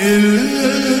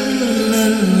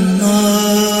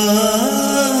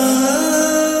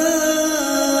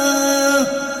इल्लल्लाह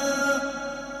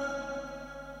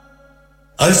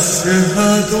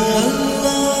अशहदु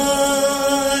अल्ला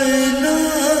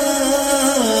इलाहा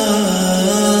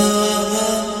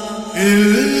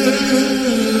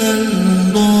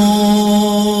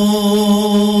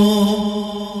इल्लल्लाह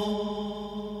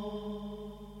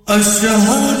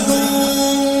अशहदु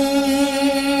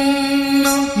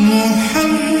अन्ना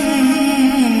मुहम्मदर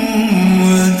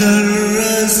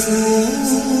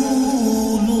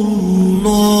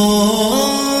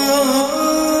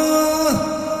रसूलुल्लाह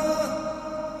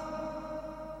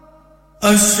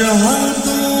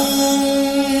अशहदु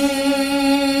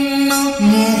अन्ना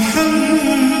मुहम्मदर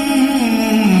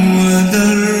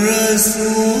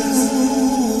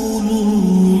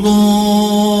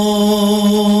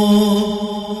रसूलुल्लाह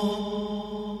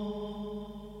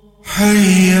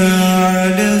حي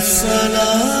على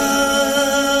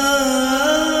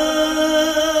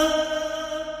الصلاة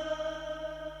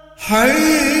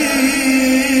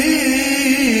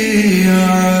حي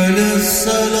على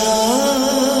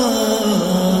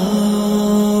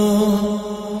الصلاة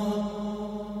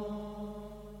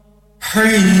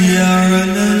حي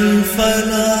على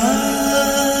الفلاح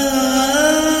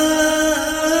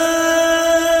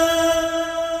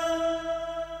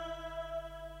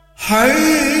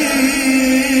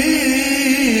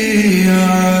حي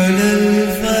على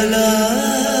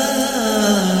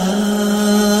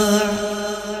الفلاح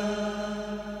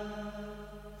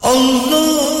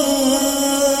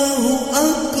الله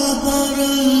أكبر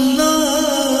الله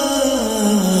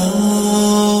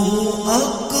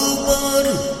أكبر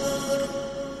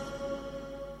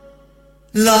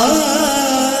لا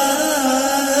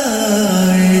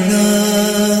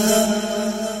إله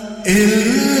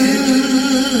إلا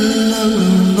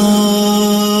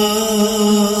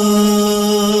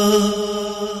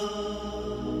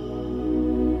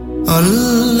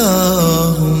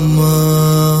اللهم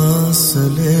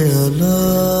صل على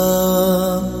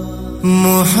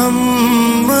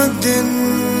محمد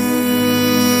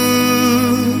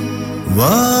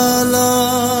وعلى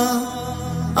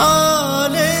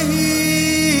آله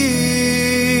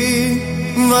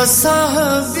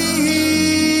وصحبه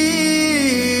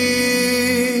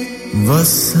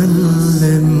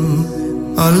وسلم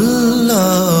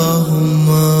اللهم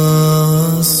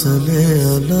صل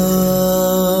على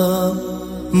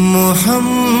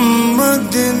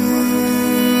محمد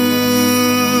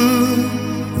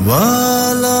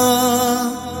वाला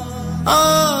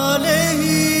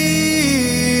आलेही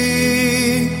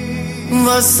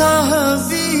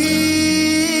वसहबी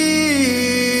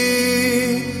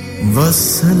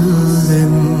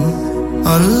वसल्लिम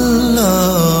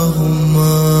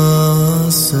अल्लाहुम्मा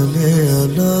सल्ली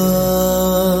अला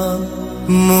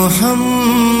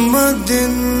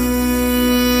मुहम्मदिन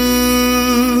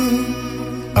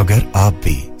अगर आप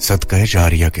भी सदका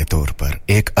जारिया के तौर पर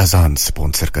एक अजान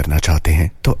स्पॉन्सर करना चाहते हैं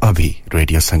तो अभी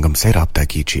रेडियो संगम से राब्ता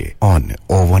कीजिए ऑन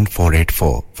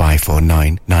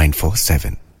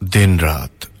 01484549947 दिन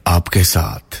रात आपके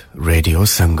साथ रेडियो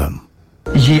संगम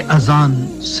ये अजान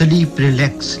स्लीप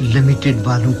रिलैक्स लिमिटेड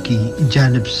वालों की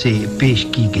जानिब से पेश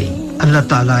की गई अल्लाह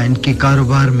ताला इनके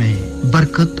कारोबार में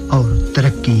बरकत और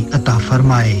तरक्की अता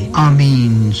फरमाए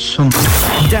आमीन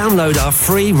Download our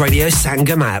free Radio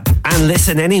Sangam app and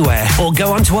listen anywhere or go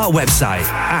onto our website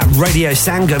at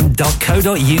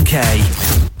radiosangam.co.uk.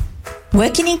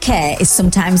 Working in care is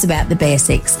sometimes about the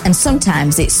basics and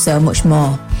sometimes it's so much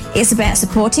more. It's about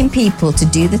supporting people to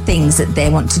do the things that they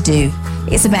want to do.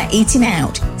 It's about eating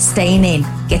out, staying in,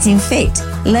 getting fit,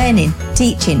 learning,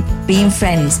 teaching, being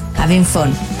friends, having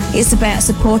fun. It's about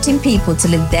supporting people to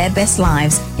live their best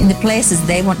lives in the places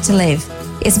they want to live.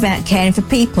 It's about caring for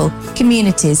people,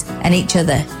 communities and each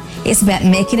other. It's about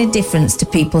making a difference to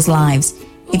people's lives.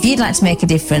 If you'd like to make a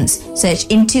difference, search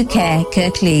Into Care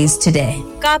Kirklees today.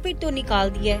 Carpet तो निकाल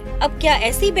दिया है, अब क्या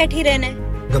ऐसे ही बैठी रहना है?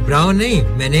 घबराओ नहीं,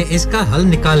 मैंने इसका हल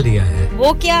निकाल दिया है।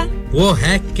 वो क्या? वो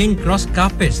है King Cross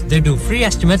Carpets. They do free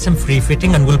estimates and free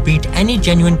fitting and will beat any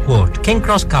genuine quote. King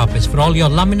Cross Carpets for all your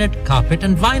laminate, carpet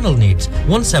and vinyl needs.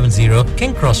 170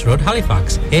 King Cross Road, Halifax,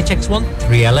 HX1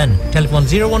 3LN. Telephone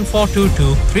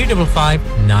 01422 355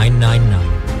 999.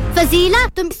 Fazila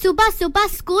तुम सुबह सुबह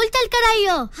school चल कर आई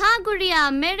हो हाँ गुड़िया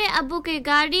मेरे अब्बू की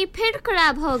गाड़ी फिर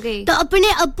खराब हो गई तो अपने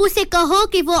अब्बू से कहो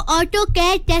कि वो ऑटो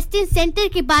केयर टेस्टिंग सेंटर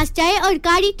के पास जाए और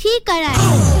गाड़ी ठीक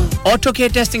कराए Auto Care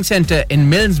Testing Center in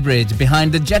Millsbridge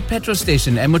behind the Jet Petrol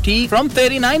Station MOT from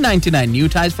 $39.99 new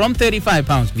tires from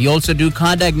 £35 we also do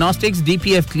car diagnostics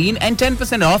DPF clean and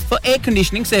 10% off for air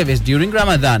conditioning service during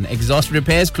Ramadan exhaust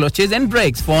repairs clutches and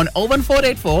brakes phone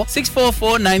 01484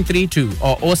 644 932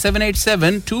 or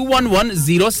 0787 211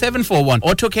 0741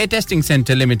 Auto Care Testing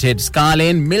Center Limited Scar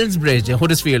Lane Millsbridge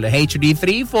Huddersfield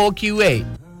HD3 4QA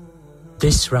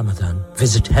This Ramadan,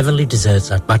 visit Heavenly Desserts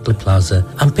at Battle Plaza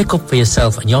and pick up for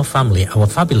yourself and your family our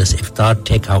fabulous iftar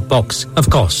takeout box. Of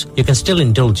course, you can still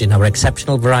indulge in our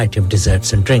exceptional variety of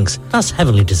desserts and drinks. That's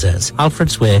Heavenly Desserts,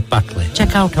 Alfred's Way, Batley.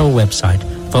 Check out our website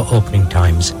for opening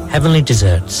times. Heavenly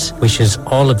Desserts wishes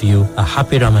all of you a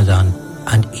happy Ramadan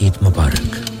and Eid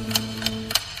Mubarak.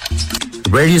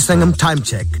 Radio Sangam Time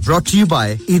Check brought to you by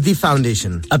Eidi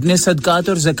Foundation. अपने सदकात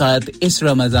और ज़कात इस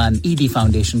रमज़ान ईदी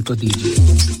foundation को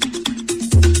दीजिए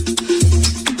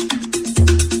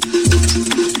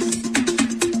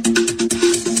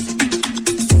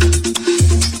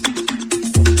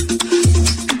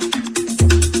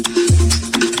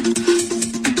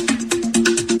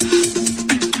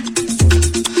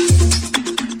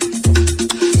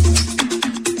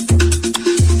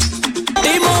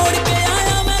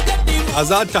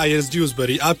आजाद tyres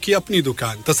Dewsbury आपकी अपनी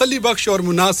दुकान तसल्ली बख्श और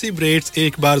मुनासिब रेट्स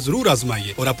एक बार जरूर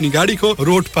आजमाइए और अपनी गाड़ी को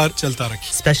रोड पर चलता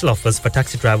रखिए Special offers for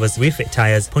taxi drivers, refit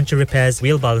tires, puncture repairs,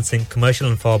 wheel balancing, commercial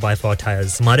and 4x4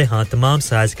 tires. हमारे यहाँ तमाम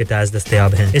साइज के टायर्स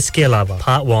दस्तयाब हैं। इसके अलावा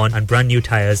part 1 and brand new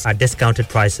tires at discounted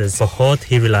prices for बहुत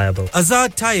ही reliable. Azad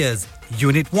Tires,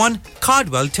 Unit 1,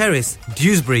 Cardwell Terrace,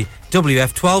 Dewsbury,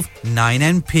 WF12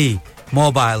 9NP.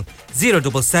 Mobile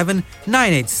 077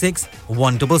 986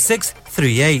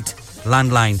 16638.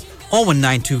 Landline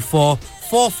 01924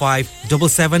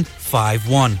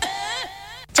 457751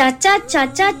 चाचा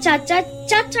चाचा चाचा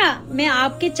चाचा मैं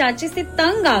आपके चाचे से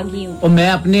तंग आ गई हूँ और मैं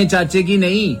अपने चाचे की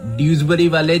नहीं ड्यूसबरी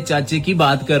वाले चाचे की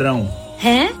बात कर रहा हूँ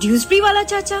हैं ड्यूसबरी वाला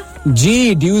चाचा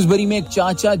जी ड्यूसबरी में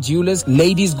चाचा ज्वेलर्स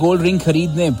लेडीज गोल्ड रिंग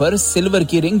खरीदने पर सिल्वर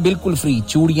की रिंग बिल्कुल फ्री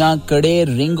चूड़ियां कड़े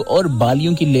रिंग और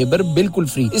बालियों की लेबर बिल्कुल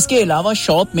फ्री इसके अलावा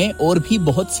शॉप में और भी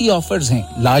बहुत सी ऑफर्स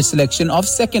हैं large selection of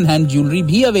second hand jewellery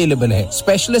भी अवेलेबल है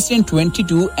specialist in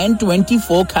 22 and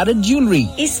 24 carat jewellery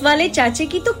इस वाले चाचे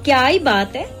की तो क्या ही बात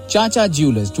है Chacha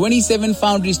Jewelers, 27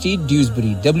 Foundry Street,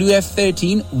 Dewsbury,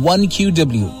 WF13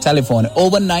 1QW. Telephone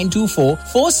 01924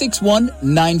 461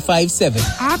 957.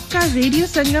 आपका रेडियो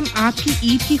संगम आपकी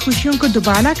ईद की खुशियों को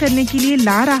दुबारा करने के लिए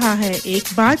ला रहा है एक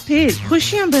बार फिर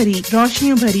खुशियां भरी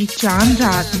रोशनियों भरी चांद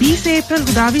रात 20 अप्रैल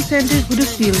गुदावी सेंटर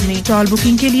हुडर्सफील्ड में टॉल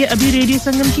बुकिंग के लिए अभी रेडियो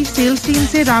संगम की सेल्स टीम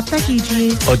से राब्ता कीजिए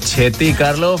और छेती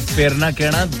कर लो फिर ना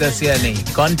कहना दसिया नहीं.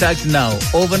 Contact now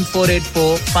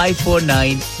 01484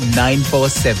 549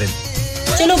 947.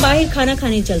 चलो बाहर खाना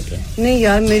खाने चलते हैं नहीं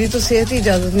यार मेरी तो सेहत ही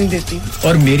इजाजत नहीं देती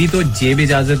और मेरी तो जेब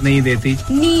इजाजत नहीं देती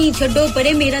नी छोड़ो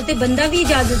परे मेरा ते बंदा भी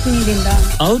इजाजत नहीं देता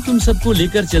आओ तुम सबको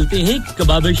लेकर चलते हैं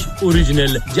कबाबिश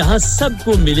ओरिजिनल जहां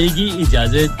सबको मिलेगी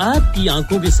इजाजत आपकी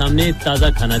आंखों के सामने ताजा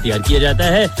खाना तैयार किया जाता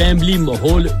है फैमिली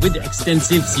माहौल with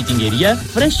extensive seating area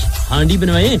fresh हांडी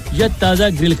बनवाएं या ताजा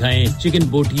ग्रिल खाएं चिकन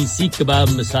बोटी सीख कबाब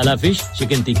मसाला fish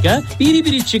chicken tikka Piri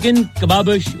Piri chicken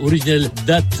Kababish original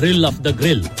the thrill of the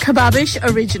grill Kababish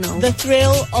Original The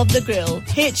Thrill of the Grill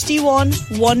HD1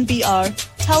 1BR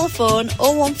Telephone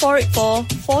 01484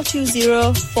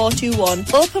 420 421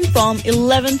 Open from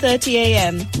 11:30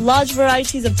 a.m. Large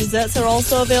varieties of desserts are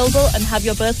also available and have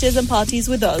your birthdays and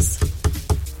parties with us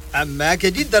मैं के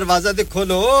जी दरवाजा दे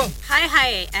खोलो हाय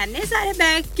हाय एने सारे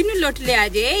bag किनु लुट ले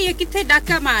आजे ये किथे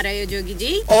डाका मार रहे हो जोगी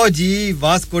जी ओ जी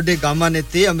वास्को डे गामा ने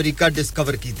ते अमेरिका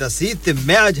डिस्कवर कीता सी ते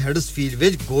मैं आज हडर्सफील्ड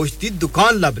विच गोश्त दी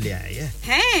दुकान लब ले आया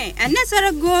है एने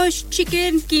सारा गोश्त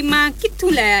चिकन कीमा किथु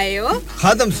ले आए हो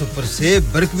खादम सुपर से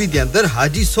बरकवी दे अंदर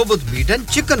हाजी सोबत मीट एंड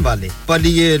चिकन वाले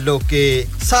पलिए लोके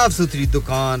साफ सुथरी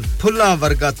दुकान फुल्ला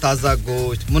वर्गा ताजा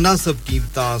गोश्त मुनासिब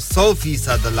कीमतां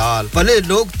 100% दलाल भले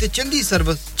लोग ते चंगी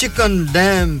service chicken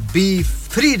lamb beef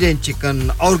free range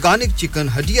chicken organic chicken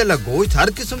हड्डी वाला गोश्त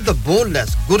हर किस्म दा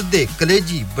बोनलेस गुर्दे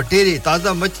कलेजी बटेरे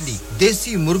ताजा मछली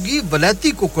देसी मुर्गी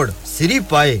बलाती कुकड़ सिरी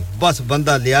पाए बस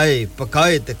बंदा ले आए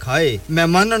पकाए ते खाए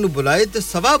मेहमानां नु बुलाए ते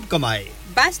सवाब कमाए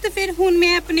बस तो फिर हुन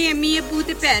मैं अपने अम्मी अब्बू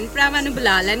ते भैन भरावां नु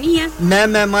बुला लेनी है मैं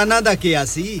मेहमानां दा किया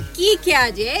सी की क्या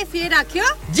जे फिर आखियो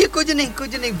जी कुछ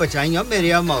नहीं बचाइयो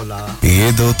मेरे आ मौला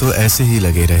ये दो तो ऐसे ही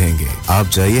लगे रहेंगे आप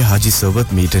जाइए हाजी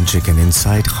सोबत meet and chicken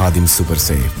inside Khadim super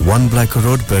से 1 Black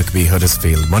Road Birkby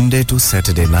Huddersfield Monday to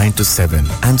Saturday 9 to 7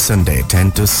 and Sunday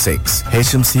 10 to 6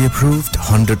 HMC approved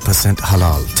 100%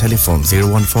 halal telephone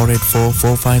 01484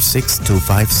 456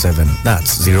 257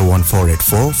 that's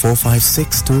 01484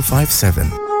 456 257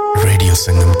 radio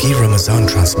संगम की रमजान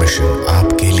ट्रांसमिशन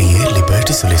आपके लिए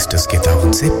लिबर्टी सोलिसिटर्स के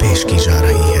ताउन से पेश की जा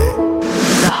रही है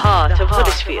The heart of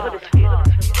Huddersfield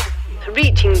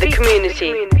reaching the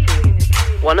community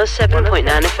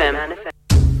 107.9 FM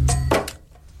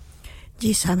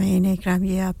जी सामीन इकराम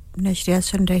ये आप नशरियात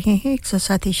सुन रहे हैं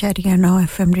 107.9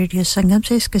 FM रेडियो संगम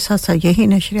से इसके साथ साथ यही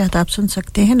नशरियात आप सुन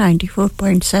सकते हैं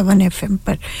 94.7 FM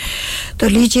पर तो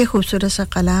लीजिए खूबसूरत सा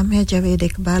कलाम है जावेद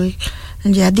इकबाल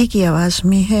जादी की आवाज़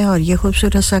में है और ये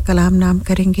खूबसूरत सा कलाम नाम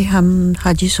करेंगे हम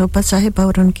हाजी सोबत साहिब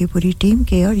और उनकी पूरी टीम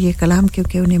के और ये कलाम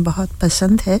क्योंकि उन्हें बहुत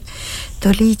पसंद है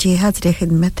तो लीजिए हाज़िर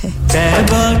खिदमत है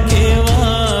तैबा के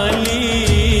वाली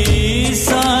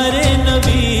सारे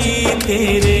नबी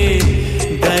तेरे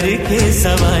दर के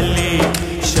सवाली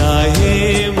शाहे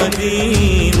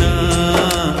मदीना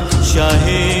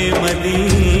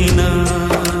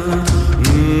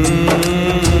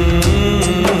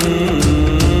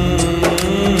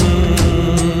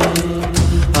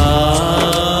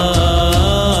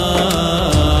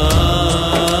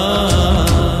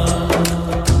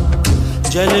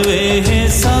जलवे हैं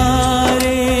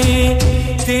सारे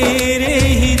तेरे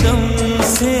ही दम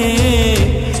से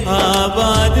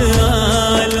आबाद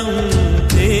आलम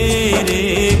तेरे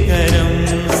करम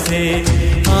से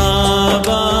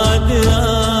आबाद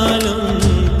आलम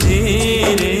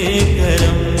तेरे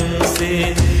करम से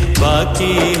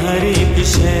बाकी हर एक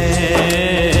शय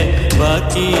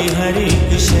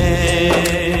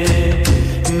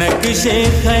नक्शे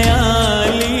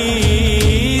ख़याली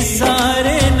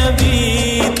सारे नबी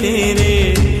तेरे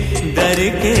दर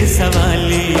के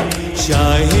सवाली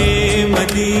शाहे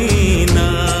मदीना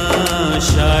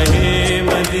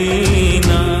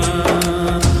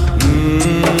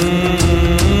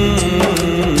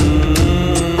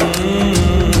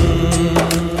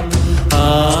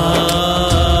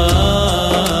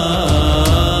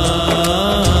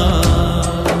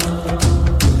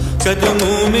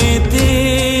कदमों में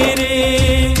तेरे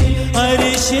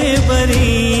अर्श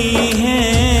बरी है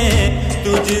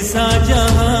तुझ सा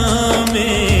जहां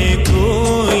में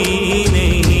कोई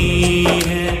नहीं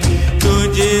है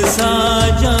तुझ सा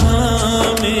जहां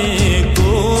में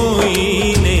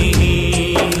कोई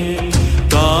नहीं है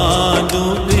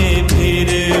कांधों पे फिर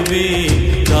भी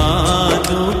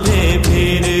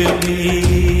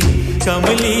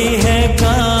कमली है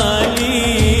काली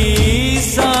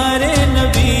सारे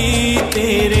नबी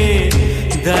तेरे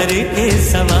दर के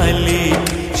सवाली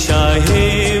शाहे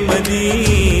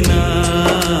मदीना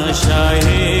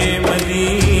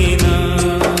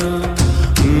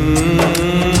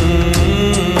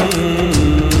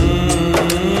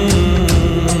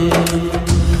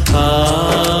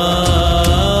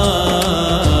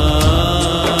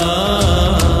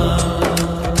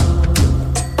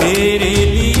तेरे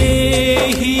लिए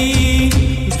ही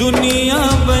दुनिया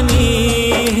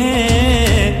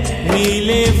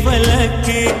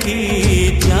की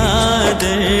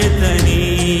चादर तनी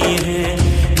है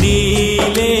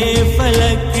नीले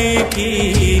फलक की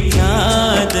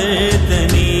चादर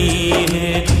तनी है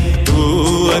तू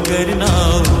अगर ना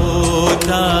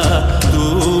होता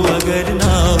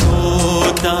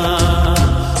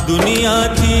दुनिया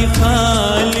थी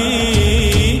खाली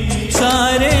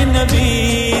सारे नबी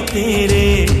तेरे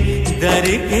दर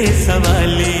के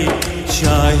सवाली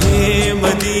शाहे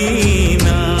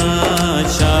मदीना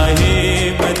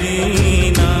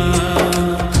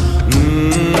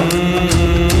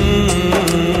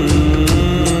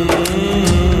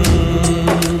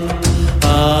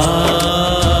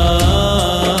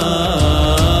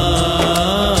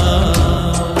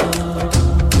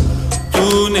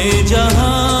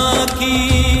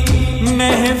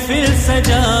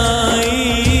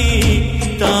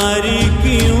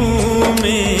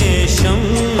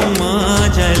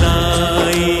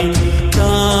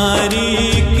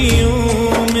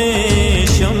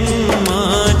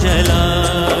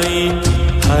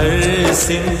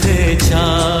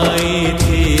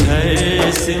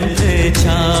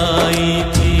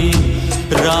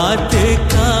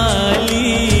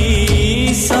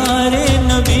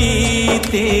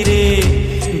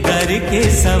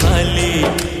सवाली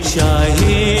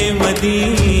शाहे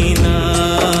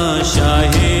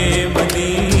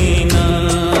मदीना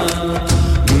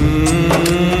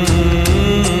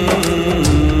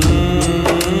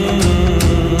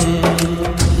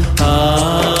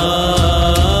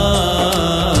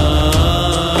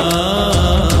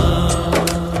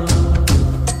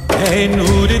है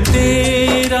नूर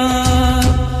तेरा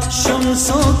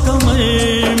शम्सो कमर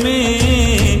में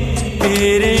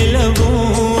तेरे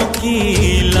लबों की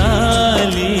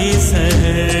लाली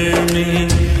सहर में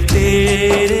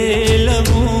तेरे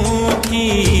लबों की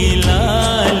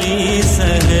लाली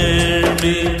सहर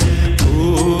में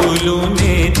फूलों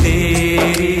ने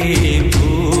तेरी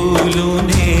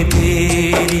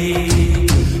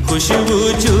खुशबू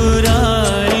चुरा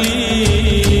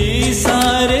ली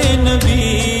सारे नबी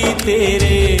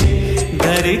तेरे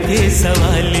दर के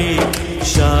सवाली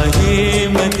शाहे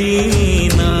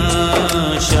मदीना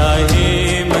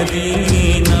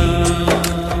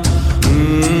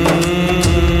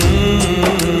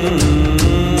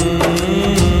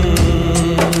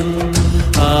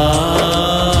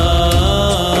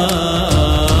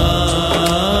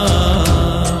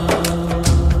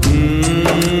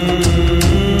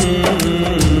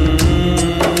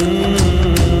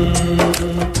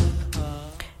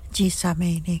जी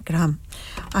सामईन इकराम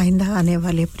आइंदा आने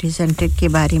वाले प्रेजेंटर के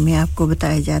बारे में आपको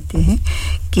बताए जाते हैं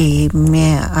कि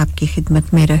मैं आपकी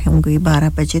खिदमत में रहूंगी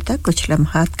 12 बजे तक कुछ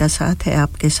लम्हात का साथ है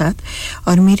आपके साथ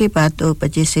और मेरे बाद 2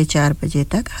 बजे से 4 बजे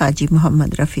तक हाजी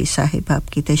मोहम्मद रफ़ी साहिब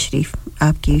आपकी तशरीफ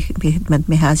आपकी खिदमत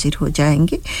में हाजिर हो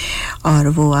जाएंगे और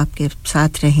वो आपके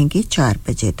साथ रहेंगे 4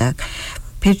 बजे तक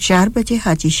फिर 4 बजे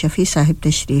हाजी शफी साहिब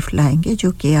तशरीफ लाएंगे जो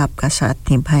कि आपका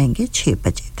साथ निभाएंगे 6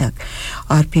 बजे तक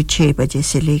और फिर 6 बजे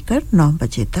से लेकर 9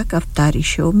 बजे तक अफ्तारी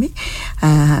शो में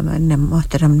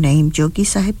मोहतरम नईम जोगी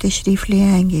साहिब तशरीफ ले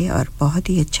आएंगे और बहुत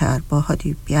ही अच्छा और बहुत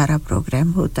ही प्यारा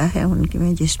प्रोग्राम होता है उनके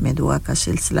में जिसमें दुआ का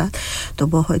सिलसिला तो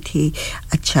बहुत ही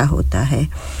अच्छा होता है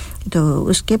तो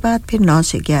उसके बाद फिर 9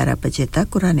 से 11 बजे तक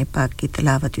कुरान पाक की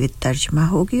तिलावत विद तर्जुमा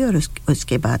होगी और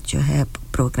उसके बाद जो है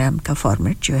प्रोग्राम का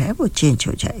फॉर्मेट जो है वो चेंज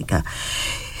हो जाएगा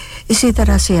इसी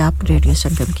तरह से आप रेडियो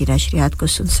संगम की नशरियात को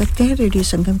सुन सकते हैं रेडियो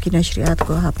संगम की नशरियात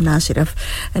को आप ना सिर्फ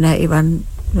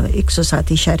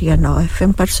 107.9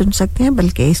 FM पर सुन सकते हैं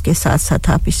बल्कि इसके साथ-साथ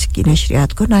आप इसकी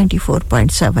नशरियात को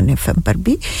 94.7 FM पर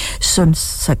भी सुन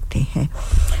सकते हैं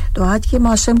तो आज के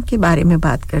मौसम के बारे में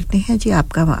बात करते हैं जी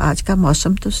आपका आज का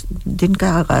मौसम तो दिन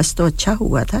का आगाज तो अच्छा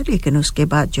हुआ था लेकिन उसके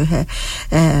बाद जो है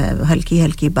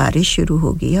हल्की-हल्की बारिश शुरू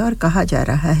हो गई है और कहा जा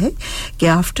रहा है कि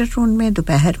आफ्टरनून में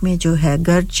दोपहर में जो है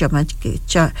गरज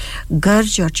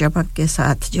और चमक के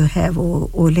साथ जो है वो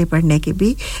ओले पड़ने के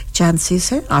भी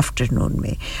चांसेस हैं आफ्टरनून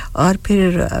में और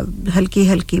फिर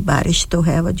हल्की-हल्की बारिश तो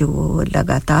है वो जो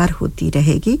लगातार होती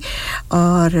रहेगी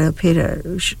और फिर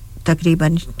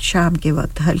तकरीबन शाम के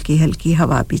वक्त हल्की-हल्की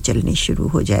हवा भी चलनी शुरू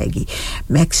हो जाएगी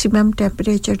मैक्सिमम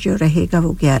टेंपरेचर जो रहेगा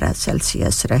वो 11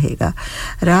 सेल्सियस रहेगा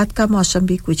रात का मौसम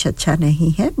भी कुछ अच्छा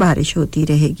नहीं है बारिश होती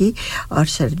रहेगी और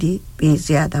सर्दी भी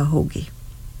ज़्यादा होगी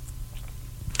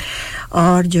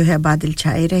और जो है बादल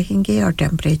छाए रहेंगे और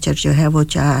टेंपरेचर जो है वो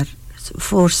 4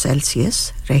 सेल्सियस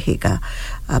रहेगा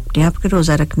अपने आप को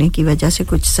रोज़ा रखने की वजह से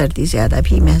कुछ सर्दी ज़्यादा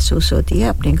भी महसूस होती है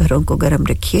अपने घरों को गर्म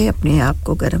रखिए अपने आप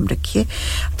को गर्म रखिए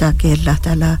ताकि अल्लाह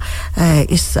ताला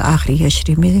इस आखिरी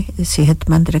अशरे में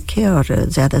सेहतमंद रखे और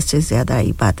ज़्यादा से ज़्यादा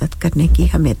इबादत करने की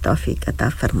हमें तौफीक अता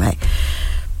फरमाए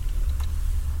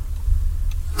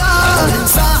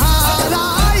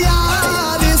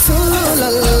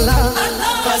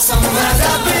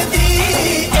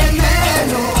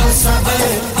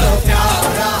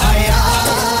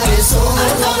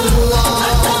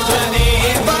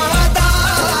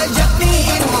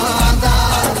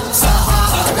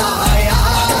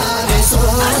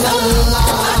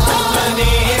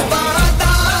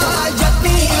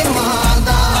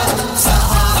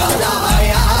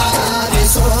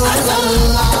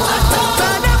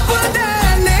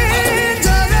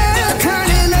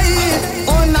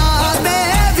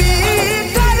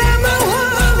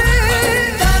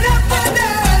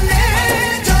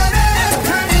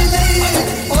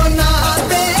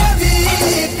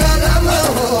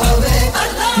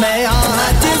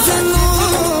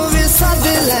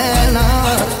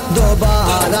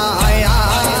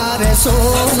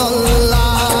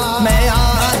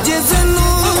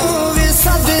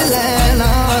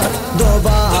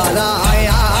सहारा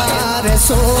या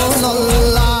रसूल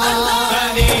अल्लाह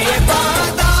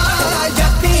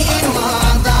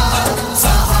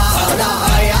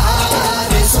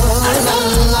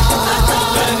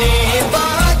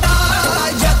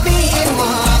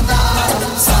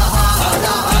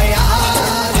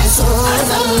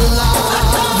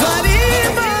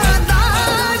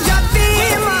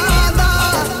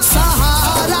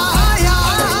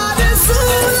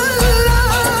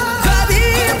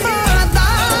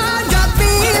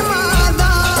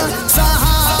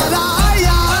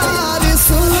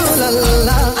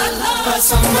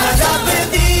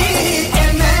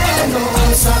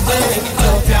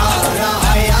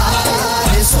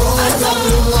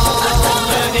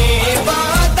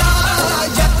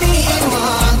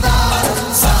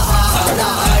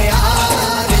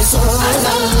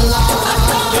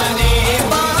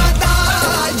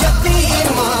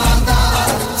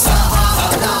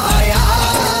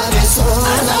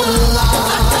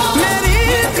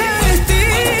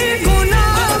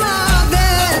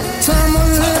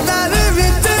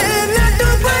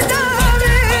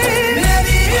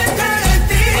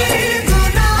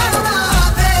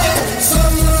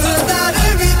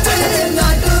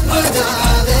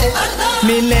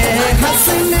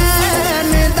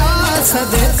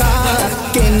सदका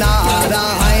किनारा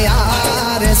या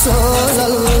रसूल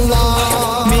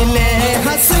अल्लाह मिले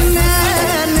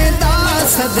हसनैन दा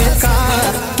सदका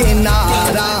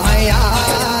किनारा या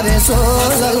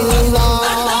रसूल अल्लाह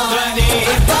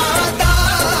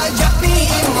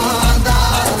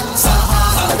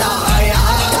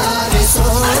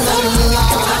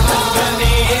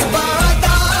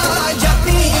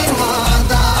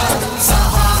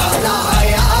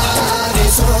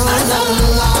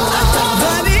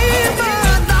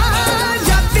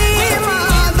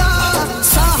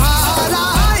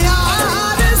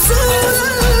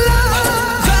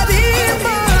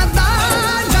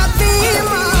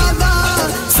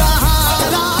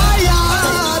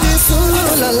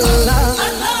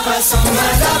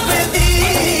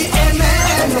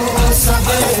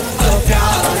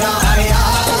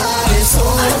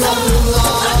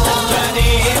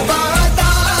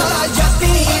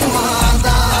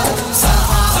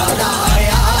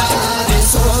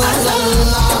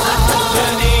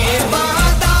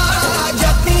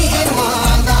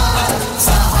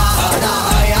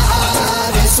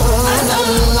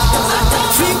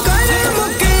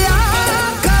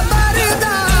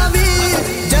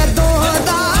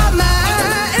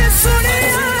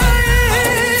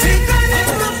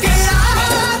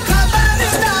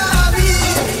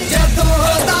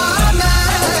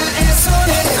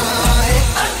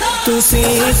तुसी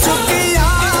चुकिया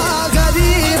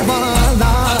गरीबां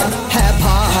दा है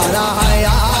भारा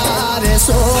या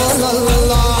रसूल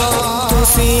अल्लाह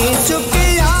तुसी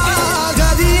चुकिया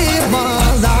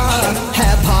गरीबां दा है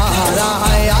भारा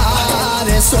या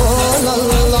रसूल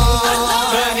अल्लाह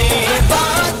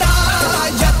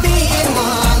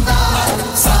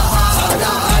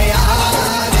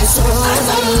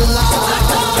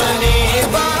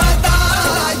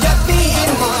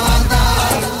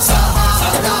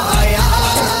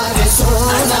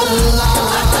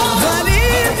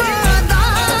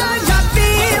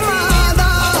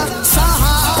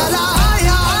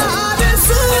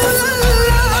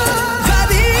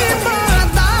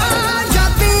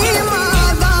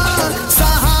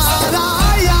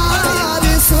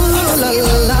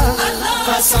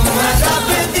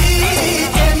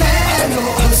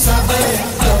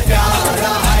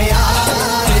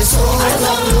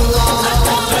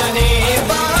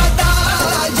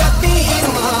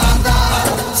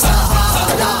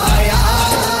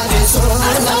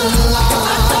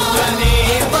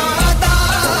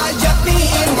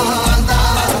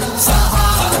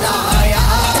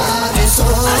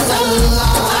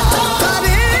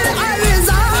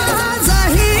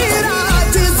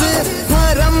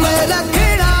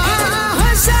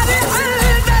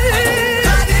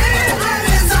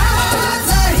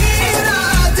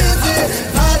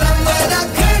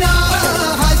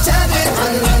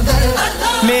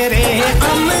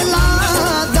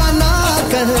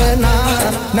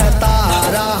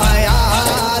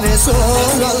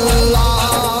रसूल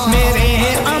अल्लाह मेरे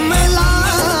अमला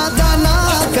दना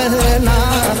करना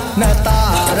न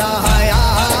तारा या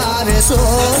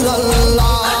रसूल अल्लाह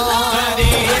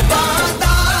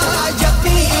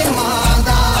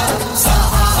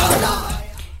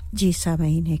जी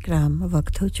सामीन इकराम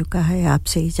वक्त हो चुका है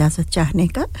आपसे इजाज़त चाहने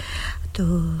का तो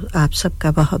आप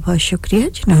सबका बहुत-बहुत शुक्रिया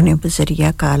जिन्होंने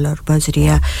बज़रिया कॉल और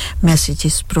बज़रिया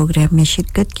मैसेजेस प्रोग्राम में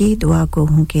शिरकत की दुआ को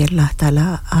हूं कि अल्लाह ताला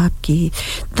आपकी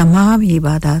तमाम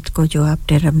इबादत को जो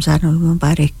आपने रमज़ानुल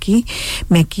मुबारक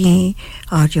में की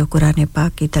और जो कुरान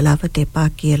पाक की तिलावत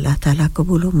पाक की अल्लाह ताला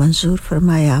कबूल व मंजूर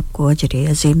फरमाए आपको अजर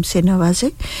अज़ीम से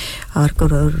नवाजे और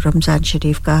रमज़ान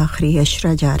शरीफ का आखिरी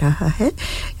अशरा जा रहा है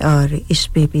और इस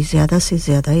पे भी ज़्यादा से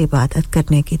ज़्यादा इबादत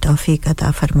करने की तौफीक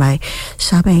अता फरमाए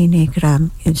सामईन इकराम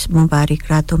इस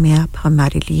मुबारक रातों में आप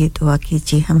हमारे लिए दुआ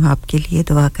कीजिए हम आपके लिए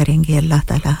दुआ करेंगे अल्लाह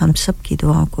ताला हम सब की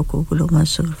दुआओं को कबूल व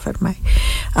मंजूर फरमाए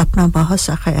अपना बहुत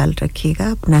सा ख्याल रखिएगा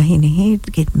अपना ही नहीं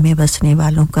इर्द-गिर्द में बसने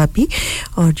वालों का भी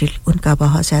और उनका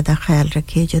बहुत ज़्यादा ख्याल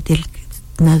रखिए जो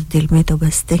दिल में तो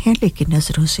बसते हैं लेकिन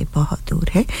नज़रों से बहुत दूर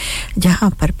है जहां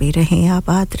पर भी रहें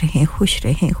आबाद रहें खुश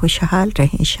रहें खुशहाल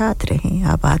रहें शाद रहें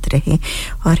आबाद रहें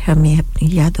और हमें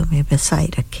अपनी यादों में बसाए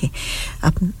रखें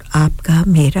आपका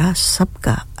मेरा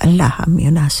सबका अल्लाह हम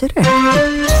नासिर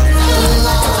रहे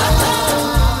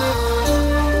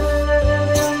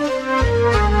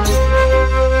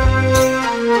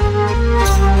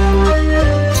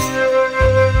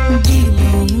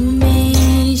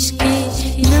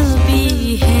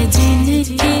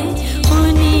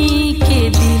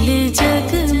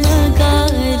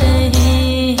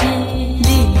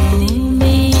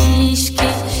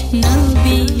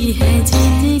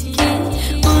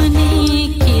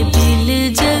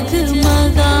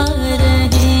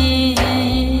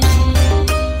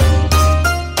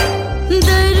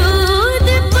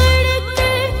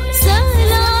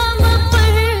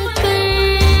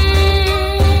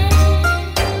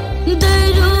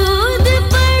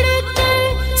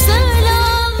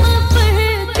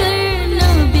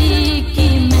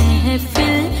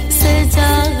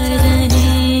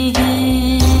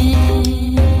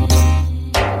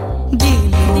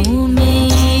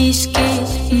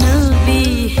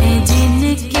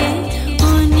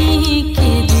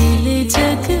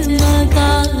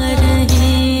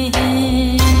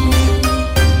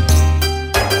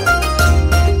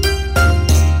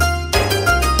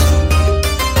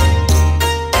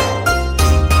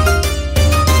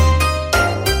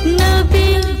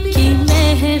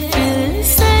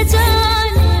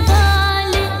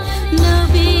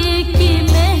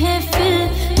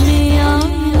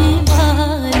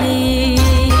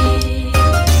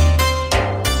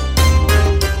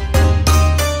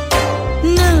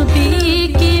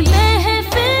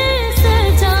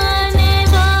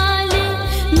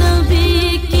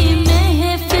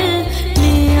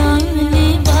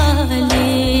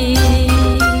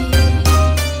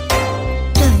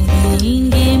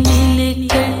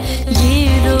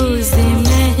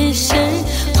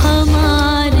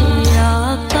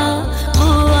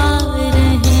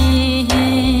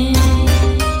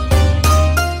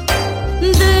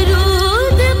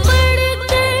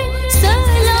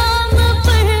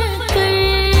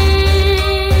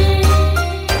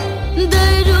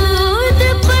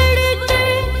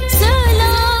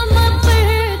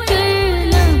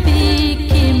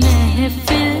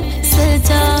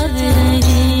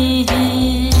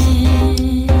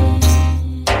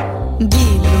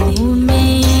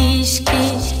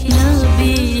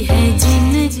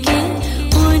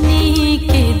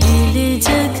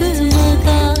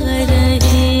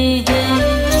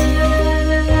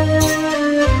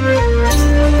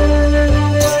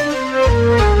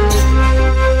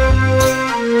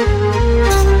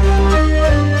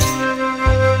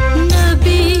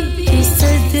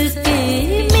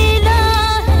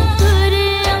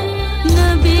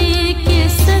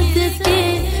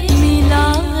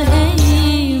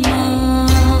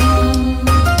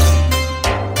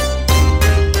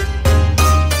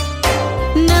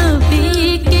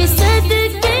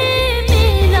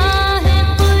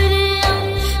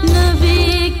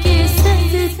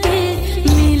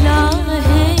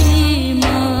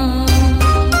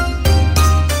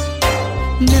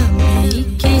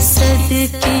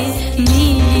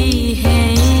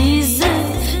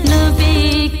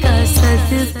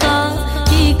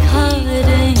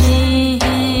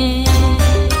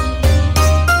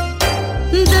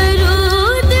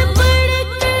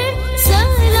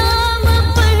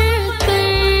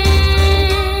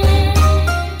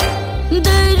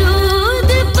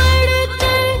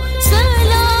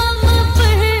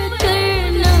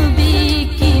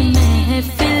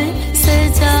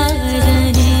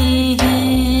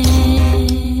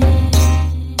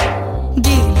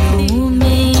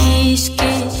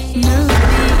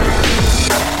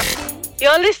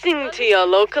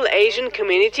Local Asian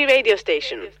community radio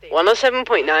station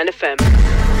 107.9 FM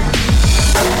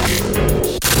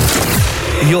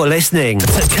You're listening to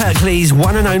Kirklees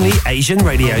one and only Asian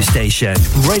radio station,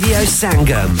 Radio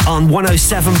Sangam on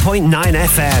 107.9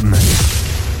 FM.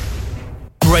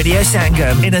 Radio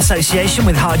Sangam in association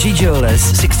with Haji Jewellers,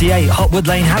 68 Hotwood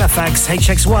Lane, Halifax,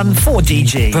 HX1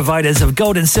 4DG. Providers of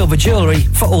gold and silver jewellery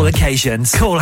for all occasions. Call